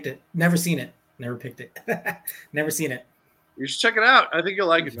 Never picked it. Never seen it. Never picked it. Never seen it. You should check it out. I think you'll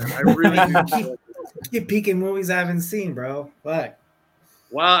like it, man. I really do. Keep peeking movies I haven't seen, bro. Fuck.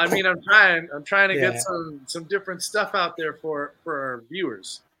 Well, I mean, I'm trying to get some different stuff out there for our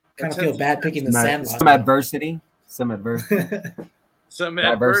viewers. Kind of feel bad picking the Sandlot. Some adversity. Some diversity.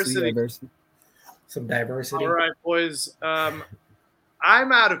 Some diversity. All right, boys. I'm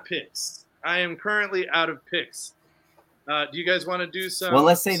out of picks. I am currently out of picks. Do you guys want to do some? Well,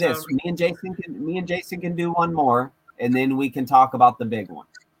 let's say this. Me and Jason can do one more, and then we can talk about the big one.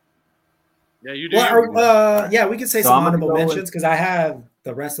 Yeah, you do. Yeah, we could say some honorable mentions because I have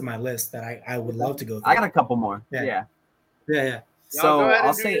the rest of my list that I would love to go through. I got a couple more. Yeah. So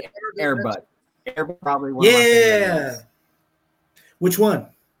I'll say Airbud. Airbud probably one of my favorites. Which one?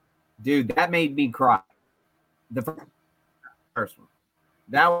 Dude, that made me cry. The first one.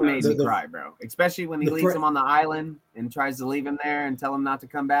 That one made me cry, bro. Especially when he leaves him on the island and tries to leave him there and tell him not to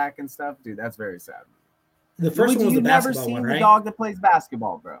come back and stuff. Dude, that's very sad. The first one was the basketball one, right? You've never seen the dog that plays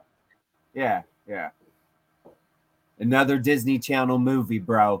basketball, bro. Yeah. Another Disney Channel movie,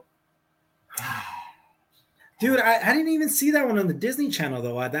 bro. Dude, I didn't even see that one on the Disney Channel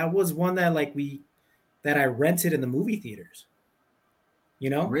though. That was one that I rented in the movie theaters. You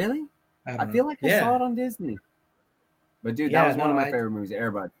know? Really? I feel like I saw it on Disney. But dude, that was one of my favorite movies,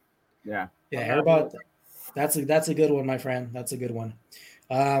 Airbud. Yeah. Yeah, Airbud. That's a good one, my friend. That's a good one.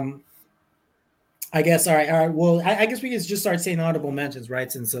 I guess. All right. Well, I guess we can just start saying honorable mentions,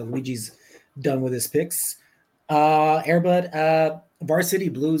 right? Since Luigi's done with his picks. Airbud, Varsity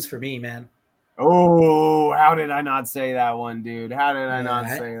Blues for me, man. Oh, how did I not say that one, dude? How did I not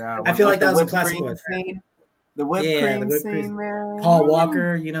say that one? I feel like that was a classic one. The whipped cream scene, man. Paul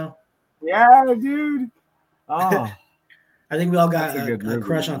Walker, you know. Yeah, dude. Oh. I think we all got a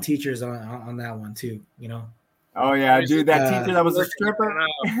crush on teachers on that one too, you know. Oh yeah, dude, that teacher that was a stripper.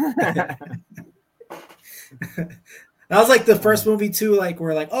 That was like the first movie too. Like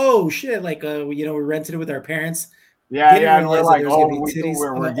we're like, oh shit, like we rented it with our parents. Yeah, and we're like,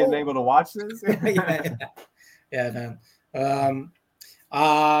 we're getting able to watch this. Yeah, man.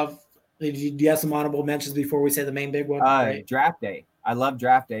 Do you have some honorable mentions before we say the main big one? Right? Draft Day. I love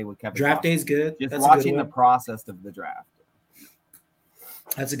Draft Day with Kevin. Draft Day is good. Just watching the process of the draft.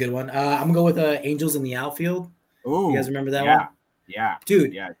 That's a good one. I'm gonna go with Angels in the Outfield. Ooh, you guys remember that one? Yeah,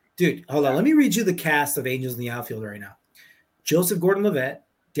 dude. Hold on. Let me read you the cast of Angels in the Outfield right now. Joseph Gordon-Levitt,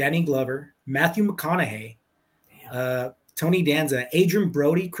 Danny Glover, Matthew McConaughey, Tony Danza, Adrian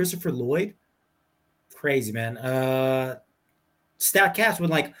Brody, Christopher Lloyd. Crazy, man. Stat cast when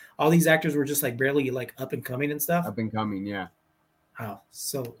like all these actors were just like barely like up and coming and stuff. Up and coming, yeah. Wow,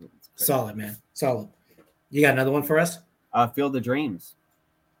 so solid, man. Solid. You got another one for us? Field of Dreams.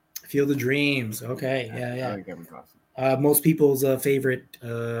 Field of Dreams. Okay, yeah. I like Kevin Costner. Most people's favorite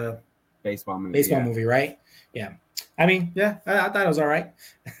baseball movie, right? Yeah. I mean, yeah, I thought it was all right.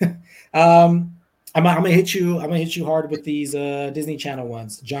 I'm gonna hit you hard with these Disney Channel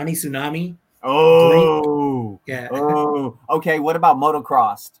ones. Johnny Tsunami. Oh, yeah. Oh, okay. What about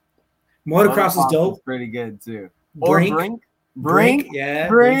Motocross? Motocross is dope. Is pretty good too. Brink. Brink. Yeah.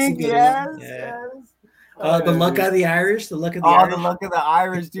 Brink. Yes. The Luck of the Irish. The Luck of the Oh, Irish. the Luck of the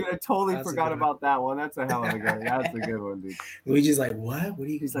Irish, dude. I totally That's a forgot good one. about that one. That's a hell of a good. That's a good one, dude. Luigi's like, what? What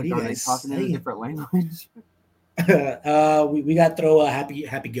are you? He's What like, are you are they guys talking in a saying? different language? We got to throw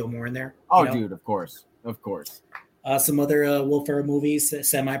Happy Gilmore in there. Oh, you know? dude, of course. Some other Will Ferrell movies,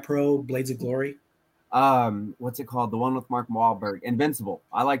 Semi-Pro, Blades of Glory. What's it called? The one with Mark Wahlberg, Invincible.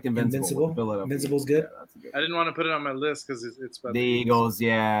 I liked Invincible. With the Philadelphia Invincible's Eagles. good. Yeah, that's a good I didn't want to put it on my list because it's about the Eagles.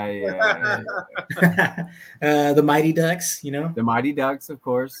 Yeah. The Mighty Ducks, you know. The Mighty Ducks, of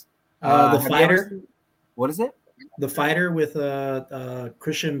course. The have you ever Fighter. seen- What is it? The Fighter with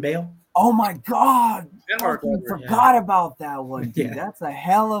Christian Bale. Oh my God! And I Mark Wahlberg. forgot about that one, dude. Yeah. That's a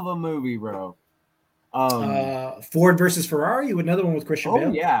hell of a movie, bro. Ford versus Ferrari, another one with Christian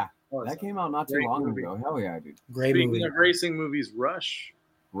Bale. Yeah, Oh, that came out not too great long movie. ago. Hell yeah, dude. Great Speaking movie. of racing movies, Rush.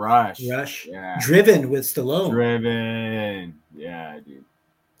 Rush. Yeah. Driven with Stallone. Driven. Yeah, dude.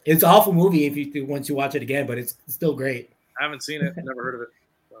 It's an awful movie if you once you watch it again, but it's still great. I haven't seen it. Never heard of it.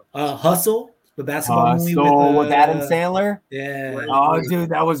 Hustle, the basketball movie with Adam Sandler. Yeah. Oh, dude,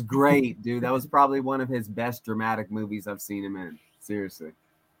 that was great, dude. That was probably one of his best dramatic movies I've seen him in. Seriously.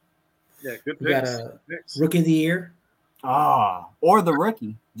 Yeah, good We got picks. Rookie of the Year. Or The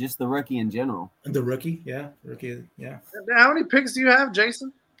Rookie. Just The Rookie in general. The Rookie, yeah. Rookie, yeah. How many picks do you have,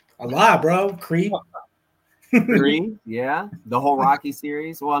 Jason? A lot, bro. Creed. Creed, yeah. The whole Rocky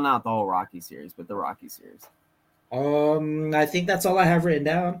series. Well, not the whole Rocky series, but the Rocky series. I think that's all I have written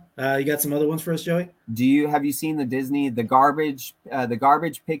down. You got some other ones for us, Joey? Have you seen the garbage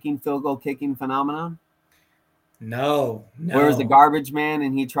picking field goal kicking phenomenon? No. Where's the garbage man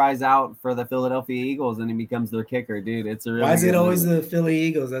and he tries out for the Philadelphia Eagles and he becomes their kicker, dude. It's a really Why is it always movie. the Philly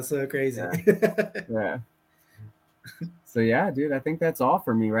Eagles? That's so crazy. Yeah. So yeah, dude, I think that's all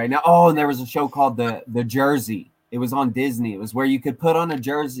for me right now. Oh, and there was a show called the Jersey. It was on Disney. It was where you could put on a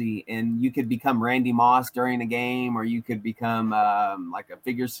jersey and you could become Randy Moss during a game, or you could become like a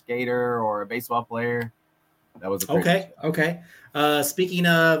figure skater or a baseball player. That was a okay. Speaking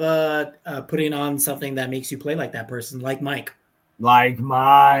of putting on something that makes you play like that person, like Mike. Like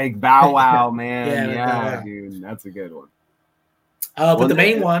Mike, Bow Wow, man. Yeah, yeah, Wow. Dude, that's a good one. But the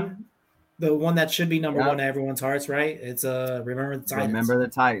main one, the one that should be number one in everyone's hearts, right? It's Remember the Titans. Remember the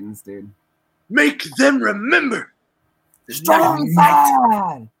Titans, dude. Make them remember. Strong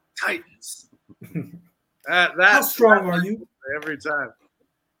side. Titans. How strong are you? Every time.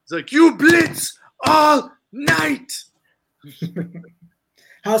 It's like, you blitz all night.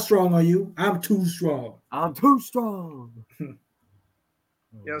 How strong are you? I'm too strong. I'm too strong.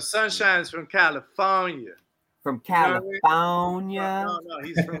 Sunshine's from California. From California? No,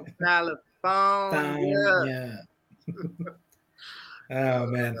 he's from California. Oh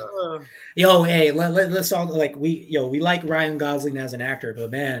man. Yo, hey, let's all we like Ryan Gosling as an actor, but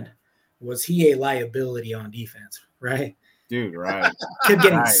man, was he a liability on defense, right? Dude, right. Kept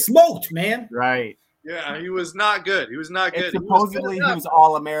getting smoked, man. Right. Yeah, he was not good. He was not good. Supposedly he was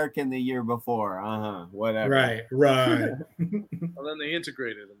All-American the year before. Whatever. Right. Well, then they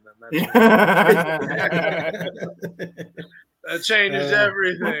integrated him. That changes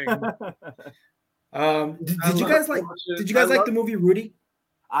everything. Did you guys like the movie Rudy?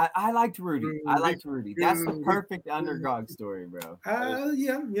 I liked Rudy. That's the perfect underdog story, bro.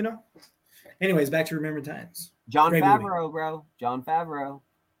 Yeah, Anyways, back to Remember Times. John Favreau, bro. John Favreau.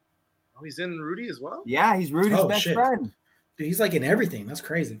 Oh, he's in Rudy as well? Yeah, he's Rudy's best friend. Dude, he's like in everything. That's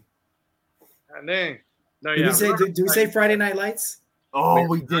crazy. Dang. No, Did we say Friday Night Lights? Oh,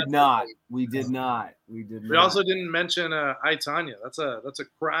 we did not. We also didn't mention I, Tonya. That's a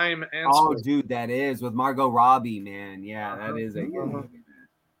crime and sport. Dude, that is with Margot Robbie, man. Yeah, that is a good movie, man.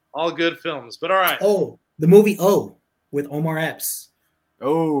 All good films, but all right. Oh, the movie with Omar Epps.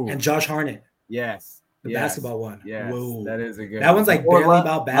 Oh. And Josh Hartnett. Yes. The basketball one. Yes. Whoa. That is a good That one's like barely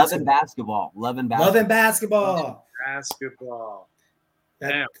about basketball. Love and basketball.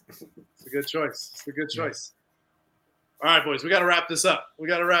 Damn. It's a good choice. All right, boys, we got to wrap this up.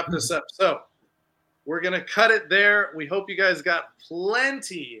 So we're going to cut it there. We hope you guys got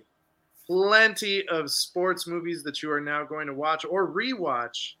plenty of sports movies that you are now going to watch or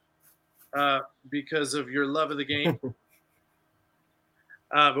rewatch because of your love of the game.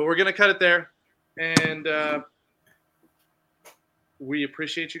 But we're going to cut it there. And we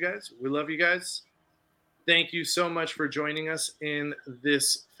appreciate you guys. We love you guys. Thank you so much for joining us in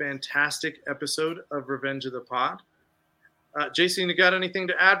this fantastic episode of Revenge of the Pod. Jason, you got anything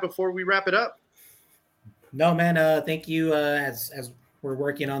to add before we wrap it up? No, man. Thank you. As we're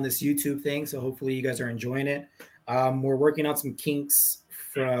working on this YouTube thing, so hopefully you guys are enjoying it. We're working on some kinks.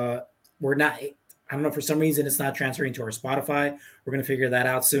 I I don't know, for some reason it's not transferring to our Spotify. We're going to figure that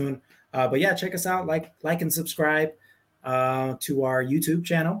out soon. But yeah, check us out. Like and subscribe to our YouTube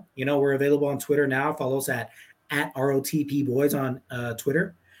channel. We're available on Twitter now. Follow us at ROTP Boys on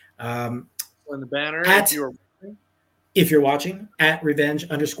Twitter. On the banner, if you're watching, at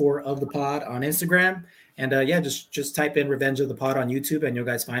Revenge_of the Pod on Instagram. And just type in Revenge of the Pod on YouTube and you'll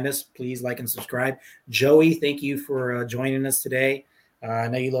guys find us. Please like and subscribe. Joey, thank you for joining us today. I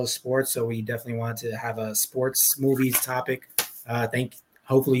know you love sports, so we definitely want to have a sports movies topic.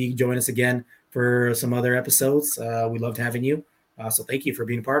 Hopefully you can join us again for some other episodes. We loved having you. So thank you for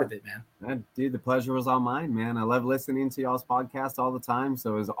being a part of it, man. Dude, the pleasure was all mine, man. I love listening to y'all's podcast all the time.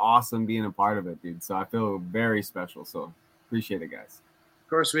 So it was awesome being a part of it, dude. So I feel very special. So appreciate it, guys. Of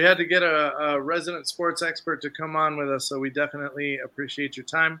course, we had to get a resident sports expert to come on with us. So we definitely appreciate your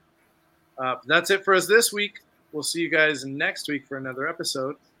time. That's it for us this week. We'll see you guys next week for another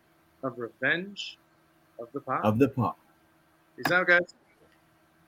episode of Revenge of the Pod. Of the Pod. Peace out, guys.